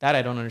 That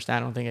I don't understand.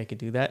 I don't think I could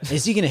do that.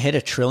 Is he going to hit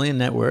 $1 trillion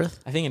net worth?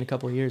 I think in a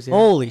couple of years. Yeah.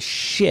 Holy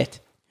shit!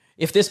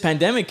 If this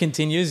pandemic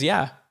continues,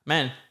 yeah,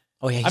 man.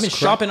 Oh yeah, I've been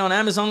shopping on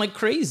Amazon like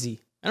crazy.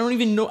 I don't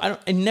even know.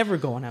 I never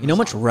go on Amazon. You know how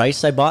much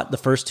rice I bought the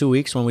first 2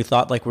 weeks when we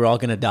thought like we're all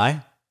going to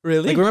die?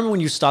 Really? Like, remember when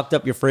you stocked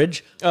up your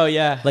fridge? Oh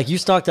yeah. Like you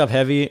stocked up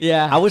heavy.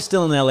 Yeah. I was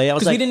still in LA. I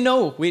was like, we didn't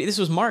know. This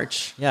was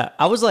March. Yeah.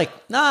 I was like,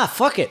 nah,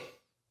 fuck it.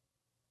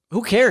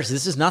 Who cares?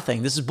 This is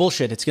nothing. This is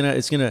bullshit. It's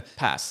gonna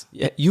pass.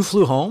 Yeah, you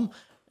flew home,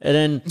 and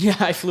then yeah,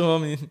 I flew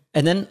home,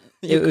 and then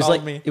it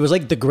was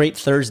like the Great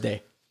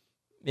Thursday.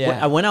 Yeah.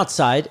 I went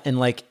outside and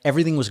like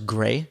everything was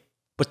gray,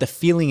 but the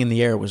feeling in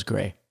the air was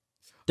gray.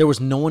 There was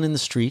no one in the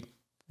street,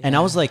 and I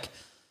was like,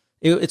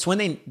 it's when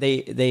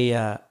they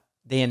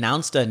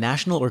announced a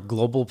national or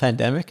global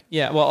pandemic.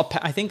 Yeah. Well,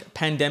 I think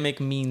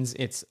pandemic means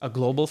it's a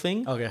global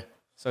thing. Okay.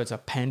 So it's a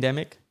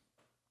pandemic.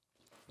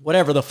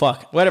 Whatever the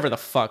fuck.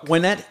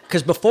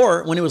 Because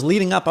before, when it was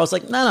leading up, I was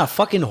like, nah,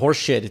 fucking horse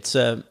shit. It's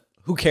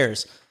who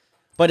cares?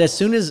 But as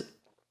soon as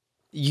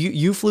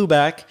you flew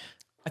back,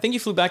 I think you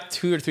flew back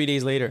 2 or 3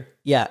 days later.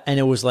 Yeah, and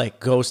it was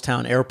like ghost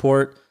town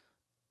airport.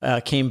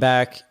 Came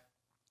back.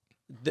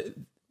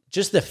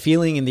 Just the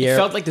feeling in the air. It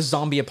felt like the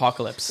zombie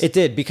apocalypse. It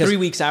did, because 3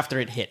 weeks after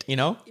it hit,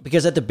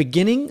 Because at the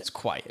beginning, it's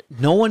quiet.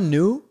 No one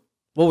knew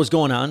what was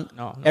going on.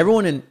 No.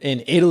 Everyone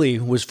in Italy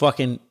was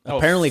fucking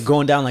apparently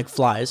going down like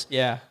flies.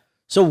 Yeah.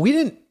 So we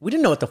didn't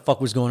know what the fuck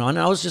was going on. And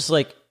I was just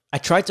like, I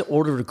tried to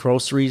order the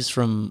groceries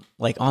from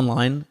like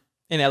online.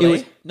 In LA?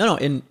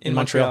 In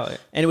Montreal.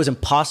 And it was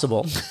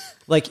impossible.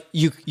 Like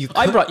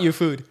I brought you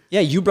food.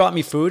 Yeah, you brought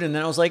me food, and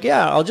then I was like,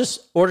 yeah, I'll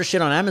just order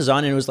shit on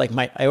Amazon. And it was like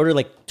I ordered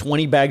like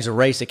 20 bags of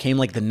rice. It came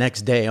like the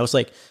next day. I was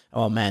like,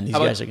 oh man, these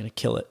guys are gonna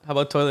kill it. How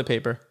about toilet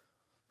paper?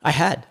 I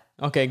had.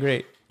 Okay,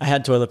 great. I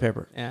had toilet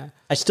paper. Yeah.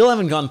 I still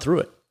haven't gone through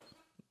it.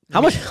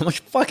 How much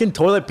fucking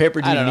toilet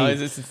paper do you need? I don't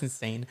know. It's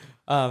insane.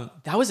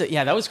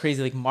 That was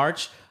crazy. Like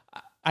March,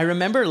 I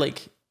remember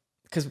like,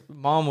 because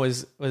mom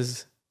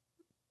was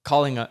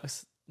calling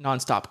us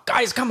nonstop.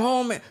 Guys, come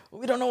home.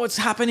 We don't know what's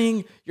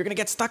happening. You're going to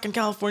get stuck in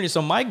California. So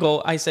my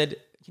goal, I said,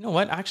 you know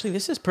what? Actually,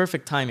 this is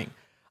perfect timing.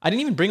 I didn't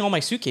even bring all my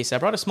suitcase. I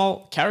brought a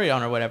small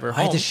carry-on or whatever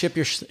home. I had to ship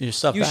your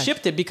stuff You back.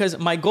 shipped it because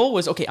my goal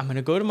was, okay, I'm going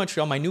to go to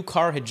Montreal. My new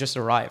car had just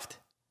arrived.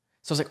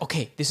 So I was like,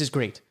 okay, this is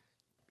great.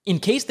 In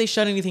case they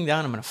shut anything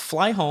down, I'm going to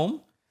fly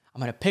home.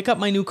 I'm going to pick up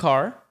my new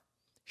car,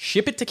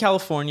 ship it to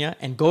California,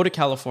 and go to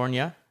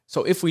California.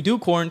 So if we do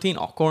quarantine,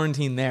 I'll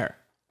quarantine there.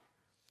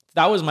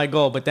 That was my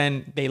goal, but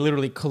then they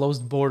literally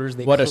closed borders.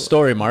 What a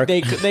story, Mark.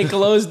 They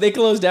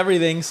closed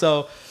everything.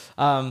 So,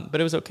 but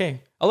it was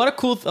okay. A lot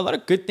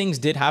of good things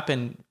did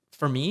happen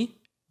for me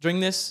during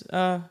this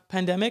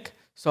pandemic.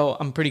 So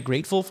I'm pretty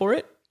grateful for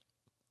it.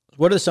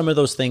 What are some of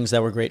those things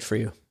that were great for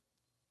you?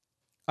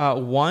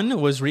 One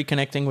was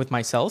reconnecting with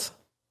myself.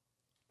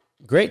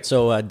 Great.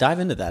 So dive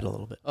into that a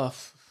little bit. Like,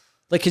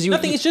 because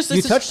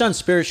you touched on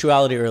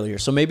spirituality earlier,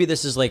 so maybe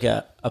this is like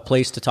a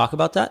place to talk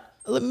about that.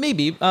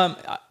 Maybe.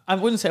 I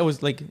wouldn't say I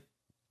was like,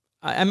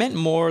 I meant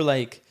more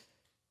like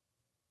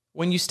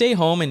when you stay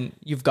home and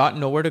you've got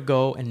nowhere to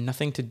go and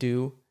nothing to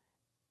do,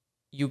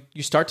 you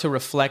start to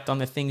reflect on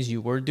the things you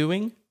were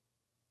doing,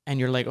 and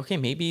you're like, okay,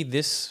 maybe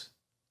this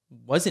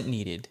wasn't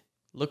needed.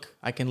 Look,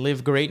 I can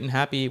live great and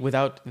happy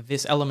without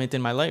this element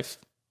in my life.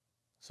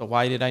 So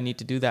why did I need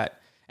to do that?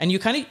 And you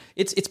kind of,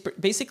 it's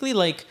basically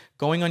like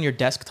going on your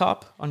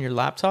desktop, on your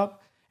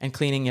laptop, and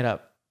cleaning it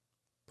up.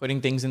 putting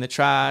things in the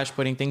trash,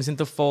 putting things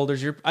into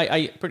folders.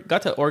 I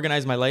got to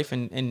organize my life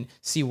and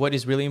see what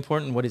is really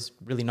important, what is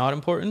really not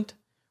important,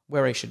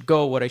 where I should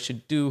go, what I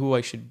should do, who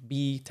I should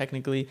be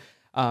technically.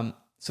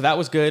 So that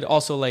was good.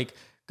 Also, like,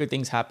 good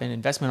things happened.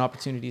 Investment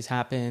opportunities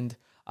happened.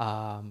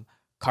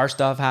 Car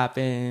stuff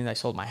happened. I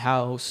sold my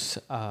house.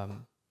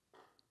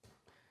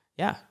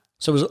 Yeah.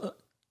 So it was,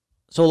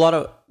 so a lot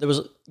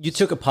of, you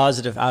took a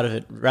positive out of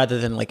it rather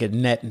than like a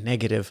net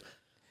negative.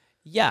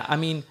 Yeah. I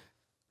mean,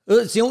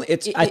 it's the only,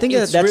 I think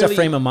that's really, a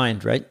frame of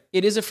mind, right?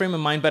 It is a frame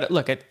of mind, but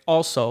look,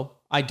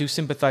 I do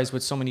sympathize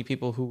with so many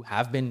people who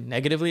have been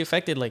negatively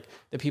affected, like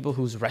the people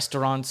whose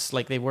restaurants,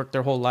 like they work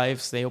their whole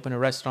lives, they open a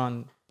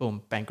restaurant,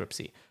 boom,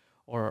 bankruptcy,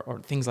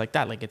 or things like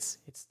that. Like it's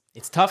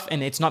tough,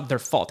 and it's not their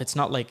fault. It's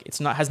not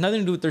has nothing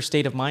to do with their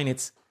state of mind.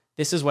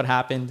 This is what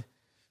happened,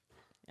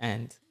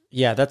 and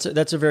yeah,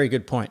 that's a very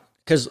good point,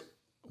 because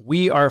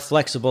we are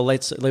flexible.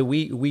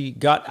 We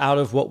got out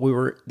of what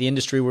the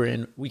industry we're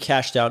in. We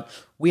cashed out.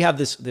 We have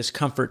this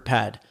comfort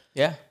pad.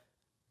 Yeah.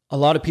 A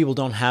lot of people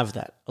don't have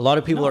that. A lot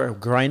of people are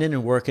grinding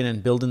and working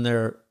and building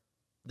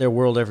their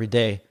world every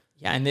day.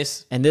 Yeah, and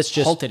this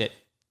just halted it.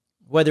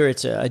 Whether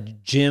it's a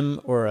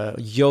gym or a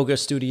yoga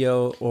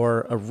studio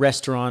or a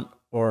restaurant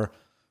or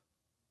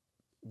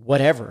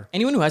whatever.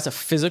 Anyone who has a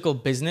physical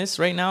business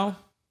right now,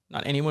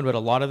 not anyone, but a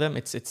lot of them,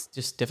 it's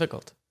just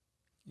difficult.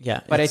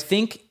 Yeah. But I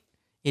think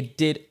it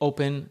did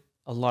open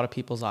a lot of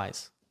people's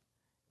eyes,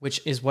 which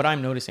is what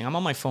I'm noticing. I'm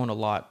on my phone a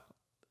lot,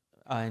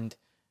 and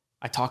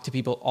I talk to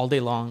people all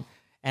day long.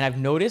 And I've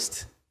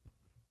noticed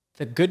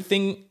the good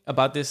thing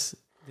about this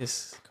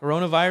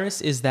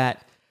coronavirus is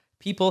that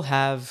people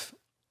have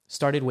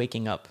started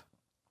waking up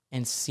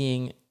and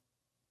seeing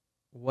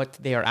what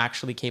they are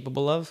actually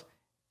capable of,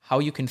 how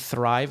you can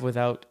thrive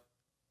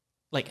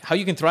how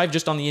you can thrive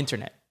just on the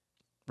internet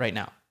right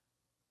now.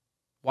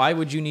 Why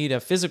would you need a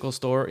physical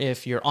store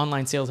if your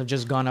online sales have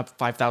just gone up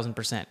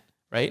 5,000%,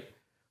 right?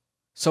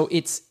 So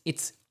it's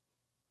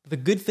the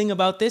good thing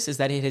about this is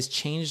that it has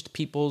changed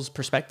people's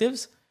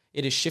perspectives.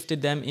 It has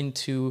shifted them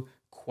into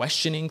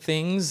questioning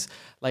things.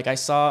 Like I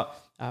saw,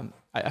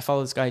 I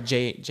follow this guy,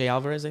 Jay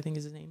Alvarez, I think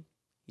is his name.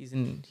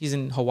 He's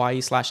in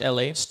Hawaii /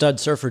 LA. Stud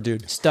surfer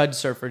dude,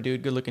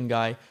 good looking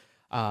guy.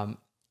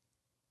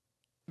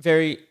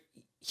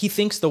 He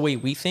thinks the way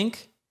we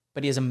think,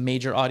 but he has a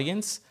major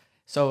audience.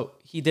 So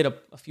he did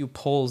a few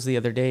polls the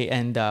other day,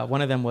 and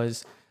one of them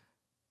was,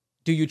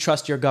 do you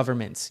trust your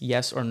governments?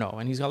 Yes or no?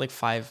 And he's got like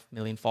 5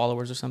 million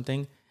followers or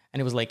something. And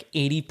it was like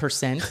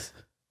 80%.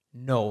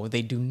 No,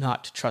 they do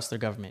not trust their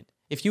government.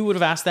 If you would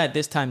have asked that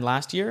this time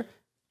last year,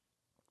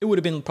 it would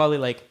have been probably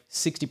like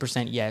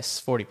 60%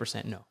 yes,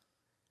 40% no.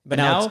 But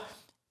now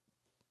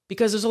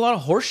because there's a lot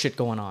of horse shit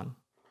going on,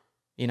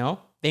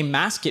 they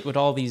mask it with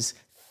all these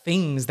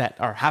things that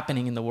are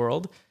happening in the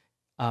world.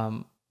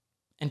 And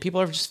people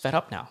are just fed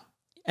up now.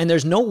 And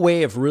there's no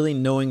way of really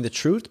knowing the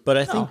truth, but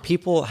I think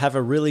people have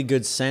a really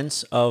good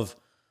sense of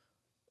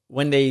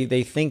when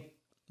they think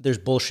there's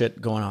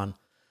bullshit going on.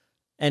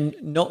 And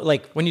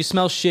when you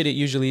smell shit, it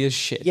usually is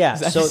shit. Yeah.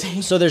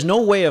 So there's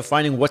no way of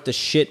finding what the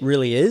shit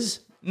really is.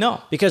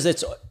 No.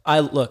 Because I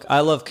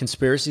love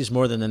conspiracies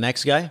more than the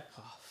next guy.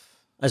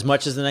 As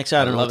much as the next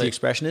guy. I don't know what the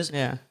expression is.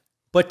 Yeah.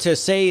 But to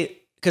say,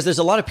 because there's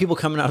a lot of people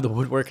coming out of the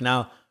woodwork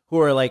now who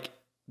are like,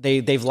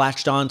 they've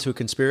latched on to a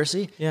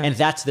conspiracy, and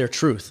that's their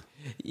truth.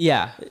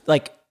 Yeah.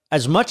 Like,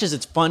 as much as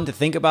it's fun to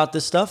think about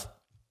this stuff,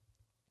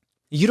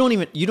 you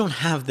don't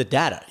have the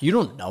data. You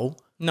don't know.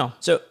 No.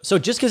 So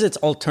just because it's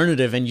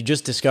alternative and you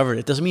just discovered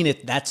it doesn't mean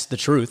that's the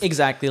truth.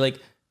 Exactly. Like,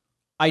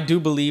 I do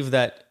believe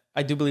that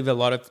a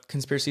lot of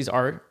conspiracies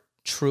are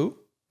true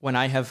when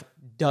I have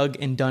dug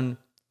and done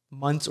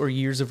months or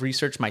years of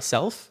research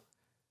myself,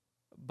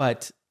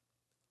 but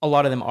a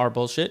lot of them are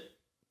bullshit.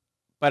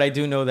 But I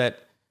do know that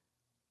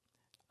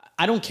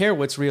I don't care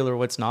what's real or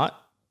what's not.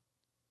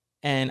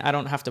 And I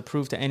don't have to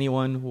prove to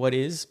anyone what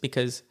is,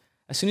 because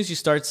as soon as you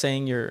start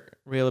saying your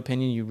real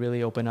opinion, you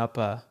really open up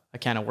a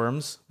can of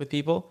worms with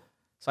people.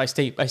 So I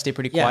stay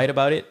pretty quiet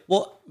about it.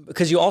 Well,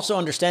 because you also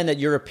understand that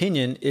your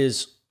opinion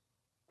is,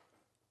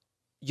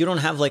 you don't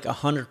have like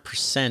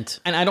 100%.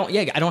 And I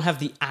don't have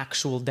the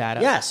actual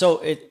data. Yeah.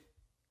 So it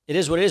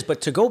is what it is.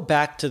 But to go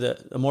back to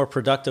the more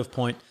productive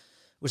point,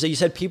 was that you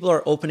said people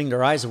are opening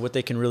their eyes of what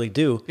they can really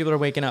do. People are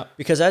waking up.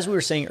 Because as we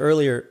were saying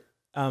earlier,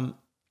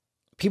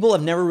 people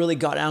have never really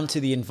got down to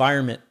the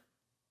environment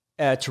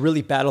to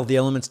really battle the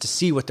elements to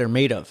see what they're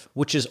made of,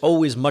 which is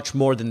always much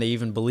more than they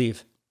even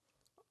believe.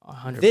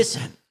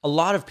 100%. A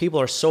lot of people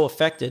are so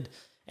affected,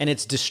 and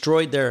it's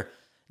destroyed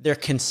their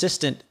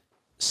consistent,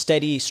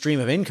 steady stream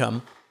of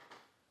income.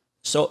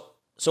 So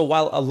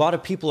while a lot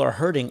of people are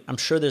hurting, I'm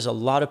sure there's a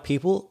lot of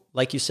people,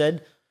 like you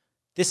said,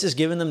 this has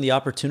given them the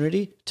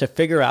opportunity to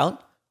figure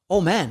out, oh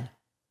man,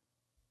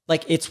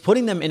 like it's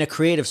putting them in a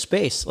creative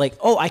space. Like,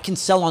 oh, I can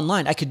sell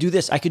online. I could do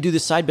this. I could do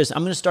this side business.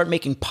 I'm going to start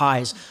making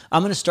pies.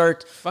 I'm going to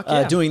start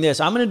doing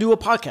this. I'm going to do a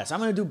podcast. I'm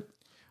going to do.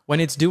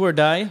 When it's do or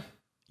die,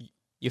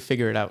 you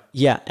figure it out.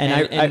 Yeah.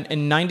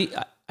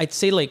 I'd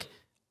say like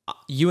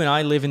you and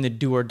I live in the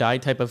do or die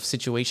type of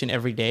situation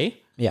every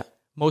day. Yeah.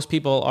 most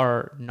people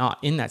are not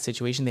in that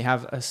situation. They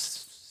have a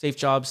safe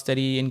job,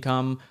 steady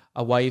income,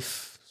 a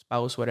wife,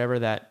 spouse, whatever,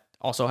 that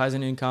also has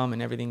an income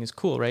and everything is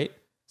cool, right?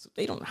 So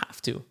they don't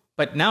have to.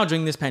 But now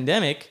during this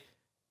pandemic,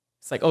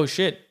 it's like, oh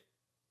shit,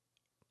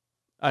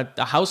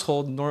 a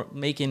household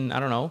making, I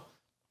don't know,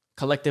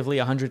 collectively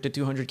 100 to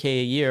 200K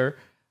a year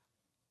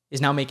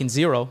is now making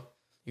zero.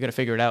 You got to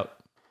figure it out.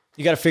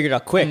 You got to figure it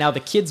out quick. And now the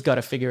kids got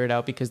to figure it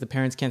out because the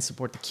parents can't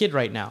support the kid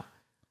right now.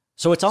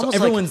 So it's almost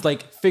everyone's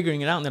like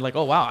figuring it out and they're like,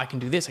 oh wow, I can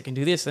do this.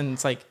 And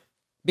it's like,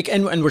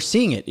 and we're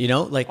seeing it, you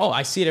know, like, oh,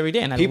 I see it every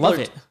day and I love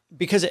it.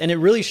 Because, and it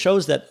really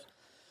shows that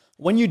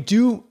when you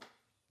do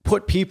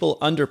put people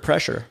under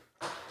pressure,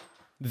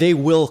 they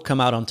will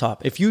come out on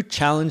top. If you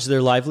challenge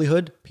their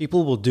livelihood,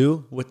 people will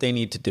do what they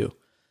need to do.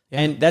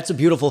 Yeah. And that's a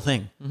beautiful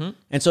thing. Mm-hmm.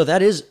 And so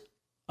that is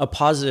a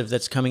positive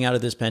that's coming out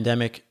of this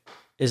pandemic,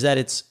 is that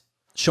it's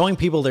showing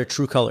people their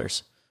true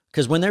colors.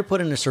 Because when they're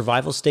put in a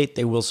survival state,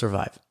 they will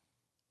survive.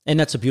 And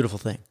that's a beautiful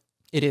thing.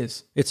 It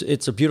is.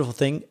 It's a beautiful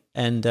thing.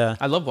 And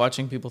I love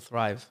watching people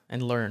thrive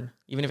and learn,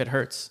 even if it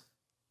hurts.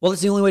 Well,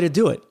 it's the only way to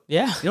do it.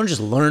 Yeah. You don't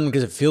just learn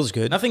because it feels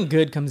good. Nothing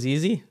good comes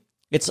easy.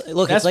 That's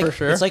for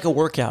sure. It's like a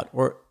workout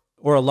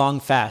or a long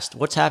fast.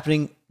 What's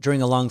happening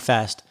during a long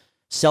fast?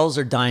 Cells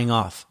are dying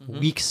off,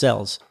 weak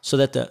cells, so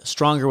that the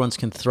stronger ones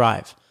can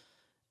thrive.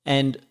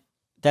 And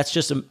that's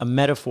just a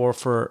metaphor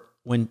for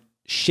when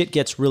shit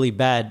gets really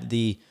bad,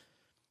 the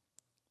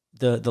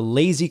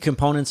lazy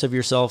components of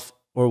yourself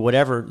or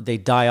whatever, they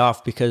die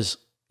off because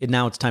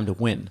now it's time to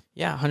win.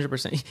 Yeah,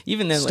 100%.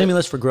 Even then,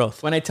 stimulus for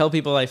growth. When I tell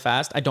people I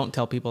fast, I don't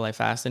tell people I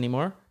fast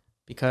anymore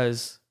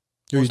because...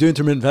 You do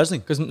intermittent fasting?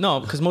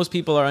 Because most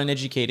people are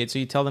uneducated. So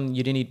you tell them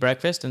you didn't eat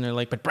breakfast and they're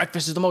like, but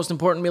breakfast is the most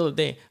important meal of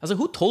the day. I was like,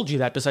 who told you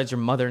that besides your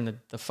mother and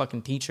the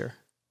fucking teacher?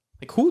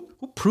 Like, who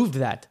proved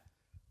that?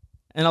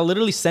 And I'll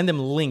literally send them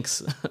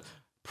links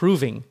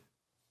proving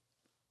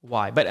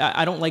why. But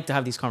I don't like to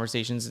have these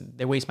conversations.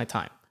 They waste my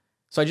time.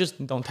 So I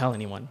just don't tell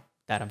anyone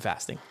that I'm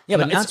fasting. Yeah,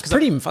 but now it's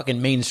pretty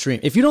fucking mainstream.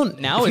 If you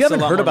haven't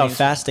heard about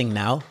fasting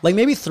now, like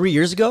maybe 3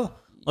 years ago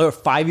or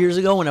 5 years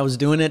ago when I was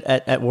doing it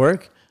at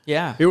work,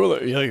 yeah, you were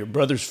like, yeah, your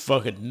brother's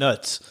fucking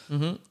nuts.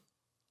 Mm-hmm.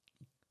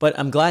 But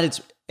I'm glad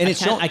it's... And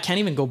I can't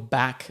even go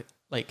back.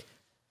 Like,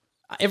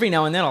 every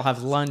now and then I'll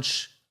have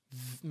lunch,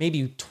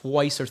 maybe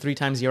twice or 3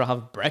 times a year I'll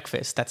have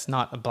breakfast. That's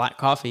not a black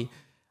coffee.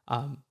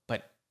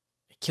 But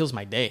it kills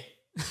my day.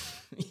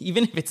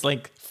 Even if it's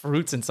like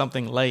fruits and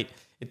something light,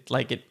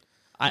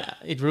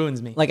 it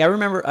ruins me. Like, I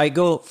remember I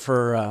go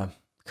for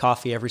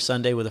coffee every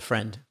Sunday with a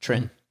friend,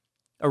 Trin,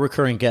 a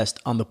recurring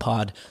guest on the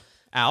pod.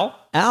 Al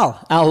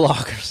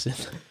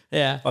Lockerson.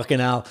 Yeah. Fucking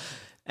Al.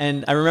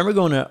 And I remember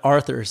going to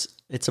Arthur's.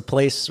 It's a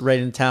place right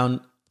in town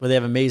where they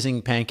have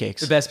amazing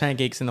pancakes. The best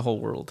pancakes in the whole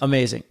world.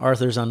 Amazing.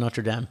 Arthur's on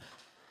Notre Dame.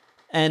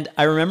 And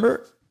I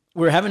remember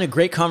we were having a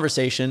great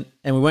conversation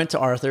and we went to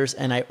Arthur's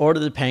and I ordered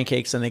the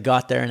pancakes and they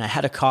got there and I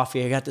had a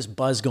coffee. I got this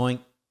buzz going.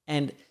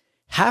 And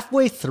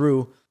halfway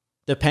through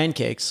the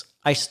pancakes,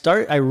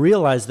 I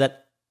realized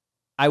that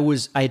I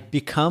had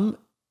become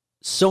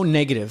so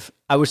negative.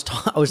 I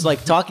was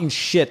like talking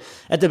shit.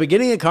 At the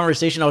beginning of the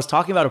conversation, I was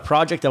talking about a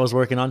project I was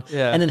working on.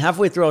 Yeah. And then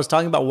halfway through, I was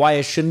talking about why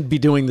I shouldn't be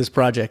doing this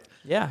project.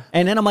 Yeah.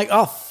 And then I'm like,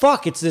 oh,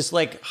 fuck. It's this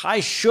like high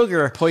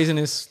sugar.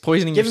 Poisoning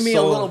giving me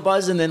your soul. a little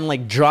buzz and then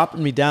like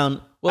dropping me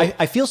down. Well,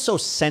 I feel so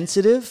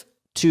sensitive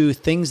to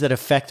things that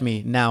affect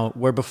me now,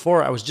 where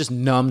before I was just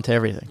numb to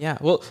everything. Yeah.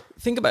 Well,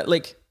 think about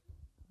like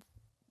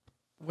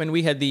when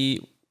we had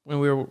the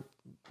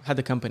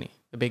company,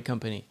 the big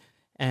company,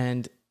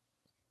 and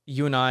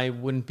you and I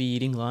wouldn't be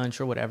eating lunch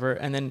or whatever.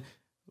 And then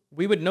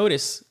we would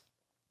notice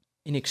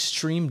an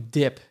extreme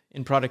dip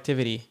in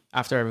productivity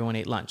after everyone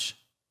ate lunch.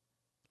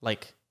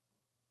 Like,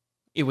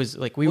 it was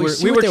like we were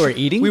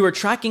eating. We were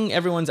tracking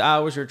everyone's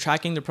hours. We were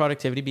tracking their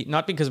productivity,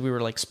 not because we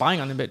were like spying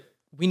on them, but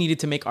we needed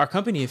to make our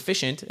company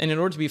efficient. And in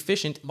order to be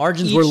efficient,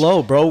 margins were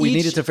low, bro. We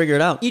needed to figure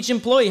it out. Each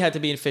employee had to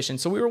be efficient.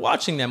 So we were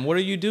watching them. What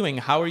are you doing?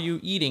 How are you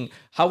eating?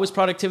 How was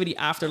productivity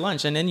after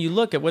lunch? And then you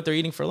look at what they're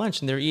eating for lunch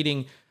and they're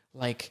eating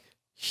like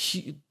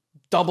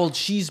double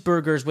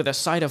cheeseburgers with a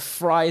side of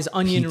fries,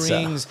 onion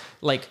rings,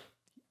 like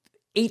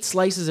 8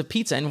 slices of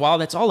pizza. And while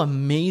that's all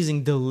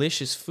amazing,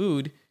 delicious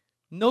food,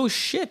 no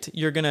shit,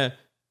 you're gonna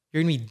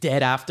be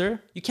dead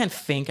after. You can't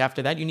think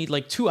after that. You need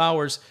like 2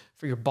 hours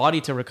for your body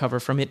to recover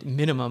from it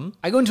minimum.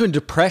 I go into a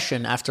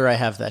depression after I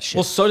have that shit.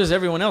 Well, so does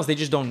everyone else. They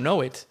just don't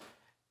know it.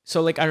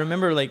 So like I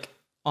remember like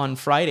on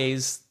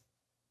Fridays,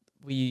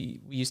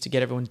 we used to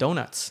get everyone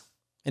donuts.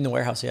 In the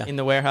warehouse, yeah. In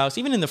the warehouse,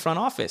 even in the front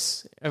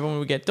office, everyone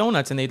would get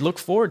donuts and they'd look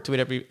forward to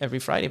it every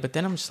Friday. But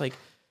then I'm just like,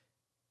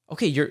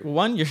 okay,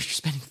 you're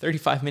spending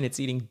 35 minutes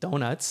eating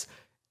donuts.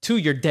 2,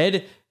 you're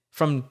dead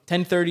from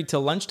 10:30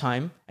 till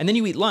lunchtime. And then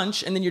you eat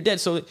lunch and then you're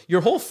dead. So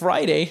your whole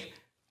Friday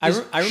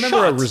is I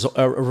remember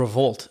a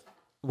revolt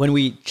when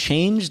we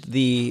changed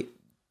the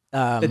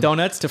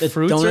donuts to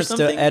fruits donuts or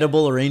something? to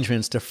edible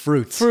arrangements to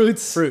fruits.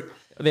 Fruit.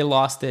 They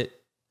lost it.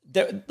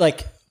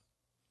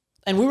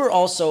 And we were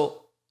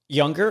also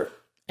younger.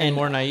 And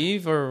more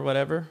naive or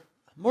whatever?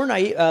 More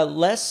naive,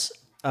 less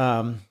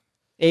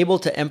able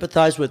to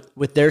empathize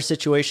with their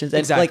situations. And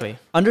Exactly. like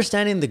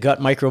understanding the gut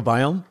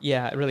microbiome.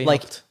 Yeah, it really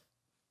Like, helped.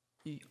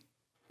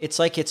 It's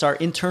like it's our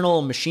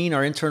internal machine,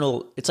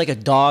 it's like a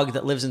dog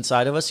that lives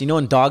inside of us. You know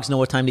when dogs know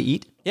what time to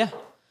eat? Yeah.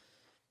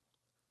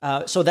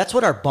 So that's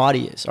what our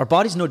body is. Our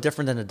body's no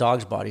different than a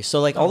dog's body. So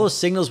like all those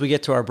signals we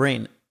get to our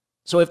brain.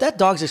 So if that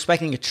dog's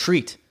expecting a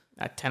treat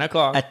At 10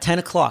 o'clock. at 10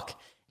 o'clock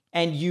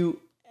and you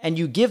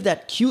give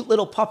that cute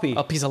little puppy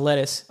a piece of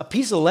lettuce. a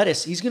piece of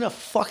lettuce, he's going to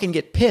fucking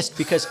get pissed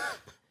because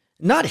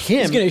not him.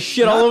 He's gonna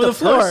shit not all over the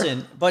floor.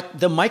 But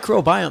the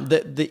microbiome,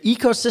 the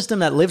ecosystem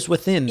that lives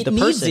within the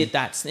person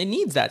It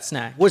needs that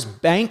snack. was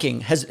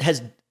banking, has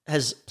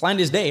Planned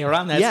his day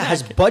around that snack.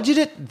 has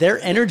budgeted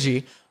their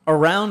energy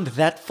around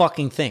that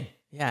fucking thing.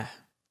 Yeah.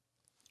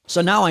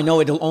 So now I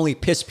know it'll only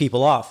piss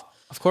people off.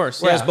 Of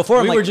course. Whereas yeah. before,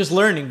 I'm we like, were just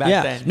learning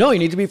back then. No, you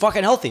need to be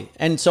fucking healthy.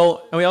 And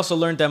so, And we also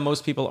learned that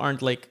most people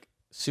aren't like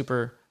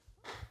super,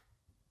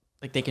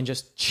 like they can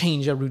just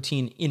change a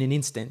routine in an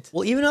instant.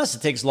 well, even us,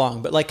 it takes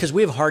long, but like, cause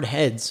we have hard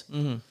heads.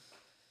 Mm-hmm.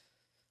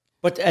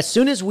 But as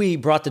soon as we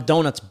brought the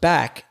donuts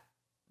back,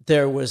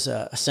 there was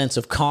a sense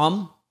of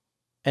calm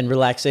and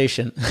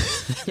relaxation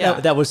Yeah.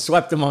 that was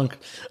swept around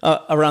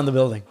the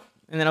building.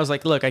 And then I was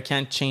like, look, I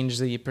can't change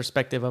the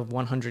perspective of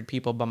 100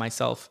 people by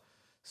myself.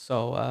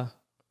 So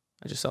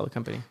I just sell the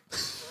company.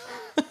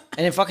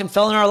 And it fucking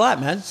fell in our lap,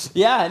 man.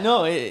 Yeah,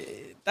 no,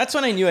 that's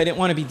when I knew I didn't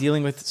want to be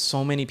dealing with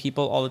so many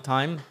people all the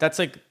time. That's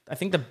like, I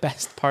think the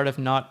best part of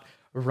not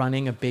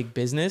running a big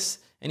business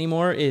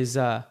anymore is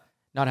not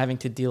having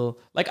to deal.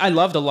 Like, I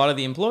loved a lot of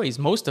the employees,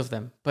 most of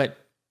them, but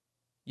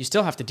you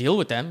still have to deal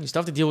with them. You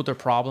still have to deal with their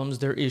problems,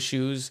 their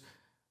issues.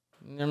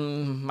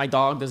 My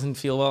dog doesn't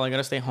feel well. I got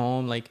to stay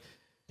home. Like,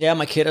 Yeah,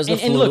 my kid has the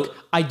flu. and look,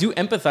 I do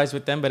empathize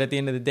with them, but at the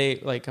end of the day,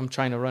 like, I'm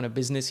trying to run a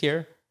business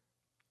here.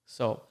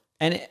 So,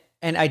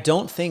 And I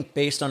don't think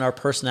based on our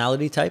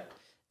personality type,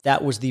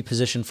 that was the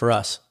position for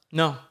us.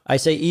 no. I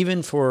say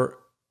even for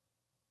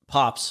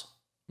Pops,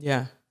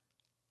 Yeah.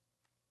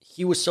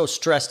 he was so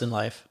stressed in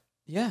life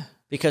Yeah.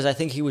 because I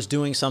think he was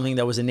doing something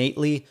that was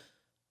innately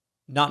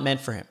not meant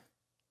for him.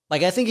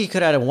 Like I think he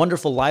could have had a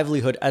wonderful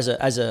livelihood as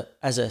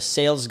a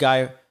sales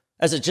guy,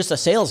 just a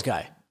sales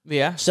guy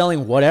Yeah.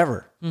 selling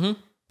whatever. Mm-hmm.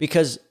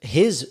 Because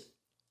his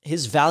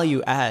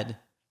value add,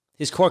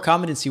 his core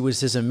competency was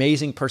his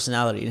amazing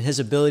personality and his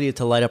ability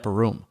to light up a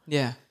room.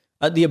 Yeah.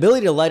 The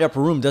ability to light up a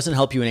room doesn't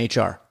help you in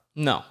HR.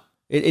 No.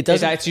 It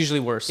doesn't. It's usually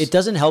worse. It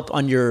doesn't help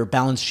on your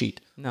balance sheet.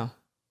 No.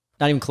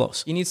 Not even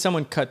close. You need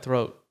someone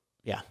cutthroat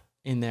Yeah.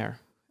 in there.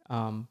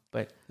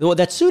 But Well,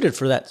 that's suited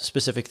for that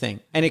specific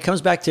thing. And it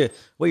comes back to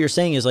what you're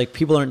saying is like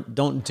people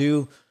don't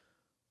do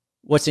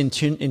what's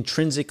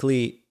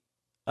intrinsically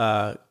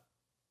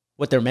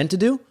what they're meant to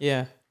do.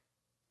 yeah.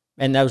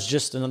 And that was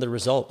just another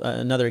result,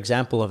 another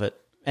example of it.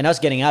 And us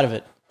getting out of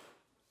it.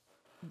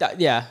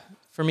 Yeah.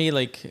 For me,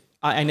 like,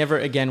 I never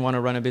again want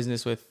to run a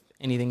business with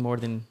anything more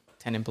than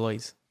 10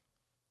 employees.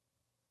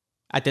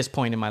 At this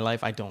point in my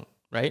life, I don't,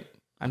 right?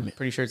 I'm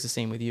pretty sure it's the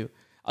same with you.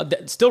 I'll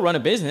still run a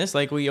business.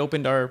 Like, we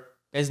opened our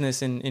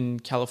business in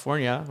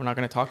California. We're not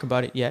going to talk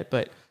about it yet,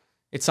 but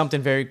it's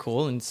something very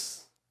cool. And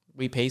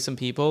we pay some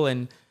people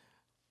and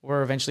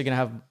we're eventually going to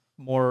have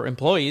more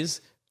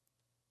employees,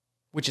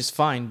 which is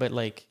fine. But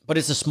like, But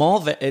it's a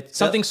small... It's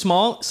something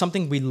small,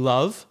 something we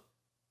love,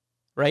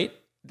 right?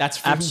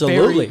 That's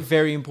Absolutely. very,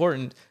 very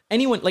important.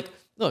 Anyone, like,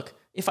 look,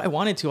 if I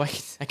wanted to,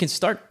 I can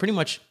start pretty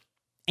much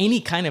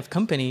any kind of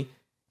company,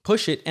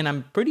 push it, and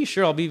I'm pretty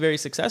sure I'll be very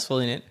successful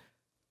in it.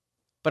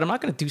 But I'm not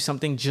going to do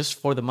something just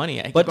for the money,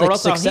 or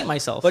else I'll hate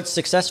myself. But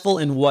successful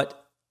in what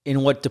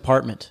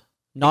department?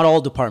 Not all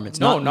departments.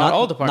 No, not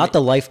all departments. Not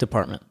the life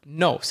department.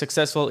 No,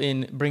 successful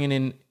in bringing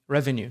in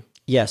revenue.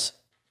 Yes.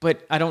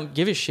 But I don't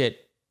give a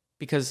shit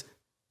because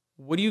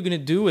what are you going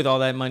to do with all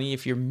that money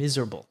if you're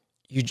miserable?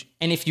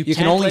 And if you can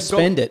can't only let go-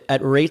 spend it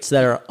at rates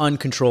that are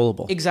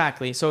uncontrollable.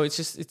 Exactly. So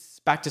it's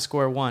back to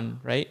square one,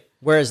 right?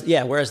 Whereas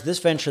this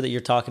venture that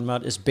you're talking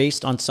about is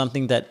based on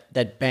something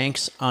that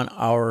banks on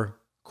our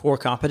core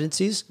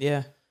competencies.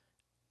 Yeah.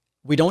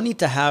 We don't need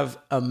to have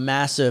a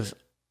massive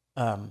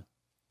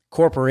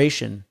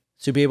corporation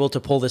to be able to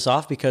pull this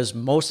off because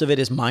most of it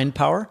is mind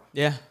power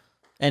Yeah.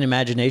 and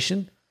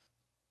imagination.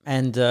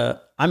 And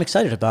I'm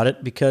excited about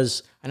it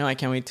because I know I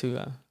can't wait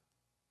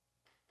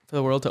for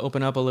the world to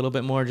open up a little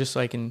bit more just so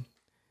I can...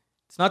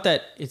 It's not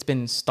that it's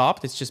been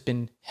stopped. It's just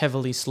been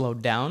heavily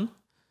slowed down.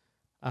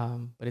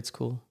 But it's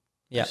cool.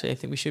 Yeah. Actually, I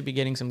think we should be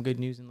getting some good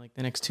news in like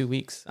the next 2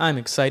 weeks. I'm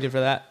excited for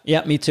that.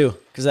 Yeah, me too,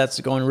 because that's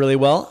going really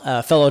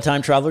well. Fellow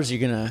time travelers, you're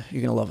gonna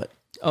love it.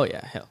 Oh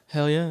yeah,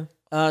 hell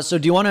yeah. So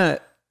do you want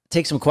to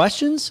take some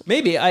questions?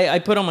 Maybe I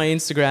put on my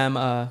Instagram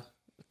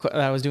that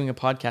I was doing a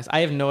podcast.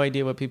 I have no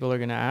idea what people are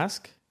gonna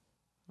ask.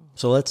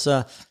 So let's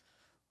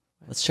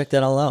check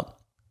that all out.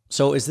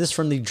 So is this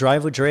from the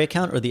Drive with Dre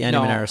account or the Andy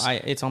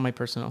Manaras? It's on my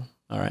personal.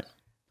 All right.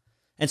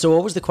 And so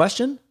what was the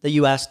question that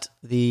you asked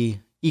the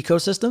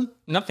ecosystem?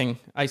 Nothing.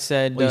 I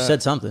said. Well, you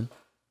said something.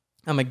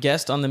 I'm a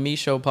guest on the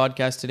MISCHO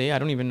podcast today. I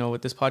don't even know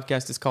what this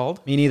podcast is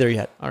called. Me neither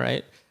yet. All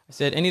right. I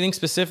said, anything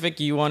specific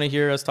you want to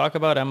hear us talk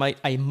about?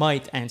 I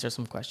might answer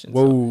some questions.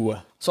 Whoa.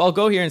 So I'll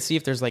go here and see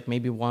if there's like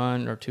maybe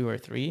one or two or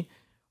three.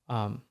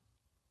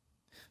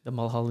 The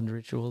Mulholland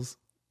Rituals.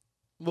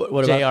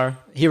 What JR. about?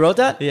 He wrote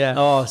that? Yeah.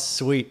 Oh,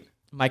 sweet.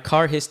 My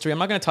car history. I'm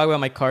not going to talk about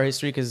my car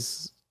history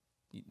because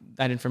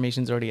that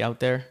information's already out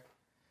there.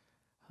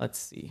 Let's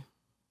see.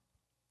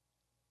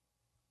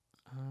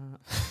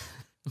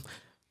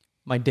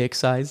 My dick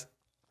size.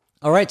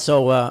 All right.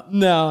 So,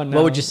 No.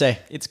 what would you say?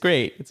 It's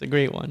great. It's a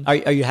great one.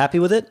 Are you happy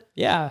with it?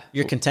 Yeah.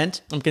 You're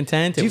content? I'm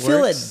content. Do you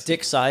feel that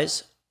dick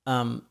size?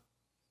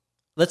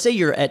 Let's say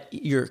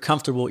you're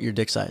comfortable with your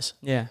dick size.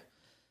 Yeah.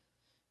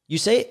 Do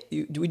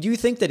you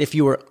think that if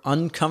you were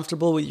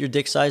uncomfortable with your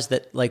dick size,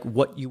 that like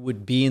what you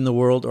would be in the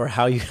world or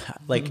how you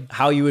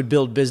how you would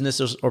build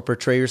business or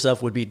portray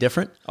yourself would be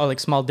different? Oh, like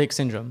small dick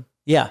syndrome.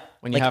 Yeah.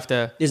 When you have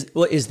to...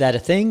 Is that a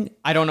thing?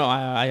 I don't know.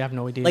 I have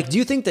no idea. Like, do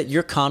you think that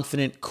you're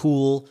confident,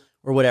 cool,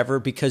 or whatever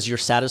because you're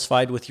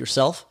satisfied with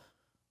yourself?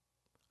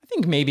 I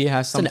think maybe it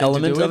has something an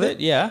element to do of with it.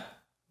 Yeah.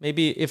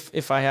 Maybe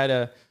if I had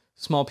a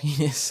small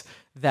penis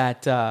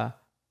that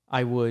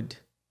I would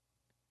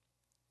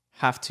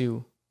have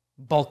to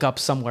bulk up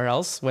somewhere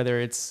else, whether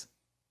it's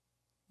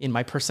in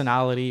my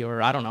personality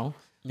or I don't know.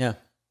 Yeah.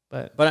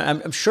 But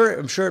I'm sure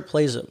it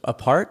plays a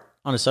part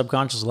on a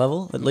subconscious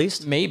level, at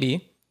least.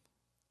 maybe.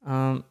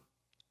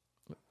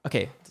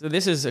 Okay, so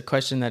this is a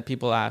question that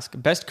people ask.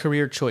 Best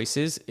career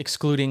choices,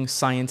 excluding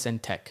science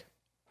and tech.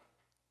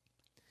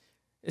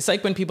 It's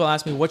like when people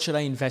ask me, what should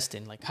I invest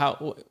in? Like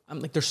I'm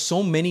like, there's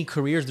so many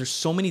careers, there's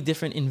so many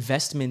different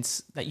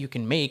investments that you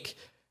can make.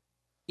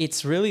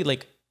 It's really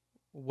like,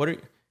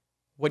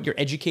 what you're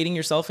educating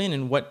yourself in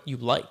and what you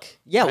like.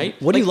 Yeah,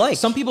 right? what do you like?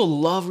 Some people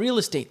love real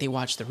estate. They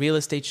watch the real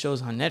estate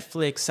shows on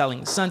Netflix,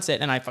 Selling Sunset,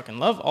 and I fucking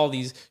love all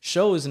these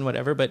shows and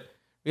whatever, but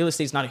real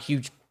estate's not a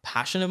huge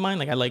passion of mine.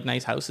 Like I like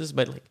nice houses,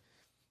 but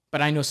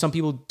I know some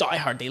people die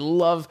hard. They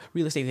love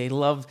real estate. They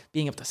love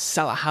being able to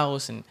sell a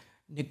house and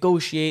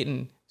negotiate.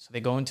 And so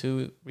they go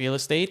into real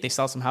estate, they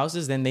sell some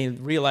houses, then they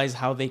realize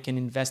how they can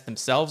invest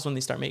themselves when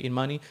they start making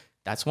money.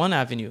 That's one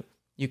avenue.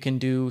 You can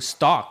do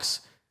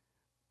stocks,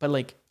 but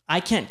like, I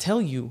can't tell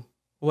you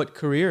what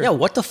career. Yeah,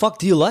 what the fuck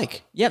do you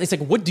like? Yeah, it's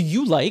like, what do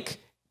you like?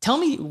 Tell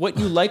me what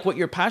you like, what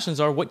your passions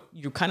are, what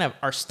you kind of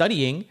are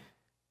studying.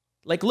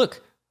 Like,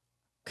 look,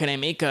 can I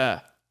make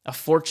a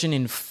fortune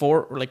in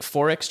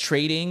Forex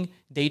trading,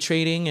 day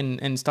trading,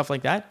 and stuff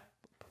like that?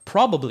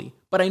 Probably,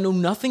 but I know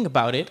nothing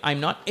about it. I'm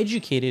not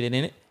educated in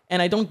it,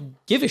 and I don't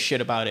give a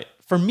shit about it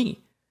for me.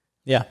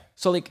 Yeah.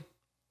 So like,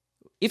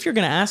 if you're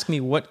going to ask me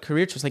what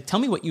career choice, like tell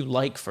me what you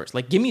like first.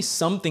 Like give me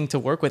something to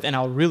work with and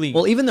I'll really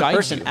Well, even the guide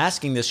person you.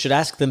 asking this should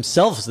ask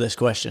themselves this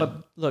question.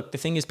 But look, the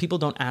thing is people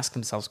don't ask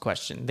themselves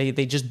questions.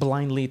 They just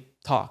blindly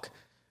talk.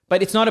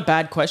 But it's not a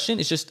bad question.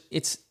 It's just,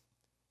 it's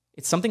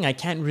something I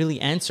can't really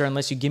answer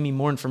unless you give me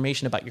more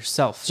information about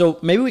yourself. So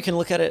maybe we can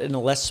look at it in a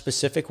less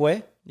specific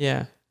way.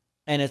 Yeah.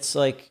 And it's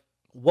like,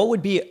 what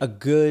would be a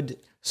good,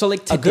 So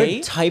like a today,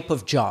 good type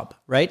of job,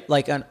 right?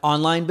 Like an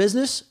online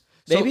business,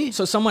 maybe?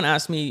 So someone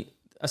asked me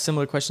a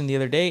similar question the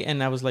other day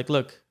and I was like,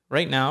 look,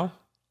 right now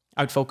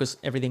I would focus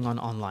everything on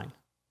online.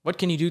 What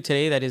can you do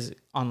today that is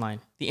online?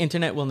 The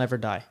internet will never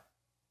die.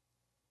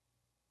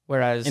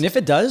 Whereas, And if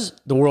it does,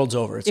 the world's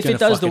over. if it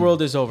does, the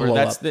world is over. blow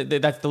That's up.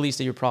 that's the least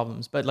of your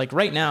problems. But like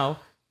right now,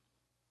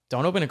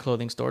 don't open a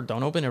clothing store.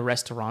 Don't open a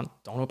restaurant.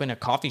 Don't open a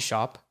coffee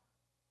shop.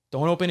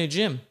 Don't open a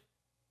gym.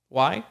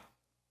 Why?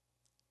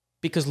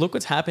 Because look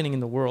what's happening in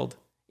the world.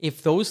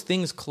 If those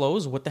things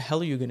close, what the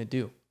hell are you going to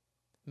do?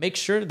 Make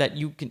sure that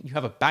you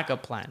have a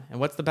backup plan. And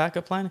what's the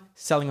backup plan?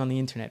 Selling on the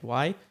internet.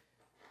 Why?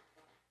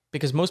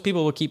 Because most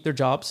people will keep their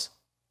jobs.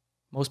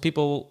 Most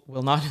people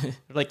will not.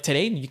 Like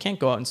today, you can't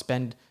go out and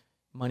spend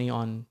money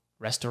on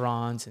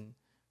restaurants. And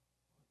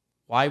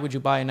why would you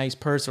buy a nice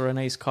purse or a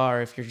nice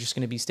car if you're just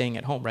going to be staying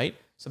at home, right?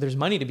 So there's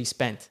money to be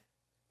spent.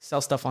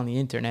 Sell stuff on the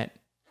internet.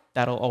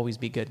 That'll always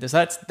be good.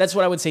 That's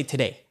what I would say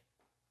today.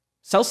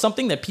 Sell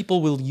something that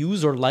people will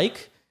use or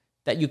like,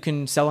 that you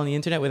can sell on the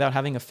internet without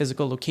having a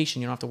physical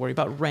location. You don't have to worry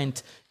about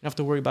rent. You don't have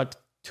to worry about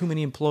too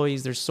many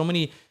employees. There's so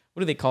many, what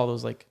do they call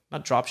those? Like,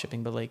 not drop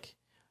shipping, but like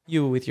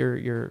you with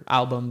your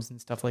albums and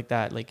stuff like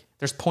that. Like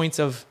there's points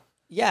of...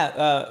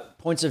 Yeah,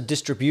 points of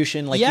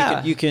distribution. Like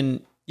Yeah. you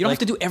can... You don't have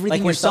to do everything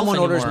like when yourself someone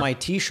orders anymore. my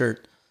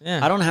t-shirt,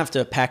 Yeah. I don't have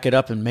to pack it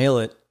up and mail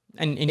it.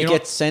 And it you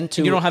gets sent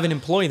to... and you don't have an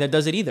employee that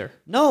does it either.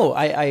 No,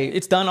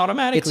 It's done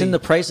automatically. it's in the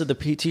price of the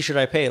t-shirt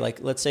I pay. Like,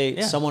 let's say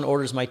Yeah. someone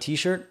orders my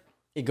t-shirt,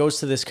 it goes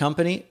to this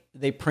company,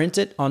 they print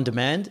it on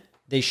demand,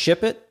 they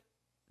ship it,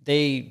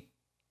 they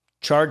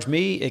charge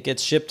me, it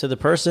gets shipped to the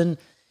person.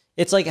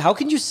 It's like, how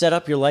can you set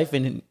up your life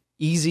in an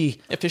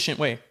efficient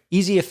way.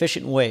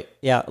 efficient way?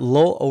 Yeah,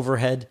 low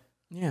overhead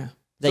Yeah.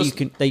 that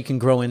So you can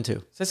grow into.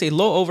 So I say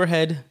low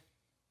overhead,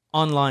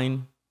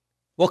 online.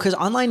 Well, because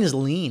online is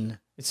lean.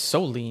 It's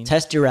so lean.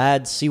 Test your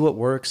ads, see what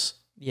works.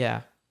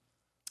 Yeah.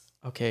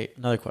 Okay.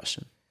 Another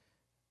question.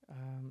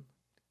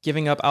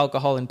 Giving up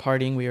alcohol and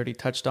partying, we already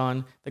touched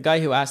on. The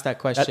guy who asked that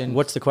question,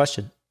 What's the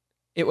question?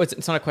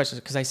 It's not a question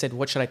because I said,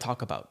 what should I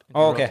talk about?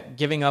 Oh, okay.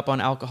 Giving up on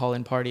alcohol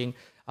and partying.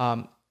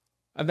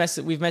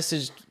 We've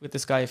messaged with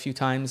this guy a few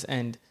times,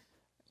 and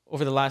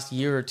over the last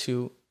year or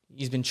two,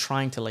 he's been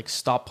trying to like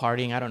stop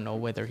partying. I don't know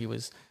whether he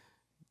was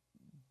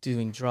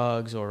doing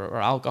drugs or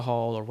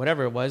alcohol or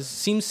whatever it was.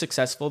 Seems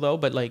successful though,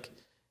 but like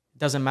it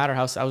doesn't matter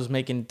how I was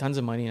making tons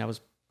of money and I was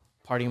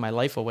partying my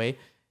life away.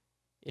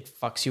 It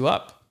fucks you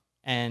up.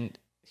 And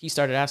he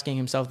started asking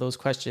himself those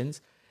questions,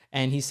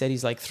 and he said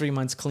he's like 3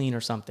 months clean or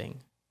something,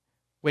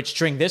 which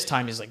during this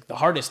time is like the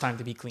hardest time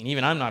to be clean.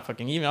 Even I'm not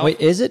fucking even. Wait,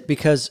 is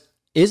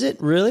it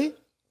really?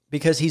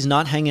 Because he's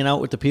not hanging out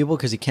with the people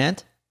because he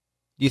can't?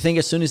 Do you think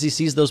as soon as he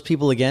sees those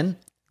people again,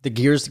 the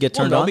gears get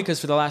turned on? Because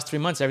for the last 3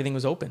 months, everything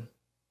was open.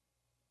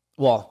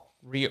 Well,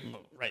 right.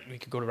 We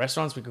could go to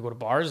restaurants, we could go to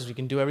bars, we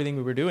can do everything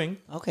we were doing.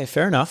 okay,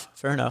 fair enough.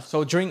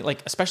 So during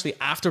like, especially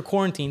after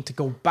quarantine, to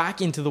go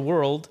back into the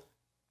world,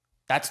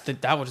 that's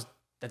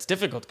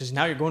difficult because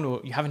now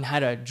you haven't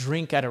had a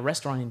drink at a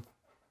restaurant in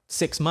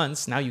 6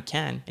 months. Now you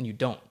can, and you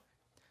don't.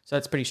 So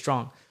that's pretty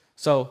strong.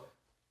 So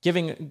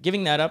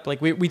giving that up,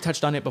 like we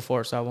touched on it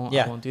before, so I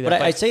won't do that.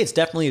 But I'd say it's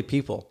definitely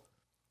people.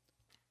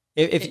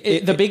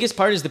 The biggest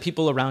part is the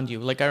people around you.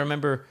 Like I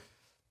remember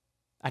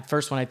at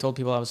first when I told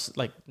people I was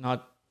like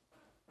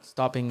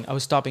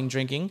stopping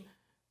drinking,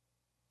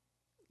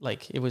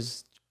 like it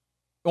was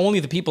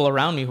only the people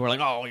around me who were like,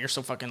 "Oh, you're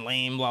so fucking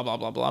lame," blah blah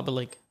blah blah. But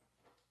like,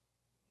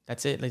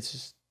 that's it. It's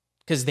just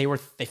because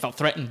they felt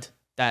threatened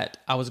that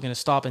I was going to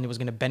stop and it was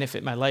going to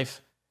benefit my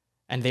life,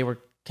 and they were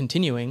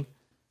continuing.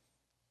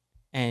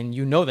 And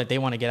you know that they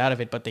want to get out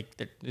of it, but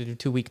they're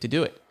too weak to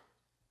do it.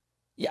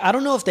 Yeah, I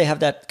don't know if they have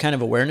that kind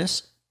of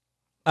awareness.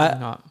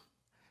 Not.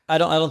 I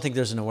don't think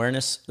there's an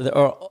awareness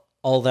or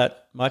all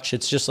that much.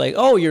 It's just like,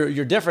 oh,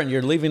 you're different.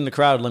 You're leaving the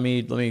crowd. Let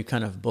me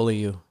kind of bully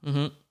you.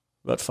 Mm-hmm.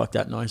 But fuck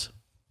that noise.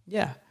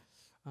 Yeah.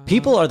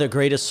 People are the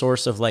greatest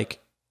source of like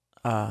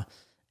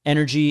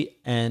energy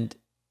and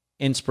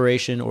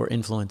inspiration or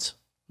influence.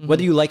 Mm-hmm.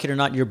 Whether you like it or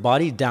not, your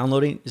body is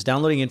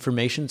downloading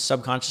information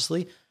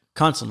subconsciously,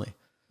 constantly.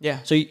 Yeah.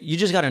 So you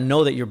just got to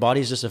know that your body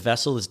is just a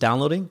vessel that's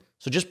downloading.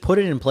 So just put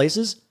it in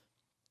places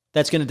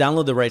that's going to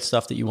download the right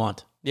stuff that you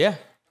want. Yeah.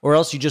 Or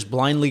else you just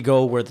blindly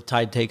go where the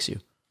tide takes you.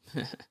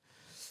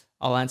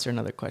 I'll answer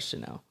another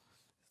question now.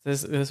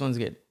 This one's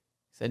good.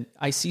 He said,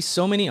 I see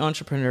so many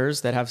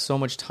entrepreneurs that have so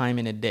much time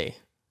in a day.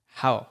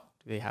 How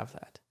do they have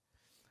that?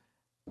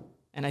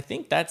 And I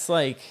think that's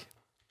like,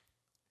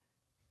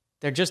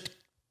 they're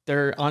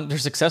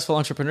successful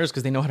entrepreneurs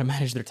because they know how to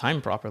manage their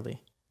time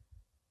properly.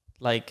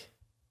 Like,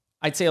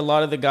 I'd say a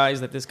lot of the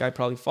guys that this guy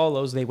probably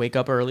follows, they wake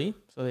up early.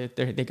 So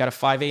they got a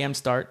 5 a.m.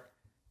 start.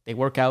 They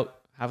work out,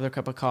 have their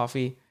cup of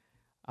coffee.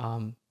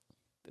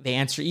 They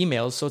answer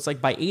emails. So it's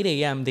like by 8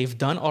 a.m., they've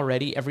done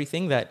already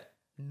everything that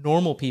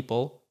normal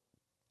people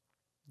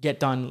get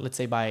done, let's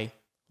say by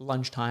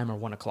lunchtime or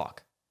 1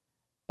 o'clock.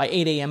 By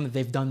 8 a.m.,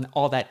 they've done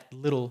all that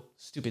little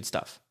stupid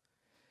stuff.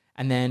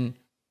 And then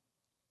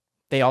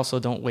they also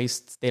don't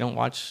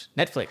watch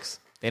Netflix.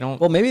 They don't.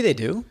 Well, maybe they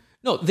do.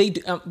 No, they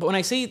do. But when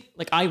I say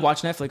like I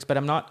watch Netflix, but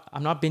I'm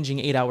not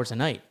binging 8 hours a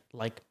night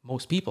like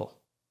most people.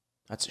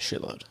 That's a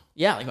shitload.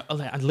 Yeah,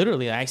 like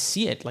literally, I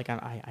see it. Like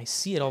I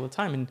see it all the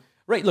time. And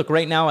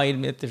right now, I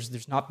admit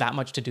there's not that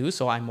much to do,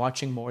 so I'm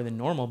watching more than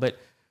normal. But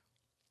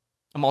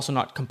I'm also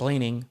not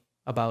complaining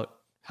about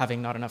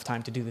having not enough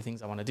time to do the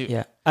things I want to do.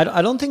 Yeah,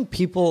 I don't think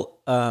people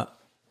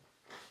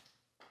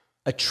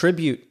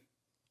attribute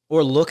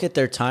or look at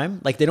their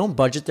time, like they don't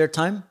budget their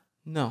time.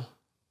 No.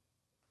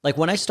 Like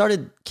when I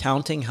started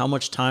counting how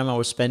much time I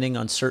was spending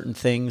on certain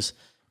things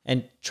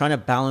and trying to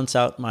balance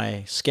out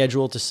my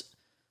schedule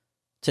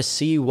to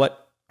see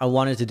what I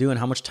wanted to do and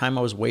how much time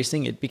I was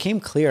wasting, it became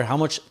clear how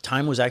much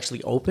time was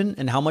actually open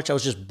and how much I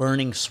was just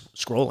burning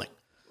scrolling.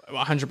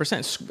 100%.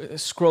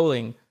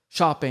 Scrolling,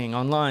 shopping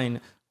online,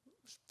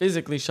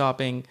 physically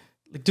shopping,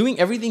 like doing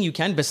everything you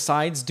can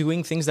besides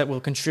doing things that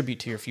will contribute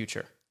to your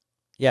future.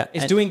 Yeah.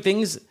 It's doing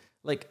things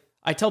like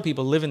I tell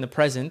people, live in the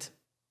present,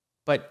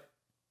 but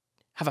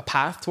have a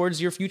path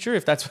towards your future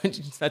if that's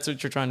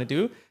what you're trying to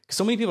do. Because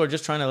so many people are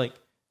just trying to like,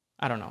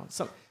 I don't know.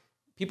 Some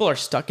people are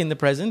stuck in the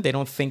present. They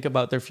don't think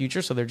about their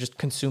future. So they're just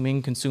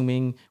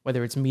consuming,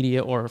 whether it's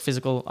media or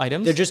physical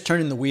items. They're just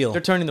turning the wheel.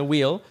 They're turning the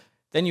wheel.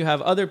 Then you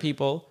have other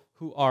people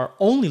who are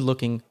only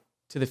looking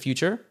to the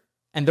future,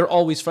 and they're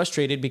always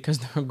frustrated because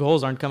their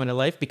goals aren't coming to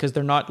life because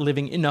they're not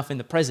living enough in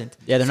the present.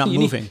 Yeah, they're not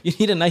moving. You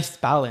need a nice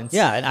balance.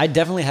 Yeah, and I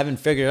definitely haven't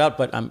figured it out,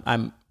 but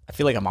I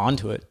feel like I'm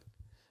onto it.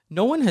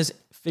 No one has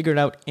figured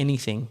out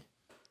anything.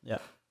 Yeah.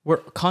 We're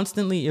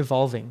constantly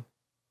evolving.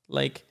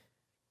 Like,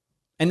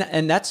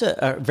 and that's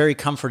a very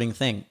comforting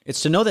thing.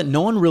 It's to know that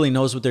no one really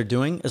knows what they're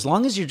doing. As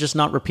long as you're just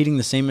not repeating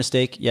the same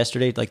mistake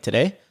yesterday, like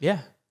today. Yeah.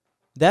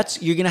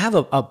 You're going to have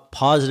a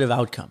positive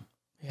outcome.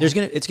 Yeah.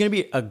 It's going to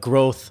be a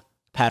growth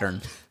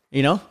pattern,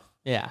 you know?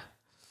 Yeah.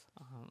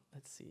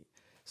 Let's see.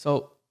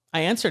 So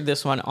I answered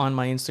this one on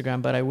my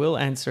Instagram, but I will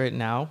answer it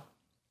now.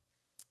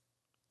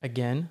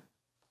 Again.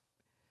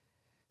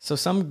 So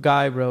some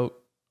guy wrote,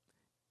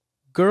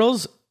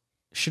 girls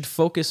should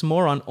focus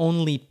more on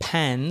only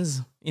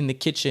pans in the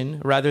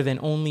kitchen rather than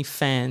only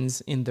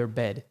fans in their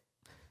bed.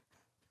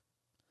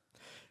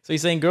 So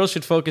he's saying girls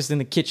should focus in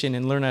the kitchen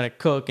and learn how to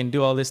cook and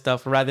do all this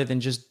stuff rather than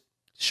just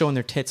showing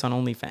their tits on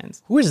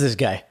OnlyFans. Who is this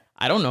guy?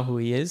 I don't know who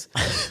he is.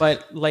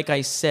 But like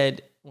I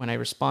said, when I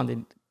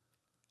responded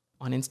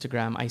on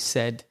Instagram, I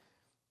said,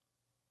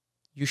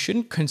 you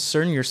shouldn't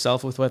concern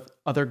yourself with what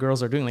other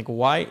girls are doing. Like,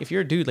 why, if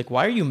you're a dude, like,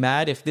 why are you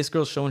mad if this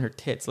girl's showing her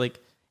tits? Like,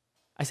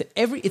 I said,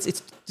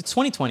 it's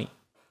 2020.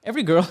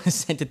 Every girl has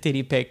sent a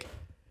titty pic.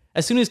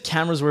 As soon as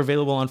cameras were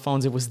available on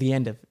phones, it was the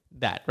end of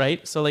that,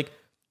 right? So, like,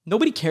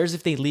 nobody cares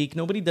if they leak.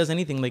 Nobody does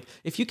anything. Like,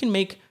 if you can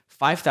make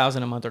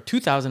 $5,000 a month or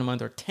 $2,000 a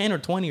month or 10 or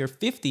 20 or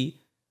 50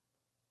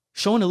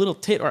 showing a little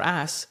tit or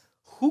ass,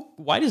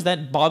 why does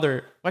that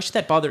bother? Why should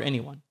that bother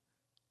anyone?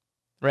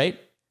 Right?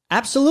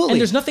 Absolutely.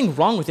 And there's nothing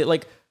wrong with it.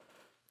 Like,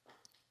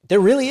 there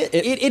really is.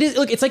 It is.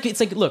 Look, it's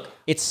like look.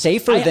 It's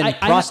safer than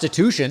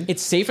prostitution.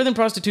 It's safer than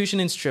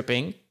prostitution and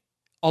stripping.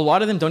 A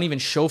lot of them don't even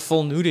show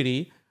full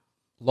nudity.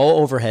 Low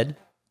overhead.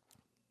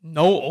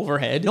 No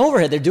overhead. No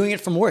overhead. They're doing it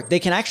from work. They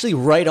can actually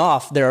write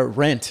off their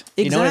rent.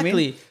 Exactly. You know what I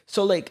mean?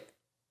 So like,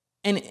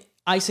 and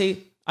I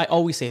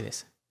always say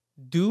this: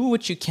 do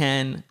what you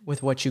can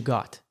with what you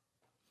got.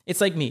 It's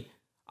like me.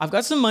 I've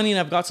got some money and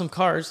I've got some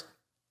cars.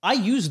 I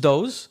use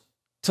those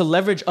to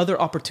leverage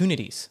other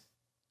opportunities.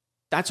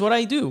 That's what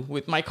I do.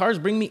 With my cars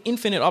bring me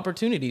infinite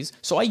opportunities,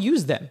 so I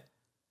use them.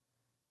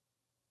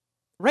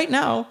 Right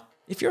now,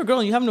 if you're a girl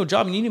and you have no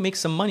job and you need to make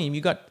some money and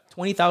you got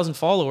 20,000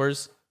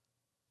 followers,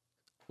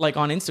 like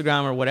on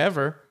Instagram or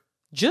whatever,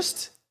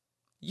 just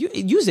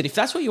use it. If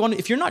that's what you want,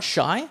 if you're not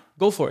shy,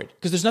 go for it.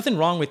 Because there's nothing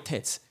wrong with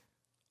tits.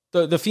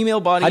 The female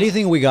body. How do you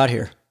think we got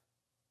here?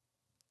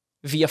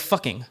 Via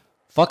fucking.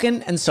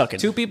 Fucking and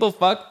sucking. Two people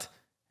fucked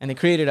and they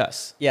created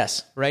us.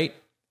 Yes. Right?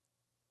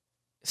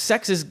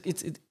 Sex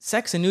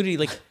and nudity,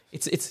 like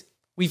it's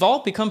we've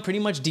all become pretty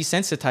much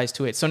desensitized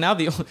to it. So now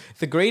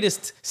the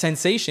greatest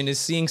sensation is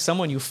seeing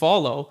someone you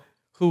follow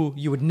who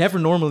you would never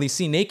normally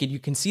see naked. You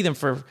can see them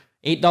for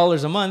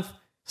 $8 a month.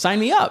 Sign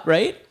me up,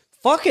 right?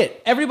 Fuck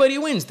it. Everybody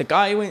wins. The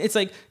guy wins. It's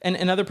like, and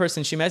another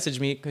person, she messaged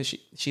me because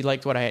she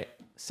liked what I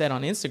said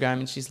on Instagram,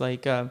 and she's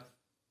like,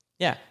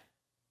 yeah,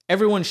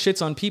 everyone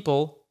shits on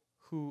people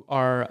who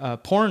are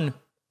porn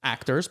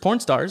actors, porn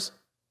stars,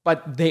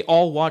 but they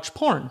all watch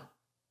porn.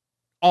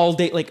 All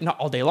day, like not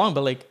all day long, but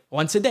like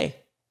once a day.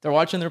 They're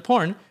watching their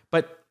porn,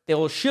 but they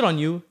will shit on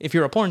you if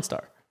you're a porn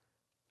star.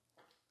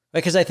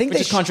 Because I think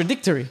which is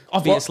contradictory,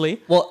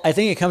 obviously. Well, I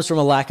think it comes from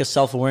a lack of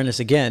self-awareness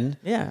again.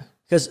 Yeah.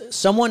 Because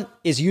someone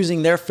is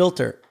using their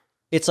filter.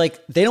 It's like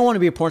they don't want to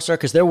be a porn star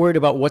because they're worried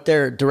about what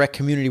their direct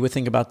community would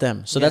think about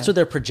them. So that's what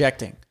they're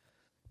projecting.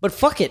 But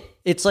fuck it.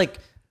 It's like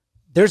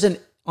there's an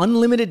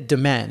unlimited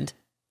demand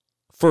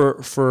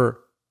for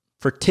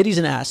titties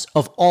and ass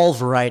of all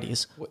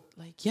varieties.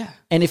 Like, yeah.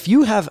 And if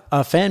you have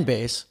a fan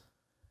base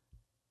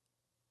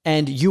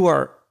and you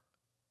are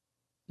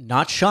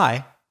not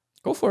shy,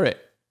 go for it.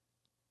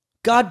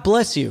 God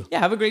bless you. Yeah,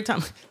 have a great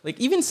time. Like,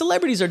 even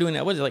celebrities are doing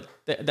that. What is it, like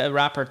the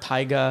rapper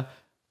Tyga,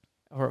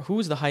 or who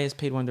was the highest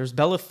paid one? There's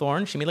Bella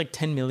Thorne. She made like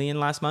 10 million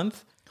last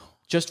month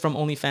just from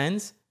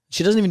OnlyFans.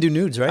 She doesn't even do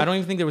nudes, right? I don't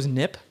even think there was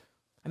Nip.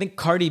 I think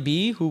Cardi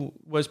B, who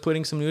was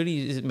putting some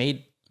nudity,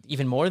 made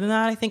even more than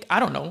that, I think. I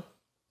don't know.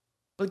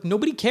 But like,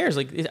 nobody cares.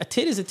 Like, a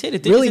tit is a tit. A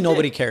tit really, is a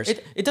nobody tit. cares.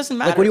 It doesn't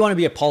matter. Like, what do you want to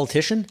be, a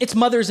politician? It's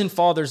mothers and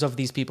fathers of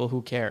these people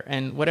who care.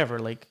 And whatever,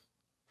 like,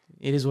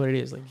 it is what it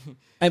is.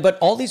 Like, but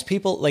all these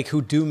people, like,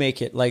 who do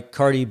make it, like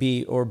Cardi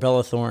B or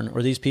Bella Thorne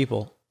or these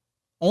people,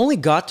 only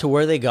got to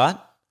where they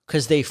got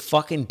because they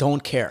fucking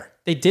don't care.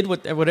 They did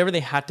whatever they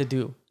had to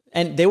do.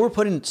 And they were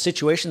put in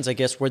situations, I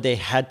guess, where they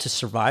had to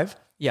survive.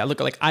 Yeah, look,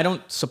 like, I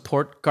don't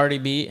support Cardi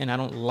B and I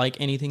don't like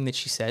anything that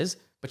she says,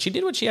 but she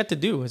did what she had to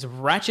do. As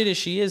ratchet as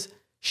she is,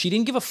 she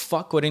didn't give a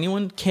fuck what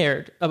anyone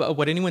cared about,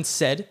 what anyone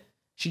said.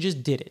 She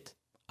just did it.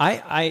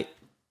 And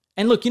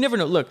look, you never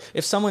know. Look,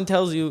 if someone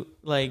tells you,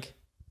 like,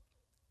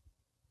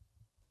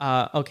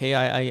 okay,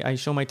 I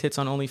show my tits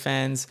on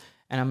OnlyFans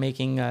and I'm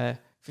making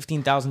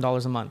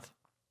 $15,000 a month.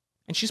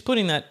 And she's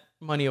putting that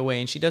money away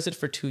and she does it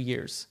for 2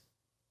 years.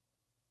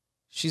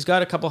 She's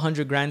got a couple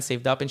 $100,000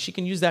 saved up and she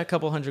can use that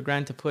couple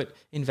 $100,000 to put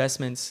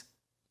investments.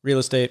 Real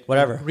estate,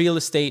 whatever. Real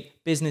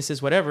estate,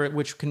 businesses, whatever,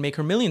 which can make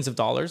her millions of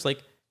dollars.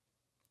 Like,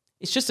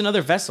 it's just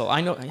another vessel. I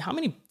know how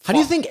many... How do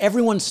you think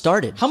everyone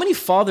started? How many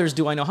fathers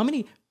do I know? How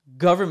many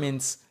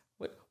governments...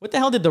 What the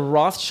hell did the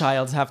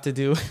Rothschilds have to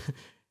do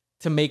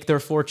to make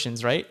their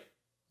fortunes, right?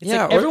 It's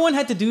like everyone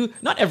had to do...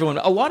 Not everyone.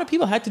 A lot of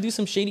people had to do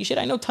some shady shit.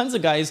 I know tons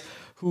of guys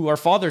who are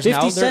fathers 50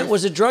 now. 50 Cent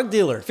was a drug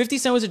dealer. 50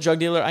 Cent was a drug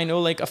dealer. I know,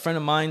 like, a friend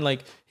of mine,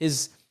 like,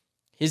 his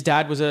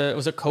dad was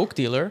a coke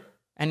dealer.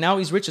 And now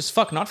he's rich as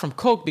fuck. Not from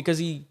coke, because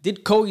he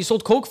did coke. He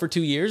sold coke for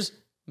 2 years,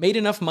 made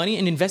enough money,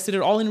 and invested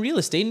it all in real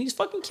estate, and he's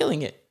fucking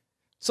killing it.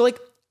 So, like,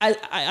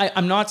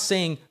 I'm not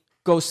saying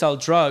go sell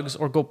drugs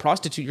or go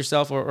prostitute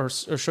yourself or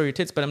show your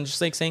tits, but I'm just,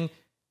 like, saying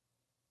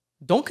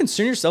don't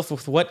concern yourself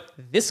with what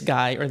this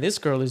guy or this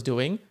girl is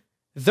doing.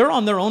 They're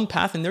on their own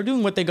path and they're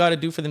doing what they got to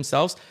do for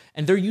themselves,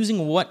 and they're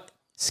using what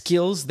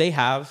skills they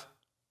have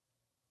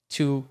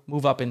to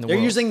move up in the They're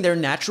world. using their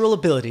natural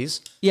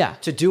abilities Yeah.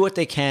 to do what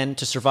they can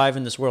to survive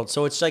in this world.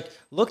 So it's like,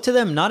 look to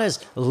them not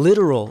as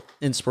literal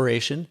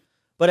inspiration,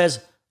 but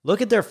as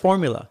look at their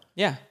formula.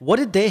 Yeah. What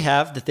did they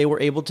have that they were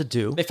able to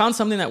do? They found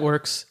something that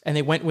works and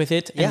they went with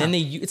it. And Yeah. then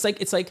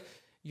it's like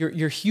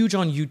you're huge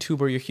on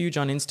YouTube or you're huge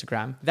on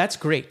Instagram. That's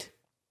great.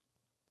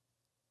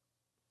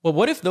 But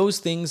what if those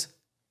things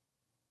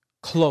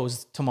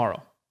closed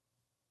tomorrow?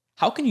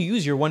 How can you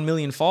use your 1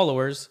 million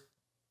followers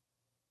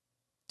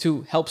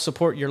to help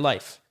support your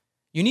life?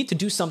 You need to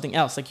do something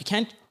else. Like, you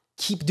can't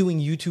keep doing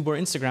YouTube or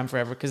Instagram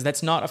forever because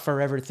that's not a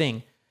forever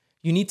thing.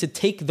 You need to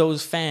take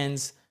those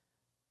fans,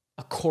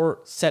 a core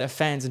set of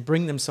fans, and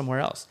bring them somewhere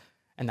else.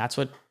 And that's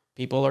what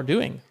people are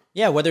doing.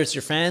 Yeah, whether it's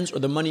your fans or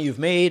the money you've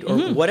made or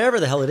whatever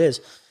the hell it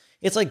is.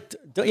 It's like,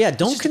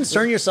 don't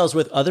concern yourselves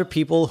with other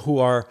people who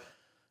are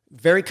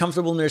very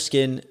comfortable in their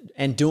skin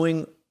and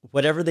doing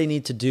whatever they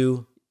need to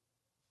do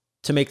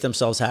to make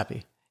themselves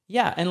happy.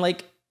 Yeah, and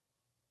like,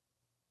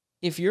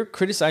 if you're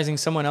criticizing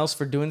someone else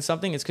for doing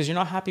something, it's because you're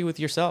not happy with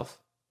yourself.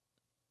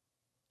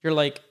 You're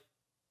like,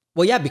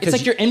 well, yeah, because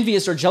it's like you're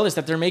envious or jealous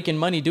that they're making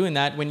money doing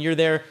that when you're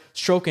there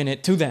stroking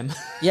it to them.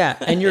 yeah,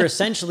 and you're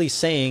essentially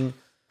saying,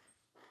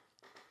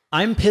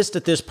 I'm pissed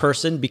at this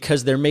person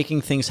because they're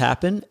making things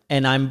happen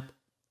and I'm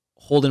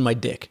holding my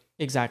dick.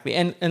 Exactly.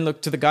 And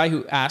look, to the guy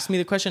who asked me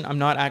the question, I'm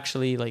not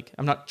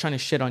trying to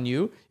shit on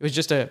you. It was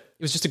just a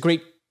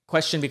great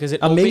question because it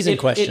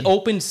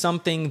opened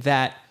something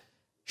that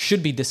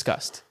should be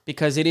discussed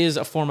because it is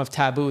a form of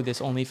taboo, this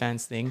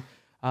OnlyFans thing.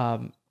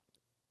 But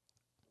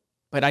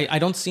I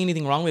don't see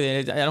anything wrong with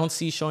it. I don't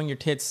see showing your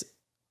tits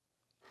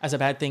as a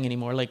bad thing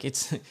anymore. Like,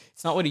 it's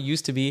not what it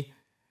used to be.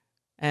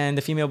 And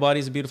the female body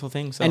is a beautiful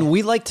thing. So. And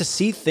we like to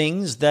see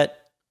things that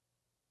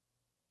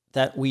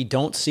we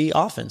don't see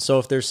often. So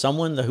if there's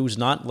someone who's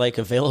not like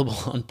available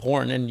on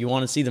porn and you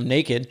want to see them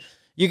naked,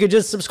 you could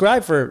just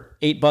subscribe for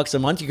 $8 a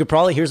month. You could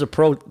probably, here's a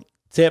pro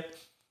tip,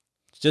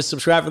 just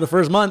subscribe for the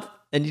first month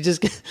and you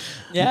just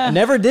yeah.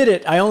 Never did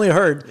it. I only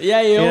heard. Yeah,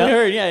 you only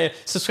heard. Yeah.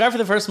 Subscribe for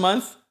the first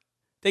month,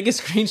 take a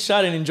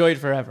screenshot and enjoy it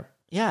forever.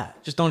 Yeah.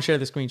 Just don't share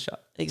the screenshot.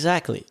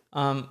 Exactly.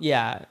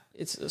 Yeah.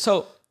 It's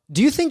so.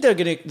 Do you think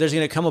there's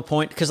gonna come a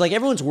point, because like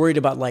everyone's worried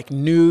about like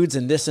nudes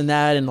and this and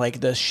that and like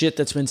the shit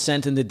that's been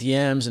sent in the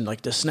DMs and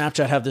like the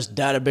Snapchat have this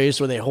database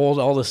where they hold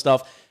all this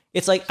stuff.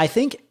 It's like, I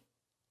think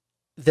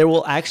there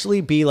will actually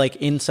be like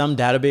in some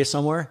database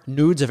somewhere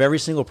nudes of every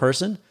single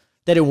person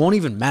that it won't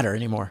even matter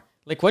anymore.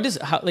 Like,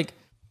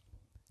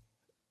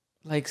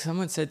 like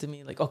someone said to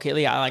me, like, okay,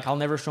 yeah, like I'll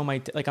never show my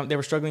they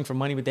were struggling for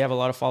money, but they have a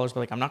lot of followers, but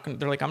like I'm not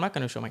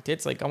gonna show my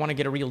tits. Like, I want to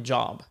get a real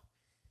job.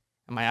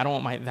 I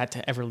don't want that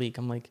to ever leak.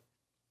 I'm like,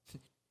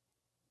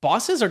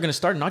 bosses are going to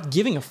start not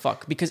giving a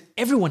fuck because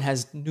everyone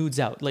has nudes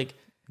out. Like,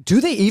 do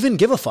they even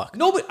give a fuck?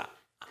 No, but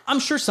I'm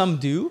sure some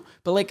do.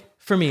 But like,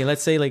 for me,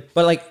 let's say like,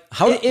 but like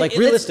how,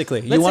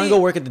 realistically, you want to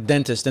go work at the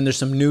dentist and there's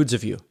some nudes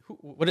of you.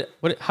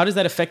 How does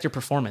that affect your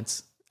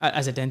performance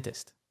as a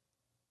dentist?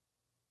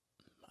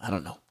 I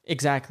don't know.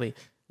 Exactly.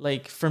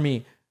 Like, for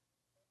me,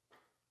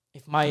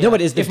 if my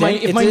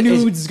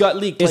nudes got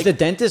leaked, is the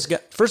dentist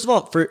first of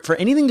all, for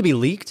anything to be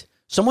leaked,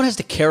 someone has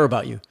to care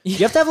about you. You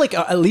have to have like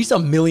at least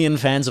 1 million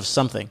fans of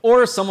something.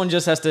 Or someone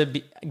just has to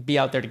be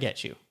out there to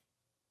get you.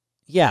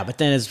 Yeah, but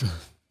then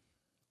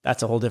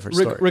that's a whole different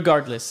story.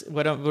 Regardless,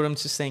 what I'm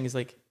just saying is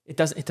like, it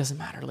doesn't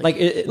matter. Like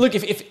look,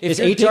 if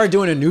is HR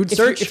doing a nude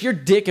search? If your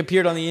dick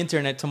appeared on the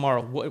internet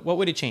tomorrow, what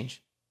would it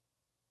change?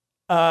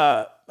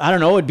 I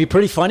don't know. It'd be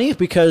pretty funny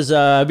because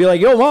I'd be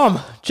like, yo, mom,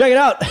 check it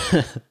out.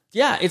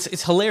 Yeah,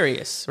 it's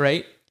hilarious,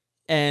 right?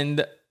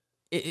 And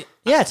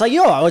it's like,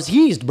 yo, I was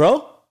heezed,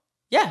 bro.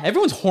 Yeah,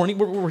 everyone's horny.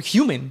 We're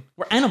human.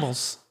 We're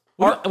animals.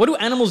 What do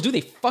animals do?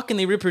 They fuck and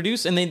they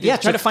reproduce and they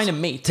try to find a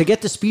mate. To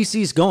get the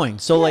species going.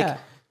 So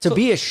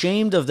be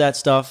ashamed of that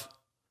stuff.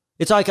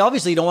 It's like,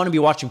 obviously you don't want to be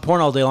watching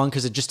porn all day long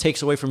because it just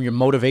takes away from your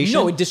motivation.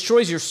 No, it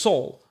destroys your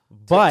soul.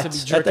 But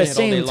at the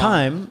same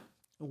time,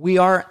 we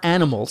are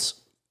animals.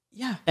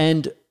 Yeah.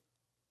 And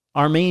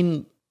our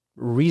main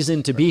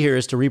reason to be here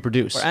is to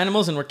reproduce. We're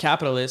animals and we're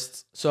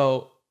capitalists.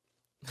 So...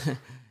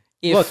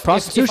 Look,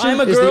 prostitution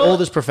is the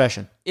oldest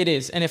profession. It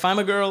is. And if I'm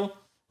a girl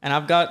and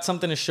I've got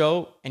something to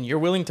show and you're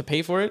willing to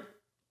pay for it,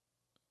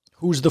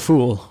 who's the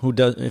fool who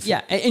does? And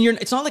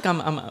it's not like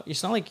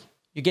it's not like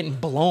you're getting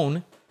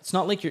blown. It's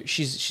not like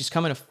she's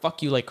coming to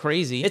fuck you like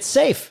crazy. It's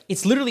safe.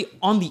 It's literally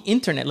on the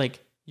internet. Like,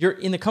 you're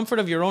in the comfort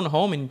of your own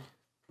home and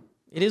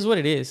it is what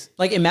it is.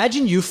 Like,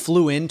 imagine you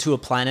flew into a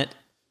planet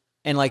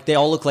and like they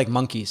all look like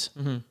monkeys.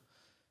 Mm-hmm.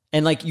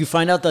 And like you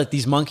find out that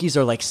these monkeys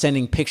are like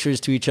sending pictures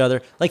to each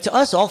other. Like, to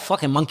us, all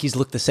fucking monkeys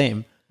look the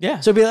same. Yeah.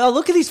 So be like, oh,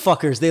 look at these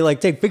fuckers. They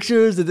like take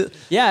pictures.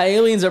 Yeah,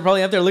 aliens are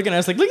probably up there looking at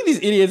us like, look at these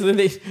idiots.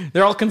 And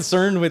they're all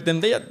concerned with them.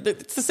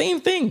 It's the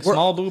same thing.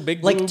 Small boob,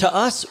 big boob. Like, to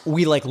us,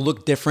 we like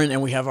look different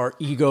and we have our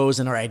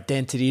egos and our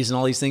identities and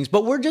all these things.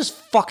 But we're just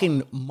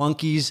fucking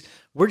monkeys.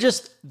 We're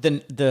just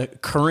the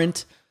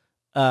current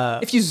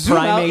if you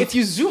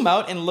zoom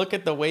out and look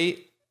at the way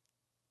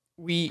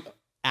we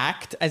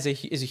act as a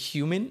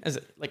human,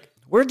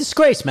 We're a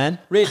disgrace, man.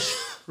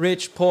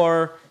 Rich,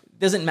 poor.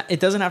 It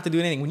doesn't have to do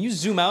anything. When you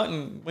zoom out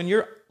and when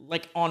you're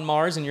like on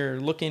Mars and you're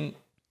looking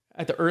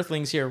at the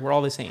Earthlings here, we're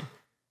all the same.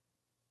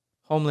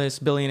 Homeless,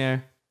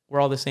 billionaire,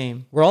 we're all the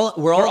same. We're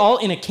all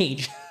in a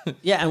cage.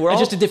 Yeah, and we're all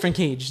just a different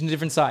cage, in a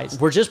different size.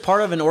 We're just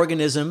part of an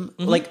organism.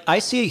 Like I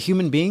see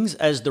human beings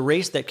as the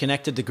race that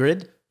connected the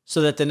grid,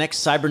 so that the next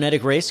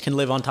cybernetic race can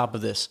live on top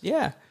of this.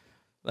 Yeah,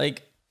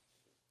 like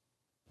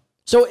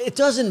so it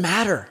doesn't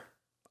matter.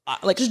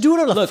 Like just do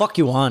whatever the fuck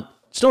you want.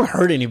 Just don't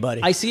hurt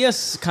anybody. I see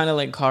us kind of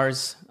like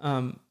cars.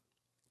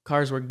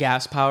 Cars were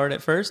gas powered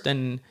at first,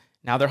 and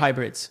now they're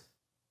hybrids.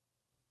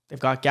 They've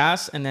got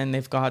gas, and then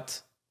they've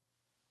got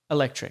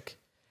electric,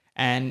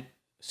 and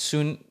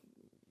soon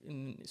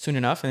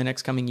enough in the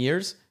next coming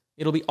years,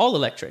 it'll be all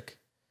electric.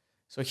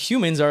 So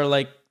humans are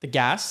like the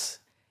gas,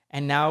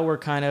 and now we're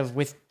kind of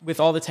with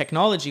all the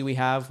technology we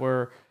have,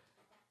 we're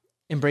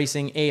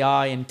embracing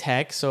AI and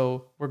tech.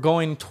 So we're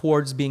going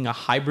towards being a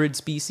hybrid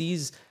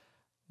species.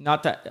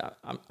 Not that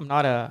I'm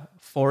not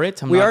for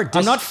it. I'm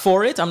not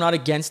for it. I'm not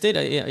against it.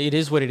 It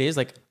is what it is.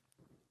 Like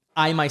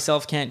I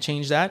myself can't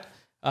change that.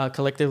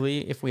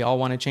 Collectively, if we all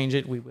want to change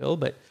it, we will.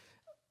 But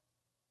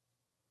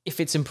if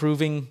it's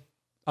improving,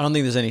 I don't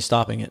think there's any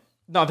stopping it.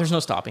 No, there's no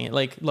stopping it.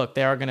 Like, look,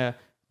 they are gonna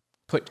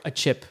put a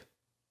chip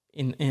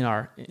in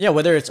our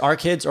whether it's our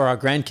kids or our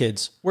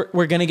grandkids,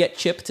 we're gonna get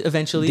chipped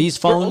eventually. These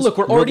phones,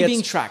 we're already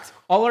being tracked.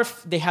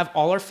 They have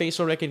all our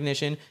facial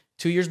recognition.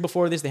 2 years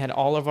before this, they had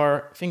all of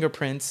our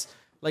fingerprints.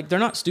 Like, they're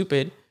not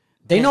stupid.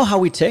 They know how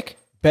we tick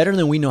better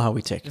than we know how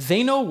we tick.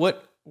 They know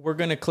what we're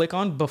gonna click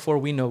on before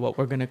we know what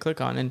we're gonna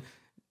click on. And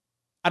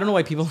I don't know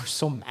why people are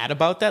so mad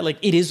about that. Like,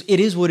 it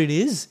is what it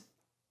is.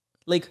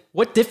 Like,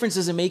 what difference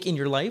does it make in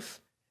your life?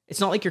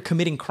 It's not like you're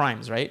committing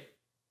crimes, right?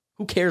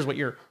 Who cares what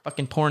your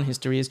fucking porn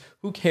history is?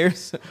 Who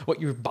cares what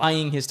your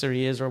buying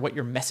history is or what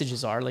your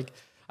messages are? Like,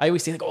 I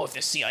always say, like, oh, if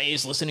the CIA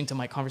is listening to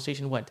my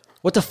conversation, what?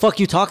 What the fuck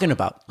are you talking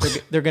about?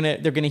 They're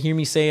gonna hear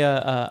me say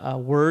a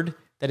word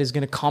that is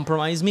gonna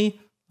compromise me.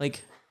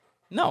 Like,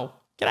 no,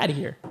 get out of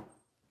here.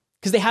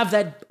 Because they have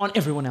that on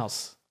everyone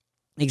else.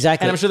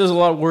 Exactly. And I'm sure there's a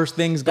lot of worse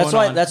things going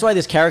on. That's why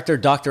this character,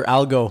 Dr.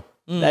 Algo,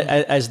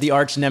 as the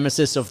arch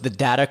nemesis of the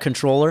data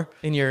controller.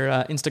 In your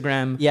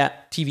Instagram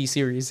TV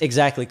series.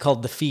 Exactly,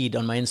 called The Feed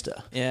on my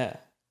Insta. Yeah.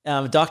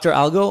 Dr.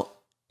 Algo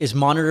is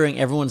monitoring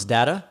everyone's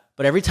data,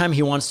 but every time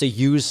he wants to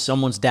use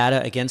someone's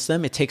data against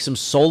them, it takes him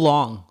so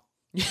long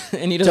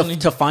and he doesn't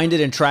to find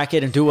it and track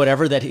it and do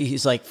whatever that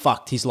he's like,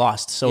 fucked, he's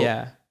lost.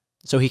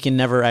 So he can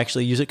never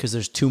actually use it because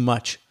there's too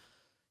much.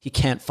 He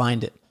can't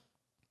find it.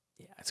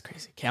 Yeah, that's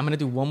crazy. Okay, I'm going to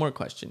do one more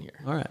question here.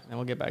 All right. And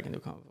we'll get back into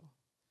convo.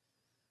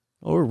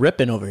 Oh, we're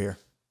ripping over here.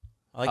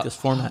 I like this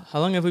format. How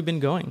long have we been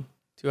going?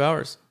 2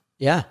 hours.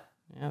 Yeah.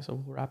 Yeah, so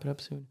we'll wrap it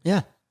up soon.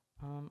 Yeah.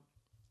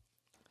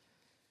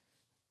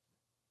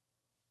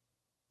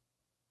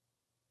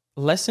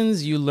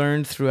 Lessons you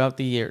learned throughout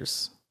the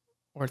years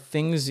or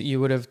things you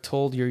would have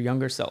told your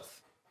younger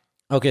self.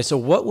 Okay, so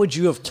what would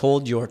you have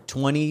told your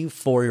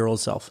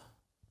 24-year-old self?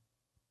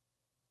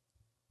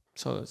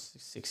 So it's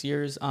 6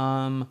 years.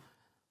 Fuck.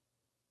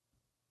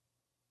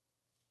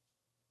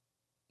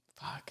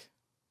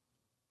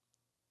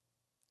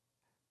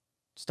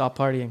 Stop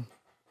partying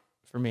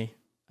for me,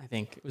 I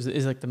think.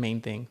 Is like the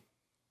main thing.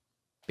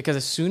 Because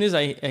as soon as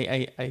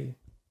I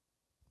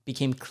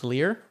became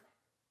clear,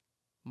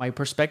 my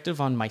perspective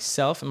on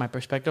myself and my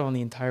perspective on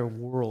the entire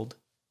world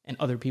and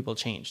other people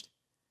changed.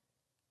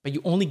 But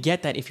you only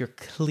get that if you're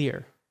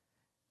clear,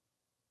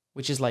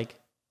 which is like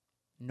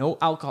no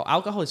alcohol.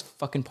 Alcohol is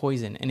fucking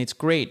poison, and it's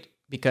great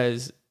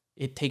because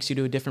it takes you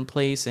to a different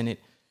place and it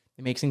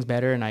makes things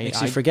better. And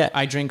makes you forget.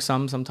 I drink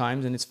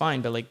sometimes and it's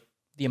fine, but like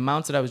the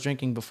amounts that I was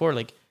drinking before,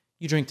 like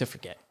you drink to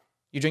forget.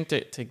 You drink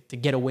to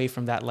get away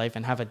from that life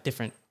and have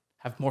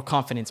more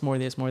confidence, more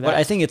this, more that. But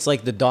I think it's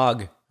like the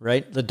dog,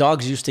 right? The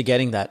dog's used to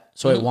getting that,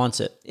 so it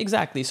wants it.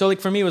 Exactly. So like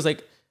for me, it was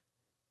like,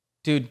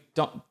 dude,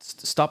 don't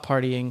stop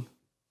partying.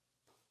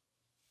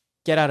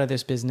 Get out of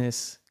this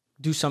business.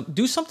 Do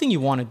something you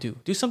want to do.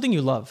 Do something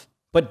you love.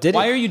 But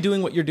why are you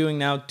doing what you're doing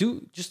now?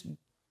 There's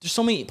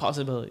so many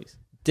possibilities.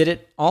 Did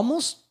it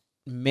almost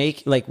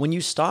make, like when you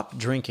stopped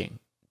drinking,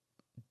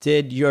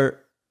 did your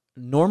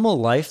normal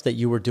life that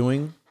you were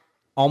doing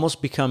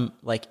almost become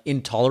like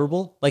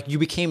intolerable? Like you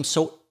became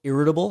so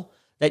irritable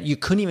that you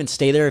couldn't even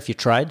stay there if you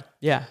tried?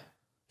 Yeah.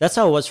 That's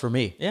how it was for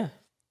me. Yeah.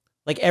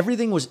 Like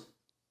everything was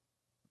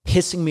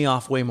pissing me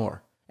off way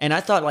more. And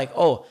I thought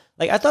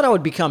I thought I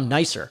would become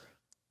nicer.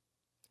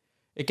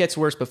 It gets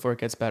worse before it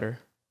gets better.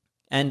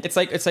 And it's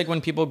like when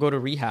people go to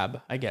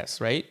rehab, I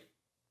guess, right?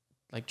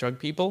 Like drug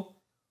people.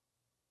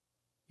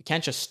 You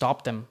can't just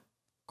stop them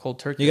cold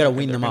turkey. You got to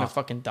wean them off. They're going to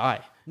fucking die.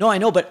 No, I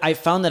know, but I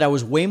found that I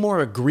was way more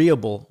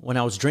agreeable when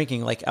I was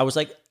drinking. Like I was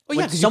like,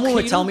 when someone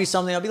would tell me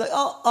something, I'd be like,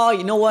 oh,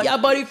 you know what? Yeah,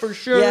 buddy, for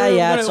sure.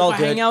 Yeah, it's all good.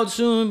 Hang out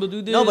soon, but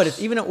do this. No, but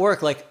it's even at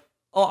work, like,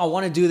 oh, I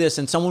want to do this,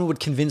 and someone would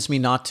convince me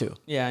not to.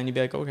 Yeah, and you'd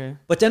be like, okay.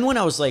 But then when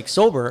I was like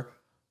sober,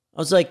 I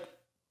was like,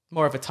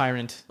 more of a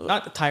tyrant.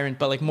 Not a tyrant,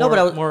 but like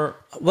more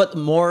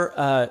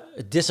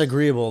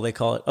disagreeable, they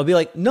call it. I'll be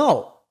like,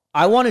 no,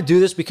 I want to do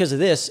this because of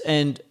this,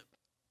 and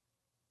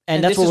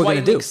that's what we're going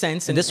to do. Makes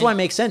sense, and this is why it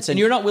makes sense. And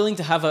you're not willing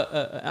to have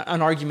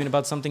an argument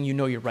about something you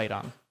know you're right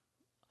on.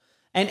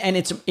 And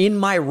it's in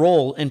my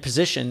role and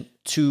position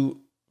to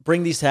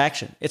bring these to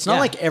action. It's not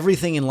like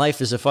everything in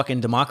life is a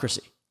fucking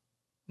democracy.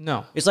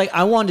 No. It's like,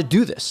 I want to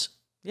do this.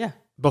 Yeah.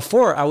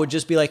 Before, I would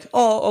just be like,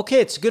 oh, okay,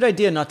 it's a good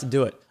idea not to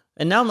do it.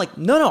 And now I'm like,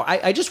 no,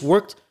 I just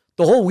worked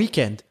the whole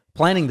weekend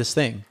planning this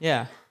thing.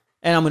 Yeah.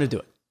 And I'm going to do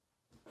it.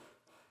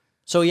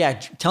 So yeah,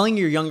 telling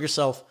your younger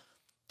self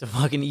to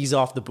fucking ease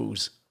off the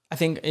booze. I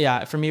think,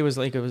 for me, it was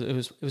like, it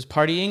was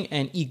partying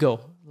and ego.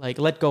 Like,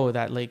 let go of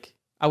that. Like,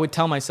 I would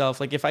tell myself,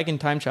 like, if I can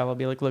time travel, I'd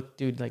be like, look,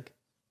 dude, like,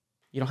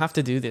 you don't have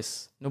to do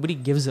this. Nobody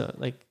gives a,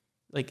 like,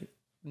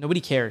 nobody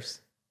cares.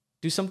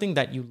 Do something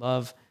that you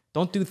love.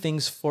 Don't do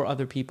things for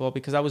other people,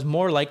 because I was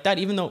more like that,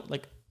 even though,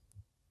 like,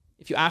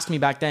 if you asked me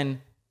back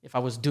then if I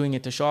was doing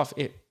it to show off,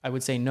 I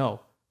would say no,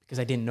 because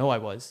I didn't know I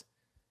was.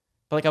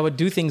 But, like, I would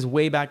do things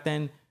way back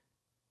then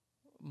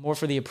more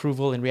for the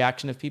approval and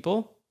reaction of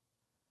people.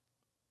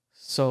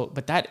 So,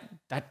 but that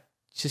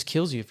just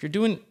kills you.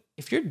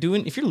 If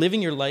you're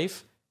living your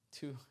life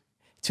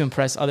to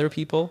impress other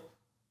people,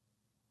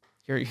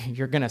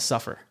 you're gonna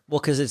suffer. Well,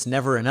 because it's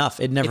never enough.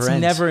 It never ends.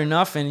 It's never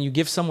enough, and you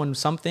give someone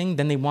something,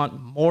 then they want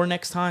more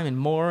next time and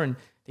more, and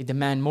they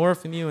demand more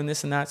from you and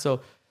this and that.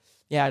 So,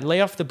 yeah,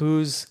 lay off the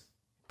booze,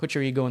 put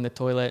your ego in the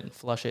toilet, and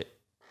flush it.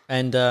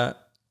 And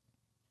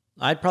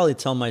I'd probably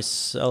tell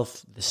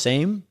myself the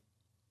same,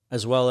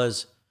 as well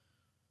as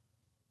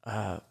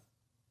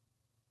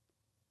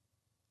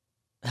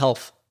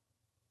health.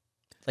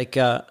 Like,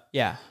 the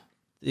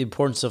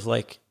importance of,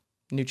 like,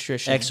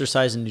 nutrition,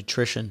 exercise and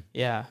nutrition.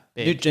 Yeah.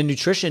 And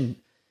nutrition,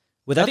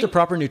 without the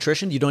proper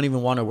nutrition, you don't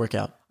even want to work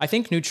out. I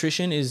think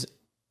nutrition is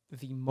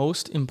the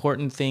most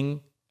important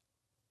thing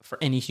for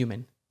any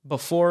human,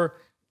 before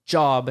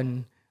job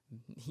and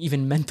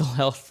even mental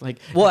health. Like,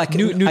 well,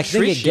 nutrition, I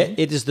think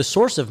it is the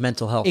source of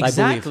mental health.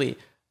 Exactly. I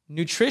believe.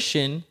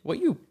 Nutrition, what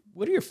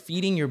you're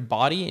feeding your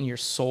body and your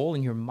soul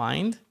and your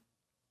mind,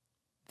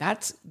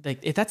 that's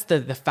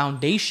the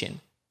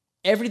foundation.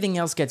 Everything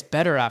else gets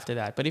better after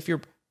that. But if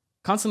you're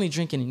constantly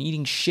drinking and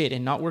eating shit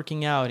and not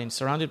working out and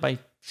surrounded by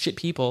shit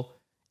people,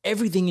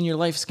 everything in your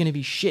life is going to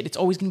be shit. It's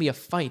always going to be a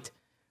fight.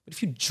 But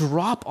if you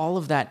drop all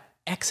of that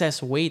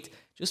excess weight,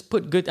 just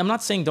put good... I'm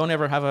not saying don't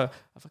ever have a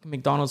fucking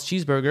McDonald's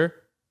cheeseburger.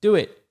 Do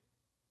it.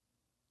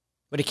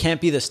 But it can't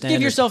be the standard.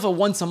 Give yourself a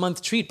once a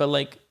month treat, but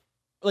like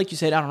you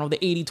said, I don't know, the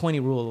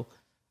 80-20 rule.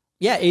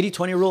 Yeah,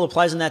 80-20 rule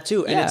applies in that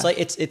too. And it's like,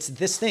 it's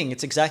this thing.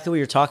 It's exactly what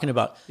you're talking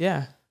about.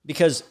 Yeah.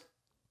 Because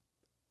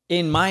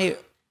in my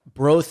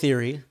bro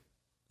theory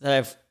that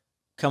I've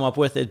come up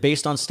with, it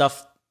based on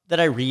stuff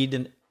that I read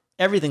and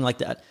everything like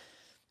that.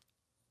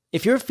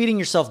 If you're feeding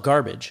yourself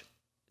garbage,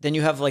 then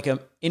you have like an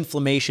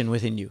inflammation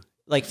within you.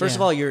 Like, first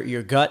of all,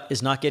 your gut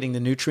is not getting the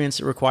nutrients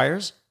it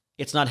requires.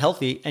 It's not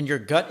healthy, and your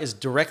gut is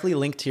directly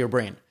linked to your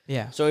brain.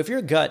 Yeah. So if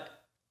your gut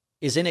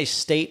is in a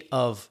state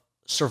of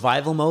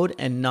survival mode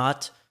and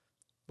not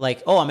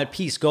like, oh, I'm at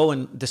peace, go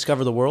and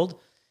discover the world,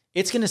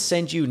 it's going to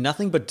send you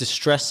nothing but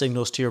distress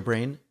signals to your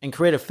brain and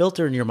create a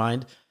filter in your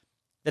mind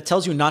that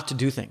tells you not to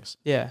do things.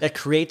 Yeah. That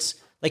creates,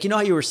 like, you know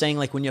how you were saying,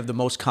 like, when you have the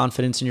most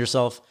confidence in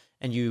yourself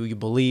and you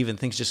believe and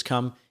things just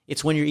come,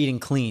 it's when you're eating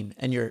clean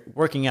and you're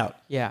working out.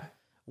 Yeah.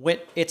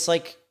 It's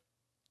like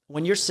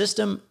when your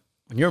system,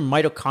 when your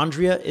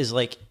mitochondria is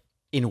like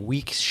in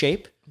weak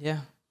shape,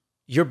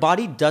 your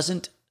body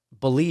doesn't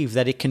believe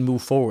that it can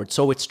move forward.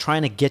 So it's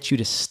trying to get you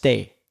to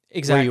stay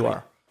where you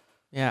are.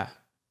 Yeah.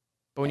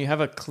 But when you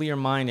have a clear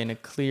mind and a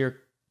clear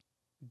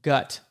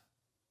gut,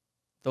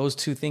 those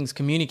two things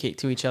communicate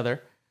to each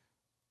other.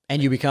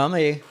 And you become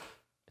a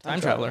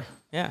time traveler.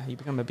 Yeah, you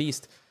become a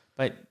beast.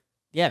 But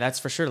yeah, that's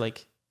for sure.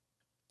 Like,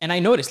 and I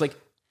noticed, like,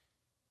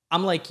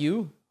 I'm like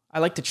you. I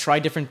like to try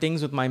different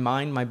things with my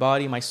mind, my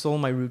body, my soul,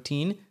 my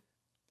routine.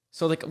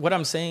 So, like, what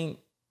I'm saying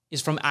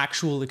is from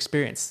actual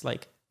experience.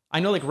 Like, I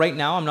know, like, right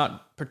now I'm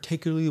not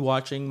particularly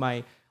watching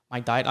my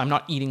diet. I'm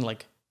not eating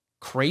like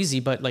crazy,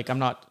 but like, I'm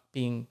not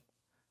being...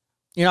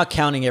 You're not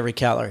counting every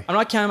calorie. I'm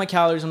not counting my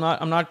calories.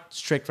 I'm not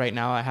strict right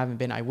now. I haven't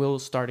been. I will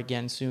start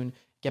again soon,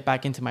 get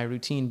back into my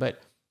routine.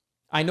 But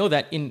I know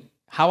that in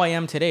how I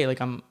am today, like,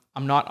 I'm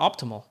not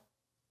optimal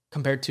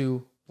compared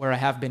to where I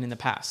have been in the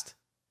past.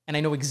 And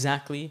I know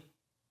exactly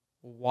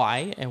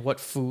why and what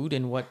food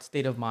and what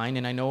state of mind,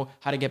 and I know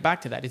how to get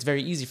back to that. It's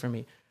very easy for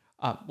me.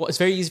 It's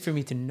very easy for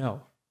me to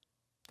know.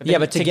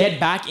 But to get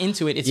back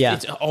into it,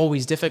 it's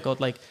always difficult.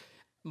 Like,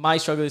 my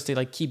struggle is to,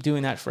 like, keep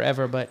doing that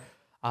forever. But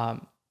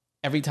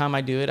every time I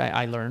do it,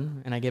 I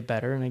learn and I get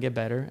better and I get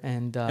better.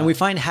 And we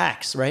find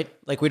hacks, right?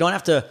 Like, we don't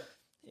have to,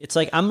 it's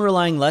like I'm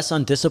relying less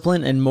on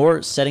discipline and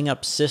more setting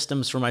up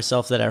systems for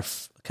myself that are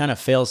kind of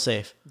fail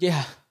safe.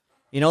 Yeah.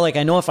 You know, like,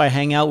 I know if I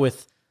hang out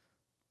with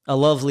a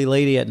lovely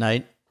lady at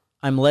night,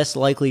 I'm less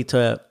likely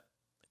to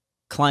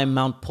climb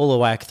Mount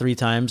Polowac 3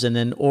 times and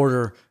then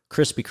order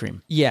Krispy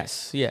Kreme.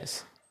 Yes.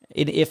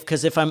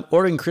 Because if I'm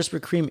ordering Krispy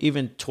Kreme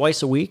even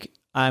twice a week,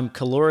 I'm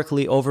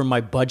calorically over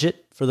my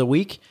budget for the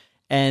week,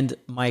 and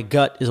my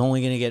gut is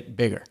only going to get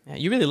bigger. Yeah,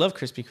 you really love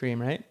Krispy Kreme,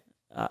 right?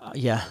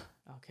 Yeah.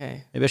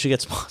 Okay. Maybe I should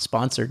get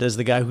sponsored as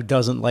the guy who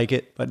doesn't like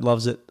it but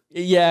loves it.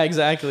 Yeah,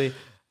 exactly.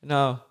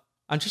 No,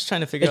 I'm just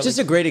trying to figure out. It's just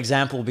a great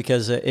example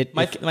because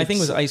my thing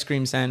was ice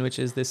cream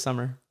sandwiches this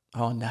summer.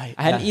 Oh, nice.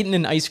 I hadn't eaten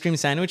an ice cream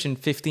sandwich in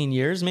 15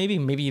 years, maybe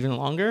even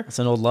longer. That's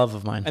an old love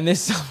of mine. And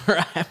this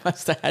summer, I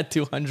must have had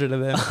 200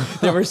 of them.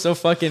 They were so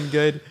fucking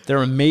good.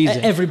 They're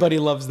amazing. Everybody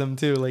loves them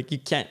too. Like you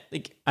can't.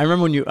 Like I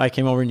remember when I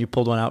came over and you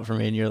pulled one out for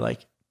me, and you're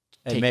like,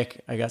 "Hey,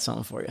 Mick, I got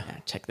something for you." Yeah,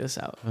 check this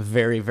out.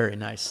 Very, very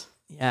nice.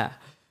 Yeah,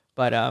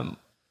 but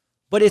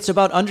it's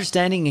about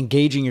understanding,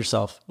 engaging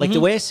yourself. Like the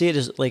way I see it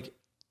is like,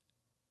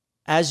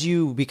 as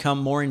you become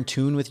more in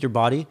tune with your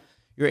body,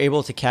 you're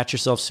able to catch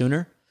yourself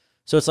sooner.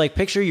 So it's like,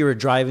 picture you were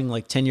driving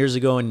like 10 years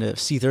ago in the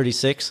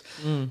C36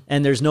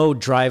 and there's no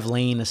drive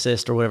lane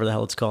assist or whatever the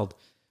hell it's called.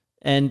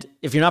 And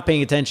if you're not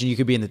paying attention, you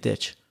could be in the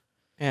ditch.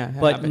 Yeah.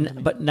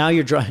 But now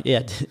you're driving,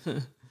 yeah.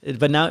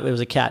 But now it was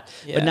a cat.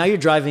 Yeah. But now you're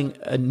driving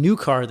a new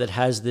car that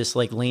has this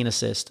like lane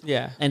assist.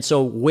 Yeah. And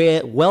so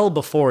well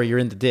before you're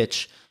in the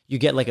ditch, you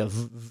get like a,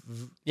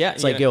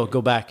 it's like, yo,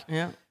 go back.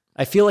 Yeah.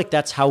 I feel like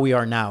that's how we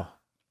are now.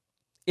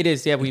 It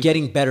is, yeah. We're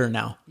getting better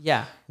now.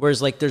 Yeah.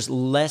 Whereas like there's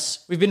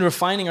less. We've been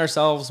refining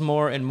ourselves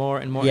more and more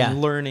and more and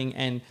learning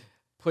and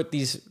put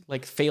these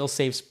like fail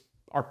safes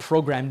are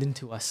programmed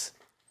into us.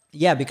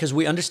 Yeah, because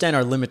we understand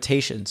our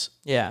limitations.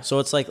 Yeah. So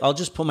it's like, I'll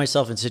just put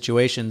myself in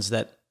situations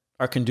that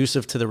are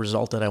conducive to the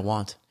result that I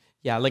want.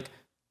 Yeah. Like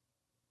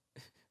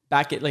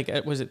back at like,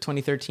 was it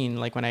 2013?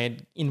 Like when I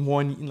had in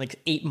like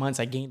 8 months,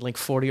 I gained like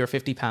 40 or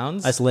 50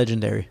 pounds. That's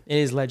legendary. It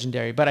is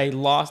legendary. But I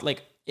lost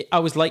like, I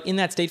was like in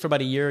that state for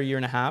about a year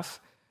and a half.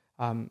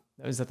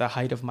 It was at the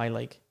height of my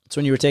like. It's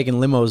when you were taking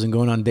limos and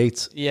going on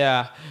dates.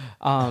 Yeah.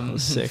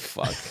 Sick.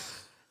 Fuck.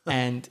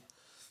 And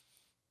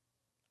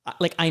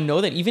like, I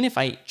know that even if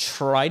I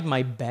tried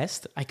my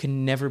best, I could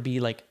never be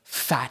like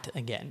fat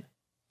again.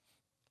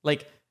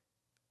 Like,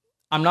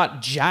 I'm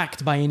not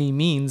jacked by any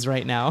means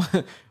right now,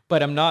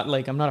 but I'm not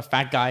a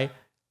fat guy.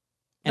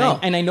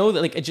 And I know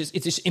that like, it's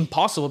just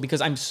impossible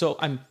because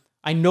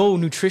I know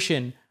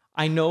nutrition.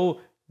 I know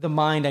the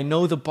mind, I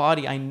know the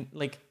body.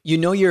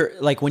 You're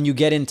like, when you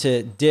get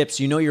into dips,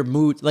 you know your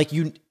mood, like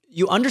you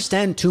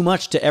understand too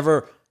much to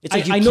ever. It's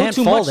like I know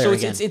too much, so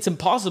it's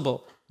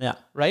impossible. Yeah,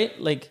 right.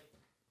 Like,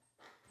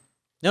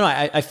 no,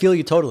 I feel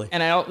you totally.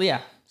 And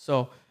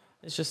so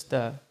it's just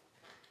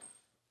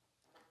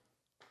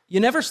you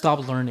never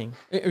stop learning.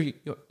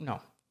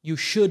 You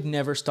should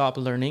never stop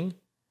learning.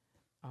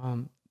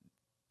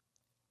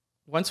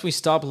 Once we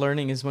stop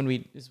learning is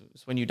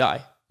when you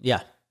die. Yeah.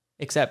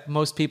 Except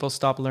most people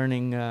stop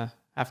learning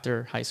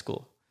after high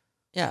school.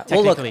 Yeah.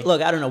 Well,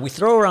 look, I don't know. We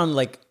throw around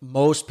like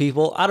most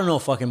people. I don't know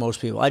fucking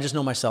most people. I just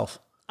know myself.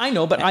 I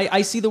know, but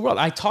I see the world.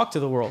 I talk to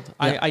the world.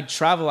 Yeah. I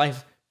travel. I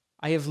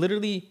have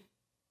literally,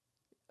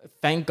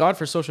 thank God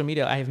for social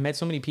media, I have met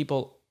so many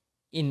people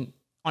on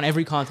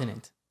every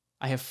continent.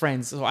 I have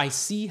friends. So I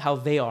see how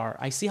they are.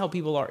 I see how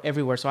people are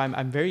everywhere. So I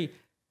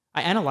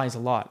analyze a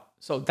lot.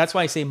 So that's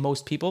why I say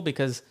most people,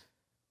 because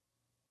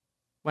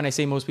when I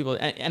say most people,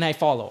 and I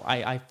follow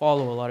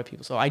a lot of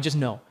people. So I just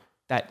know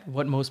that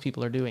what most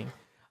people are doing.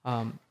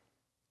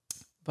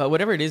 But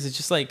whatever it is, it's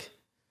just like,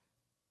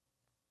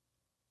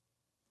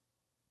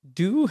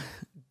 do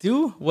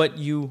what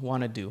you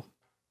want to do.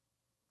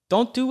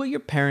 Don't do what your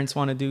parents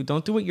want to do.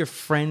 Don't do what your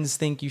friends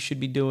think you should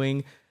be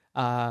doing.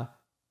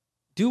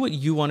 Do what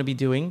you want to be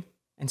doing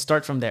and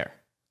start from there.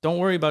 Don't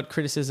worry about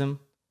criticism.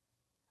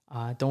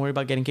 Don't worry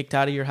about getting kicked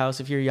out of your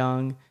house if you're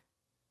young.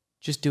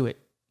 Just do it.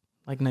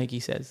 Like Nike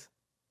says.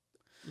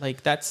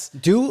 Like,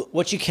 do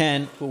what you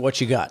can with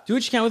what you got. Do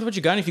what you can with what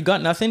you got. And if you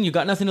got nothing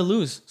to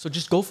lose. So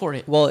just go for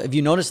it. Well, have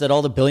you noticed that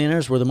all the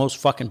billionaires were the most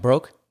fucking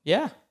broke?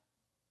 Yeah.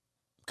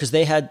 Because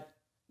they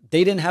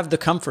didn't have the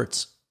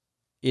comforts.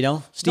 You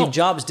know, Steve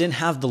Jobs didn't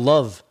have the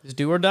love. It's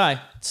do or die.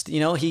 It's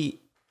do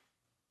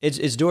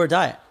or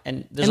die.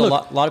 And there's a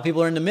lot of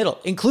people are in the middle,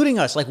 including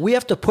us. Like, we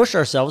have to push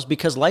ourselves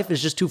because life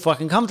is just too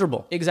fucking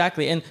comfortable.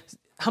 Exactly. And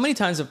how many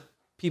times have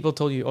people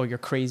told you, oh, you're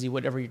crazy,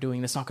 whatever you're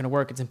doing, that's not going to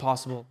work, it's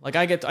impossible. Like,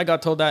 I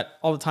got told that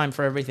all the time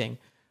for everything.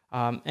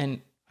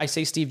 And I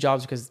say Steve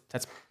Jobs because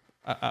that's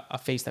a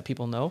face that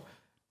people know.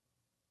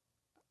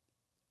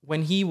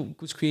 When he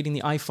was creating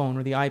the iPhone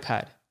or the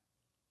iPad,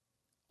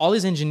 all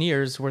his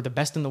engineers were the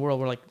best in the world.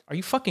 Were like, are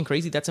you fucking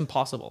crazy? That's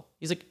impossible.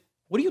 He's like,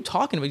 what are you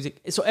talking about? He's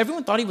like, so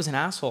everyone thought he was an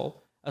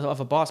asshole of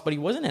a boss, but he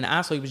wasn't an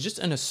asshole. He was just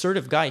an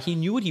assertive guy. He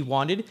knew what he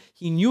wanted.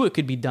 He knew it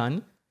could be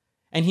done.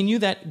 And he knew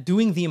that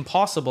doing the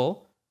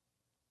impossible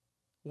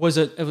was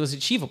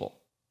achievable.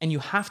 And you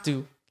have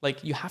to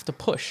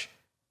push.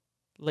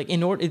 Like,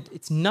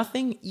 it's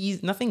nothing easy,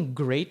 nothing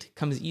great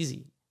comes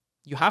easy.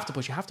 You have to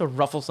push. You have to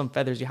ruffle some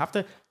feathers. You have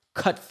to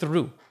cut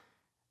through.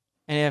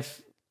 And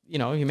if,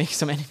 you make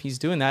some enemies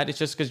doing that, it's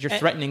just because you're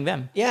threatening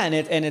them. Yeah.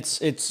 And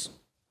it's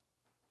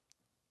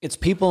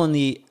people on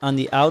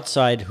the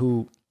outside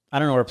who, I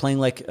don't know, are playing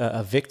like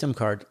a victim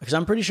card. Because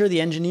I'm pretty sure the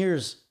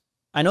engineers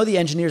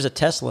at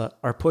Tesla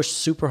are pushed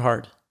super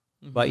hard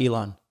by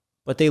Elon,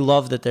 but they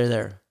love that they're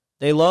there.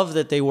 They love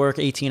that they work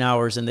 18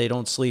 hours and they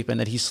don't sleep and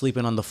that he's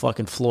sleeping on the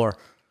fucking floor.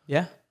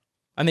 Yeah.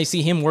 And they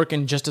see him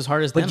working just as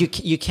hard as them.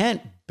 But you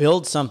can't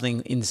build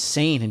something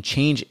insane and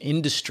change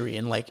industry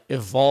and like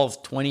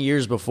evolve 20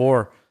 years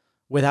before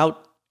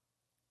without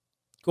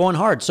going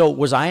hard. So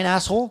was I an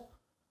asshole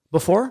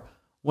before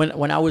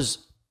when I was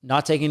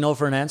not taking no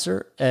for an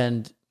answer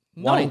and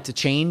wanting to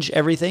change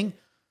everything?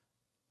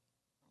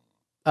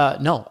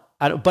 No.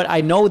 But I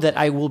know that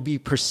I will be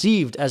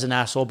perceived as an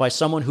asshole by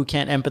someone who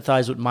can't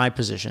empathize with my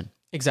position.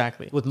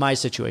 Exactly. With my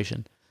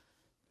situation.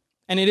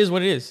 And it is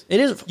what it is. It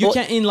is. You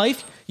can't, in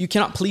life, you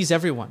cannot please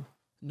everyone.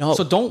 No.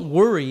 So don't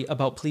worry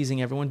about pleasing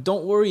everyone.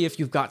 Don't worry if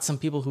you've got some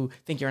people who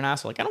think you're an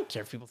asshole. Like, I don't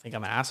care if people think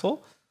I'm an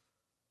asshole.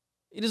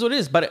 It is what it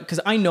is. But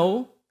because I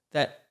know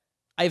that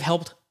I've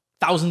helped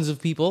thousands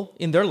of people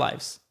in their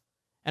lives.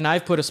 And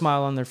I've put a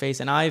smile on their face.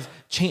 And I've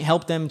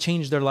helped them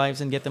change their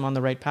lives and get them on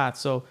the right path.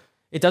 So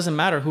it doesn't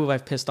matter who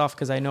I've pissed off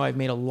because I know I've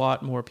made a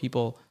lot more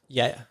people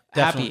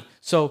happy.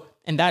 So,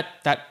 and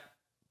that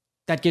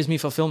gives me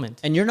fulfillment.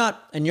 And you're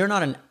not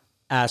an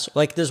asshole.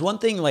 Like, there's one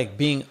thing like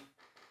being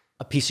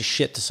a piece of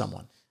shit to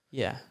someone.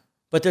 Yeah.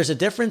 But there's a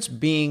difference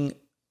being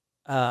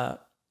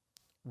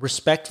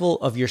respectful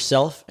of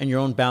yourself and your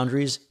own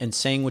boundaries and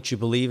saying what you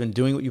believe and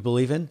doing what you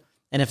believe in.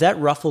 And if that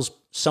ruffles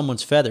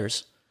someone's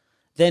feathers,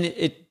 then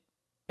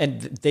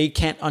and they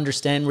can't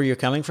understand where you're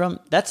coming from,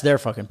 that's their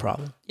fucking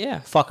problem. Yeah.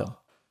 Fuck them.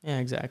 Yeah,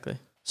 exactly.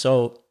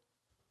 So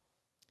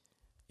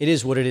it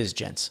is what it is,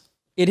 gents.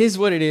 It is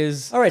what it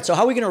is. All right, so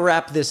how are we going to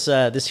wrap this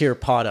here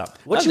pod up?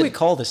 What should we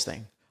call this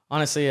thing?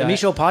 Honestly, the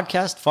MISCHO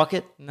podcast? Fuck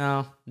it.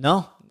 No.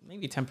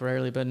 Maybe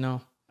temporarily, but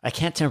no. I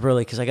can't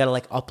temporarily because I got to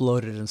like upload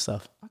it and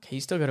stuff. Okay,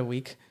 you still got a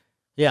week.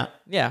 Yeah.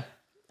 Yeah.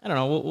 I don't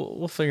know.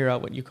 We'll figure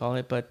out what you call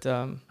it, but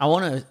I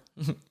want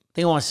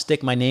to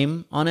stick my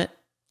name on it.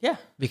 Yeah.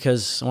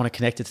 Because I want to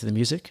connect it to the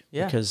music.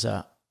 Yeah. Because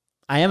I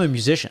am a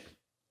musician.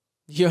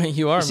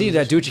 You are. See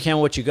that do what you can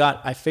with what you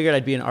got. I figured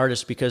I'd be an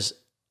artist because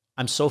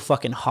I'm so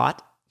fucking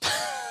hot.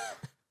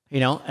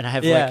 And I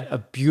have like a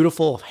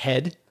beautiful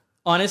head.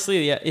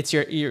 Honestly, yeah, it's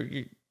your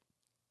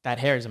that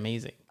hair is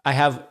amazing. I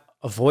have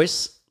a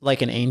voice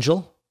like an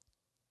angel.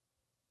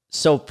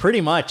 So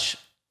pretty much.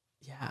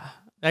 Yeah.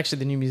 Actually,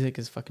 the new music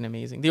is fucking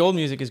amazing. The old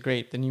music is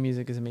great. The new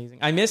music is amazing.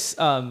 I miss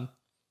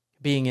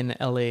being in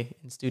LA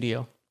in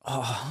studio.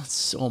 Oh, it's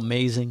so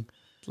amazing.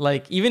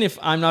 Like, even if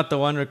I'm not the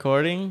one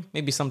recording,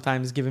 maybe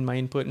sometimes giving my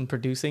input and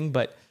producing,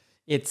 but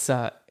it's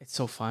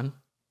so fun.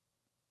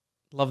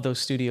 Love those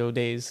studio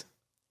days.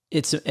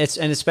 It's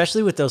and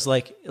especially with those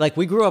like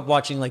we grew up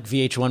watching like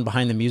VH1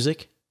 Behind the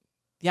Music.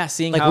 Yeah,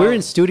 seeing like how we're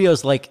in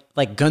studios like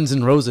Guns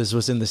N' Roses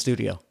was in the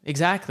studio.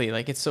 Exactly.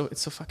 Like it's so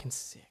fucking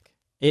sick.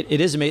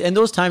 It is amazing. And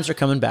those times are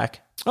coming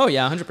back. Oh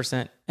yeah,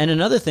 100%. And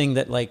another thing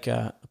that like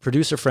a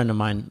producer friend of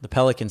mine, the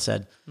Pelican,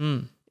 said,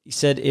 he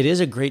said, it is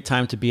a great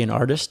time to be an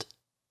artist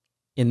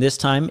in this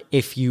time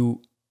if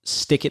you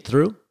stick it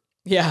through.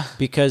 Yeah.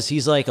 Because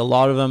he's like, a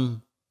lot of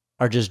them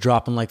are just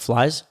dropping like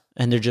flies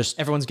and they're just...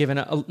 Everyone's giving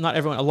up. Not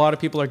everyone. A lot of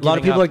people are giving up. A lot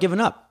of people are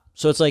giving up.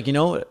 So it's like,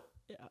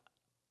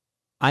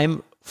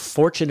 I'm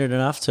fortunate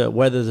enough to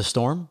weather the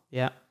storm.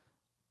 Yeah.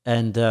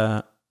 And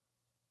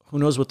who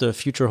knows what the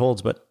future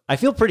holds, but I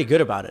feel pretty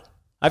good about it.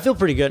 I feel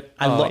pretty good.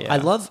 I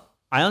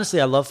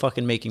honestly love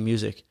fucking making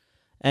music.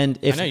 And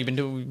if I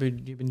know you've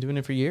been doing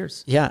it for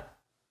years. Yeah.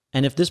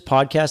 And if this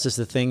podcast is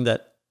the thing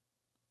that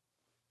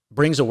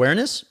brings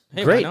awareness,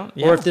 great.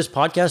 Yeah. Or if this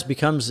podcast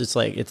becomes it's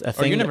a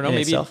thing you never know, in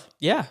maybe itself.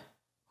 Yeah.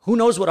 Who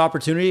knows what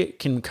opportunity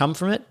can come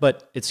from it,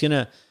 but it's going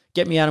to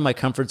get me out of my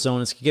comfort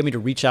zone. It's going to get me to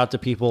reach out to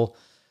people,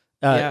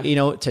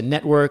 to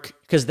network,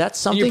 because that's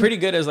something. And you're pretty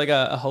good as like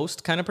a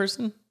host kind of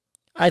person.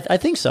 I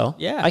think so.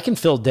 Yeah. I can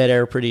fill dead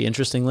air pretty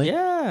interestingly.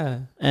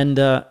 Yeah. And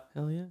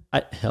hell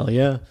yeah. Hell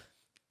yeah.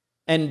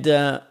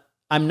 And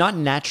I'm not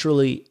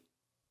naturally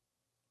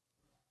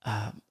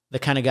the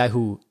kind of guy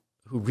who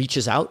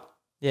reaches out.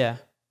 Yeah.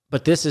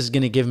 But this is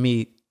going to give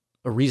me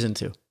a reason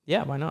to.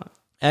 Yeah, why not?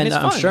 And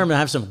I'm sure I'm going to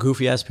have some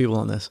goofy ass people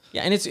on this.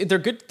 Yeah, and they're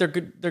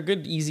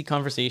good easy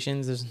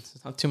conversations. There's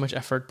not too much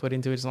effort put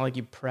into it. It's not like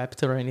you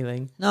prepped or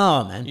anything.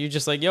 No, man. You're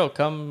just like, yo,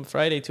 come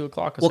Friday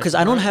 2:00. Well, because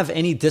I don't have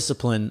any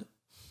discipline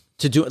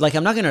to do it. Like,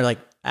 I'm not going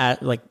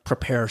to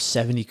prepare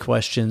 70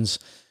 questions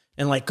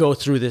and like go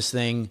through this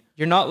thing.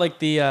 You're not like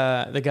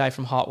the guy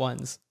from Hot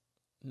Ones.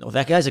 No,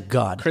 that guy's a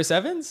god. Chris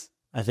Evans?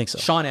 I think so.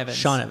 Sean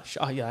Evans.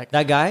 Yeah,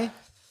 that guy.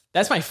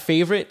 That's my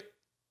favorite.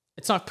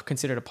 It's not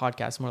considered a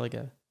podcast, more like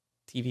a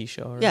TV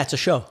show. Yeah, it's a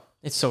show.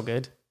 It's so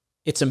good.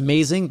 It's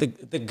amazing. The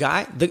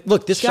guy.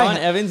 Sean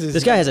Evans is.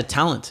 This guy has a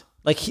talent.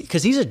 Like,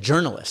 because he's a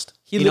journalist.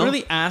 He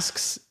literally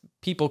asks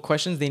people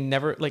questions they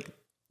never like.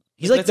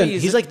 He's like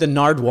the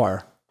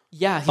Nardwuar.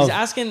 Yeah, he's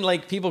asking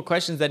like people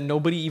questions that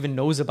nobody even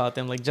knows about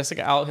them. Like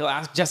he'll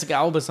ask Jessica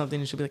Alba something,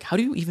 and she'll be like, "How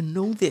do you even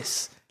know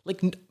this?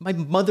 Like my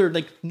mother,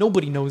 like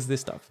nobody knows this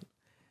stuff."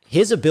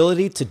 His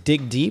ability to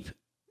dig deep,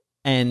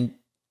 and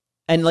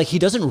like he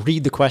doesn't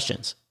read the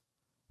questions.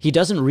 He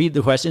doesn't read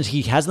the questions.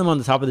 He has them on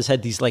the top of his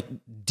head. These like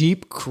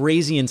deep,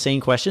 crazy, insane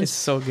questions. It's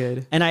so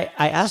good. And I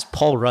asked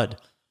Paul Rudd.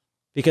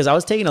 because I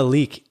was taking a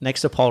leak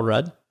next to Paul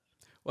Rudd.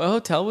 What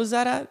hotel was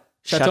that at?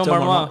 Chateau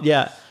Marmont.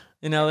 Yeah.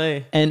 In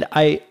LA. And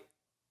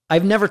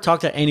I've never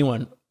talked to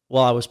anyone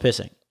while I was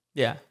pissing.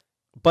 Yeah.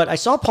 But I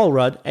saw Paul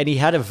Rudd, and he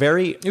had a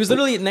very... He was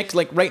literally next,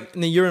 like right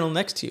in the urinal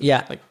next to you.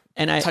 Yeah. Like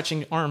and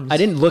touching arms. I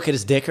didn't look at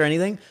his dick or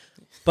anything,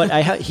 but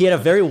he had a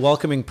very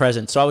welcoming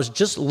presence. So I was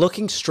just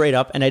looking straight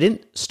up, and I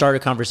didn't start a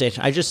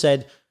conversation. I just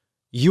said,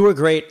 "You were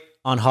great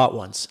on Hot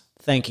Ones.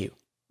 Thank you."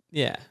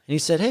 Yeah. And he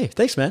said, "Hey,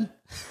 thanks, man.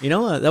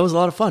 That was a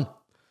lot of fun."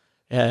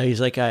 Yeah,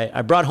 he's like,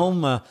 I brought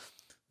home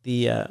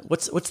the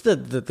what's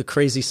the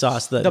crazy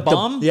sauce? The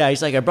bomb? Yeah,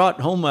 he's like, I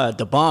brought home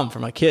the bomb for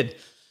my kid.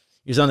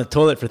 He was on the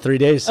toilet for 3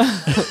 days.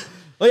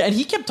 Oh, yeah, and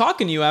he kept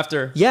talking to you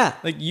after. Yeah.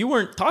 Like you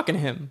weren't talking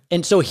to him.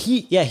 And so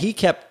he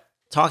kept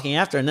talking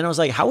after. And then I was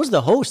like, how was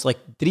the host? Like,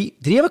 did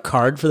he have a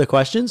card for the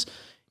questions?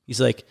 He's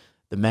like,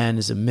 "The man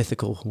is a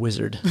mythical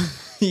wizard."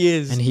 He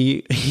is. And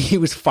he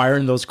was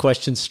firing those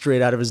questions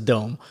straight out of his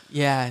dome.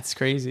 Yeah, it's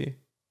crazy.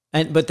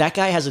 But that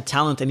guy has a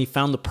talent, and he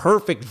found the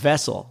perfect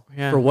vessel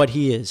Yeah. for what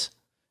he is.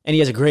 And he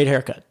has a great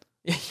haircut.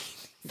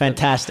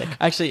 Fantastic.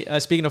 Actually,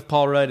 speaking of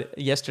Paul Rudd,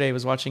 yesterday I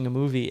was watching a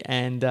movie,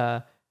 and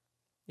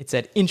it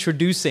said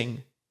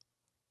introducing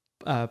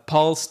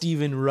Paul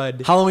Stephen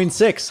Rudd. Halloween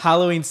 6.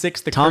 Halloween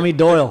 6. Tommy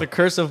Doyle. The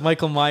Curse of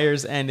Michael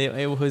Myers, and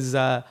it was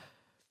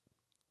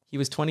he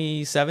was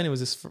 27. It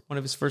was one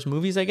of his first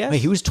movies, I guess.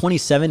 Wait, he was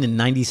 27 in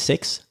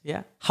 96?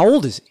 Yeah. How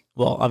old is he?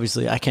 Well,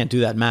 obviously, I can't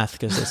do that math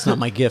because that's not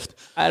my gift.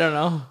 I don't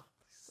know.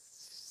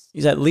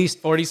 He's at least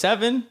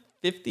 47,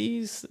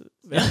 50s.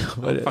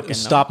 Fucking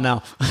stop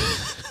now.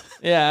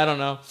 Yeah, I don't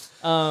know.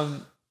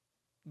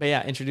 But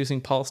yeah, introducing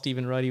Paul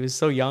Stephen Rudd. He was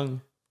so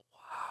young.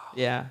 Wow.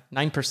 Yeah,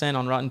 9%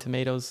 on Rotten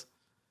Tomatoes.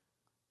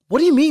 What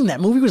do you mean? That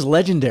movie was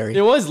legendary.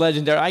 It was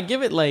legendary. I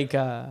give it like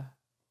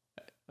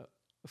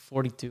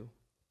 42.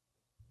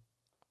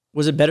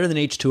 Was it better than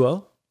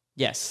H2O?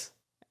 Yes.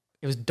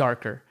 It was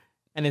darker.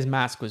 And his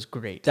mask was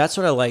great. That's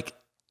what I like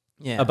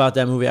about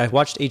that movie. I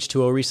watched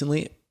H2O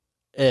recently.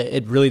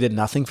 It really did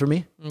nothing for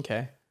me.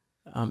 Okay.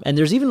 And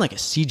there's even like a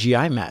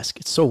CGI mask.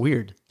 It's so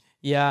weird.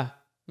 Yeah.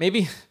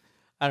 Maybe,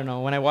 I don't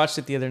know. When I watched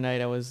it the other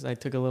night, I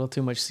took a little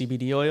too much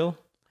CBD oil.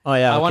 Oh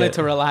yeah. I wanted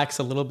to relax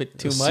a little bit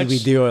too much.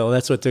 CBD oil.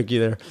 That's what took you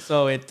there.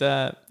 So it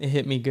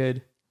hit me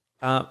good.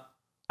 I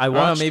don't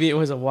watched. know, maybe it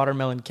was a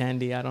watermelon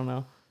candy. I don't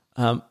know.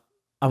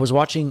 I was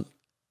watching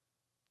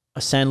a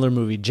Sandler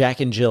movie, Jack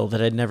and Jill,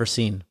 that I'd never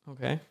seen.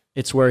 Okay.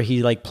 It's where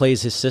he like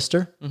plays his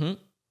sister. Mm-hmm.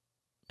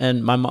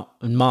 And my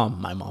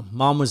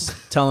mom was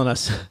telling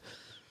us.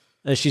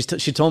 She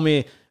told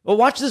me, "Well,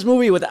 watch this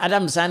movie with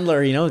Adam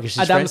Sandler."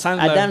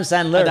 Adam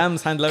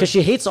Sandler. Because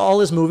she hates all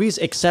his movies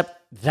except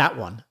that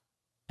one.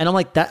 And I'm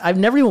like, I've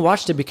never even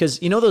watched it because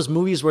those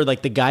movies where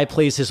like the guy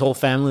plays his whole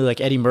family, like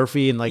Eddie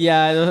Murphy, and like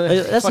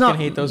that's not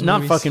hate those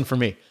not movies. fucking for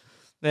me.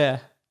 Yeah.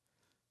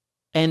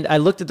 And I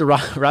looked at the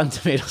Rotten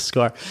Tomatoes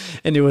score,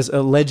 and it was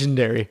a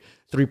legendary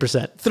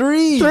 3%.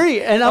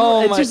 3. And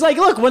it's just like,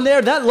 look, when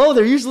they're that low,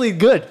 they're usually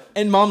good.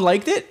 And mom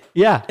liked it?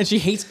 Yeah. And she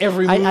hates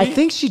every movie? I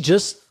think she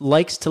just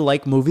likes to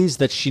like movies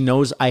that she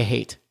knows I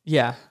hate.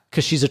 Yeah.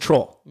 Because she's a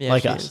troll,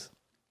 like she us. is.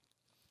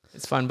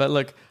 It's fun. But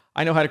look,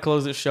 I know how to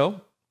close this show.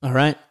 All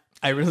right.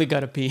 I really got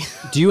to pee.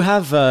 Do you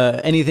have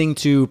anything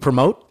to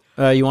promote?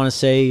 You want to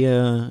say,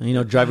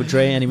 Drive with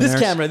Dre, Andy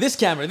Manaras?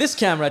 This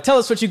camera. Tell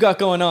us what you got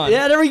going on.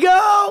 Yeah, there we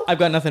go. I've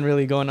got nothing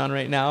really going on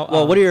right now.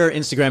 Well, what are your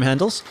Instagram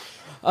handles?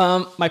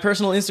 My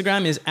personal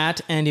Instagram is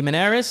 @Andy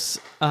Manaras.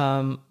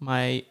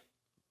 My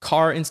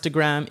car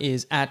Instagram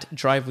is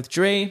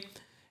 @DriveWithDre.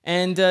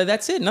 And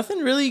that's it. Nothing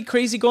really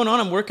crazy going on.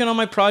 I'm working on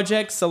my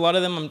projects. A lot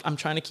of them I'm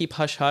trying to keep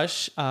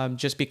hush-hush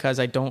just because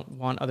I don't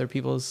want other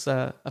people's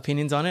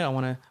opinions on it. I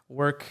want to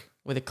work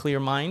with a clear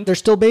mind. They're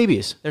still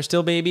babies. They're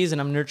still babies, and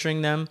I'm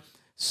nurturing them.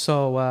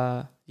 So,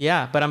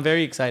 but I'm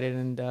very excited.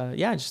 And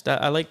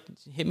I like,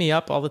 hit me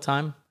up all the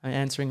time. I'm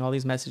answering all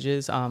these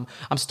messages. I'm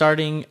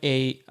starting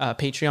a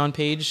Patreon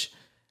page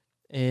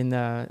in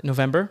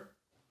November.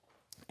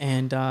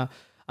 And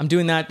I'm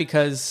doing that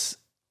because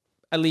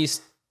at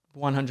least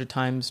 100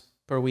 times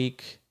per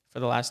week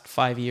for the last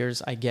 5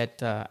 years, I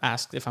get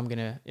asked if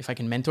I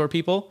can mentor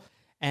people.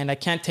 And I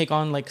can't take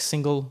on like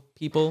single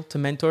people to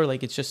mentor.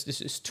 Like it's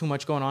just too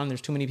much going on.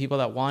 There's too many people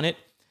that want it.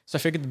 So I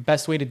figured the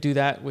best way to do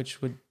that,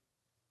 which would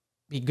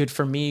be good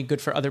for me, good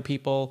for other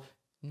people,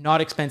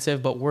 not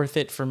expensive, but worth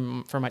it for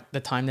the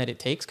time that it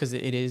takes, because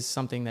it is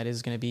something that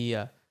is going to be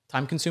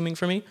time consuming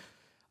for me.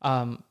 So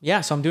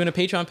I'm doing a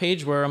Patreon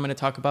page where I'm going to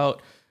talk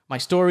about my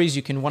stories.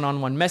 You can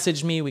one-on-one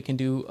message me. We can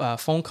do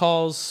phone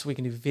calls. We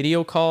can do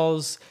video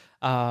calls.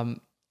 And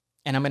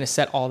I'm going to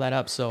set all that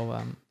up. So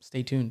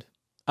stay tuned.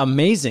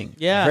 Amazing.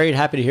 Yeah. Very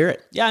happy to hear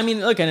it. Yeah, I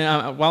mean, look,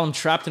 and while I'm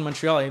trapped in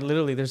Montreal,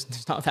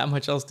 there's not that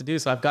much else to do.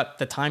 So I've got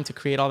the time to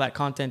create all that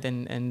content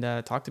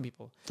and talk to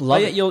people.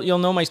 Love it. You'll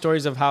know my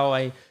stories of how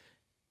I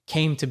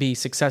came to be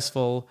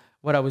successful,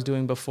 what I was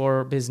doing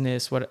before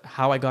business,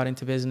 how I got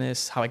into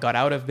business, how I got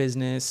out of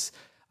business,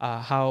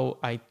 how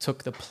I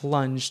took the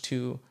plunge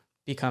to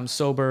become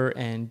sober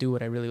and do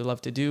what I really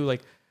love to do.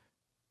 Like,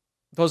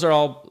 those are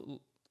all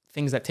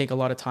things that take a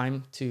lot of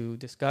time to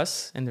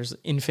discuss, and there's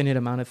infinite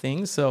amount of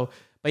things. So,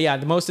 but yeah,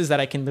 the most is that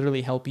I can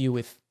literally help you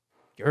with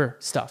your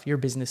stuff, your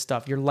business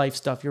stuff, your life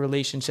stuff, your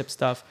relationship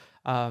stuff.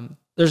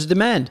 There's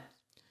demand.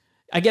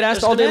 I get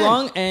asked all day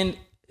long, and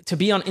to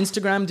be on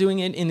Instagram doing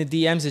it in the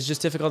DMs is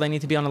just difficult. I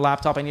need to be on a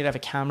laptop. I need to have a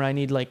camera. I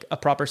need like a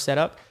proper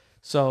setup.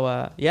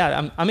 So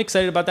yeah, I'm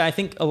excited about that. I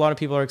think a lot of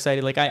people are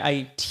excited. Like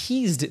I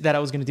teased that I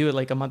was going to do it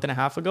like a month and a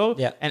half ago.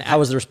 Yeah. And how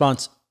was the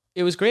response?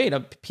 It was great.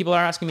 People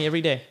are asking me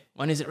every day,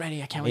 when is it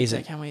ready? I can't wait.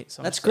 I can't wait.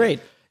 So that's great.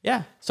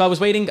 Yeah. So I was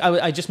waiting.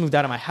 I just moved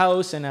out of my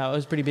house, and I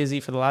was pretty busy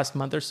for the last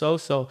month or so.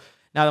 So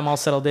now that I'm all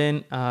settled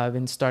in, I've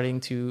been starting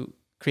to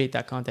create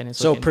that content. And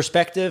so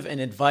perspective and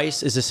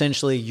advice is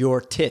essentially your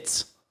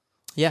tits.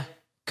 Yeah.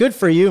 Good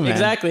for you, man.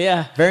 Exactly.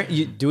 Yeah.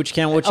 You do what you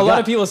can, what you got. A lot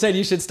of people said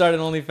you should start an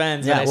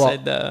OnlyFans. Yeah. And I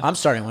said, I'm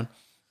starting one.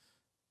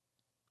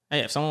 Hey,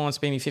 if someone wants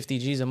to pay me 50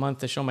 G's a month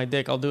to show my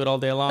dick, I'll do it all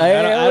day long. Hey,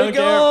 I don't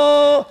care.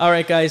 All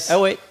right, guys.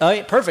 Oh, wait.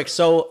 Perfect.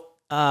 So,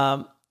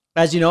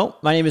 as you know,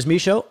 my name is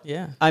MISCHO.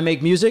 Yeah. I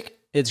make music.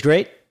 It's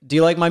great. Do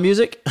you like my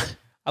music?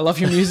 I love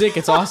your music.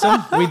 It's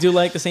awesome. We do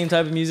like the same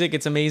type of music.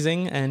 It's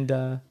amazing.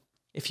 And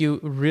if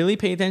you really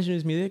pay attention to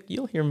his music,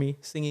 you'll hear me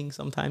singing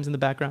sometimes in the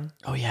background.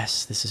 Oh,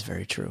 yes. This is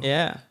very true.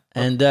 Yeah.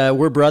 And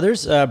we're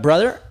brothers.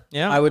 Brother,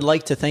 yeah. I would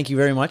like to thank you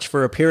very much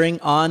for appearing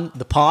on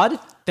the pod.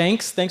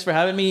 Thanks for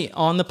having me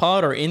on the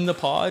pod or in the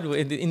pod,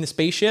 in the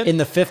spaceship. In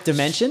the fifth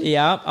dimension.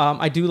 Yeah.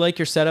 I do like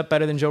your setup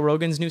better than Joe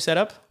Rogan's new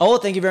setup. Oh,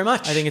 thank you very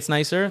much. I think it's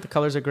nicer. The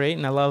colors are great.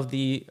 And I love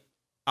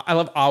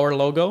our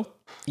logo.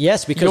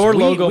 Yes, because your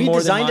logo we more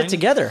designed than it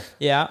together.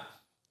 Yeah.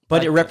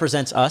 But it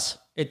represents us.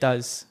 It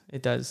does.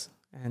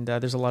 And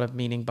there's a lot of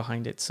meaning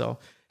behind it. So,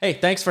 hey,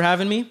 thanks for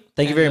having me.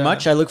 Thank you very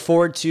much. I look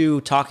forward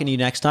to talking to you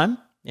next time.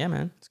 Yeah,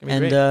 man. It's going to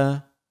be great.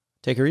 And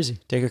take her easy.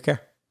 Take her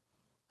care.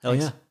 Hell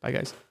Thanks. yeah. Bye,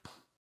 guys.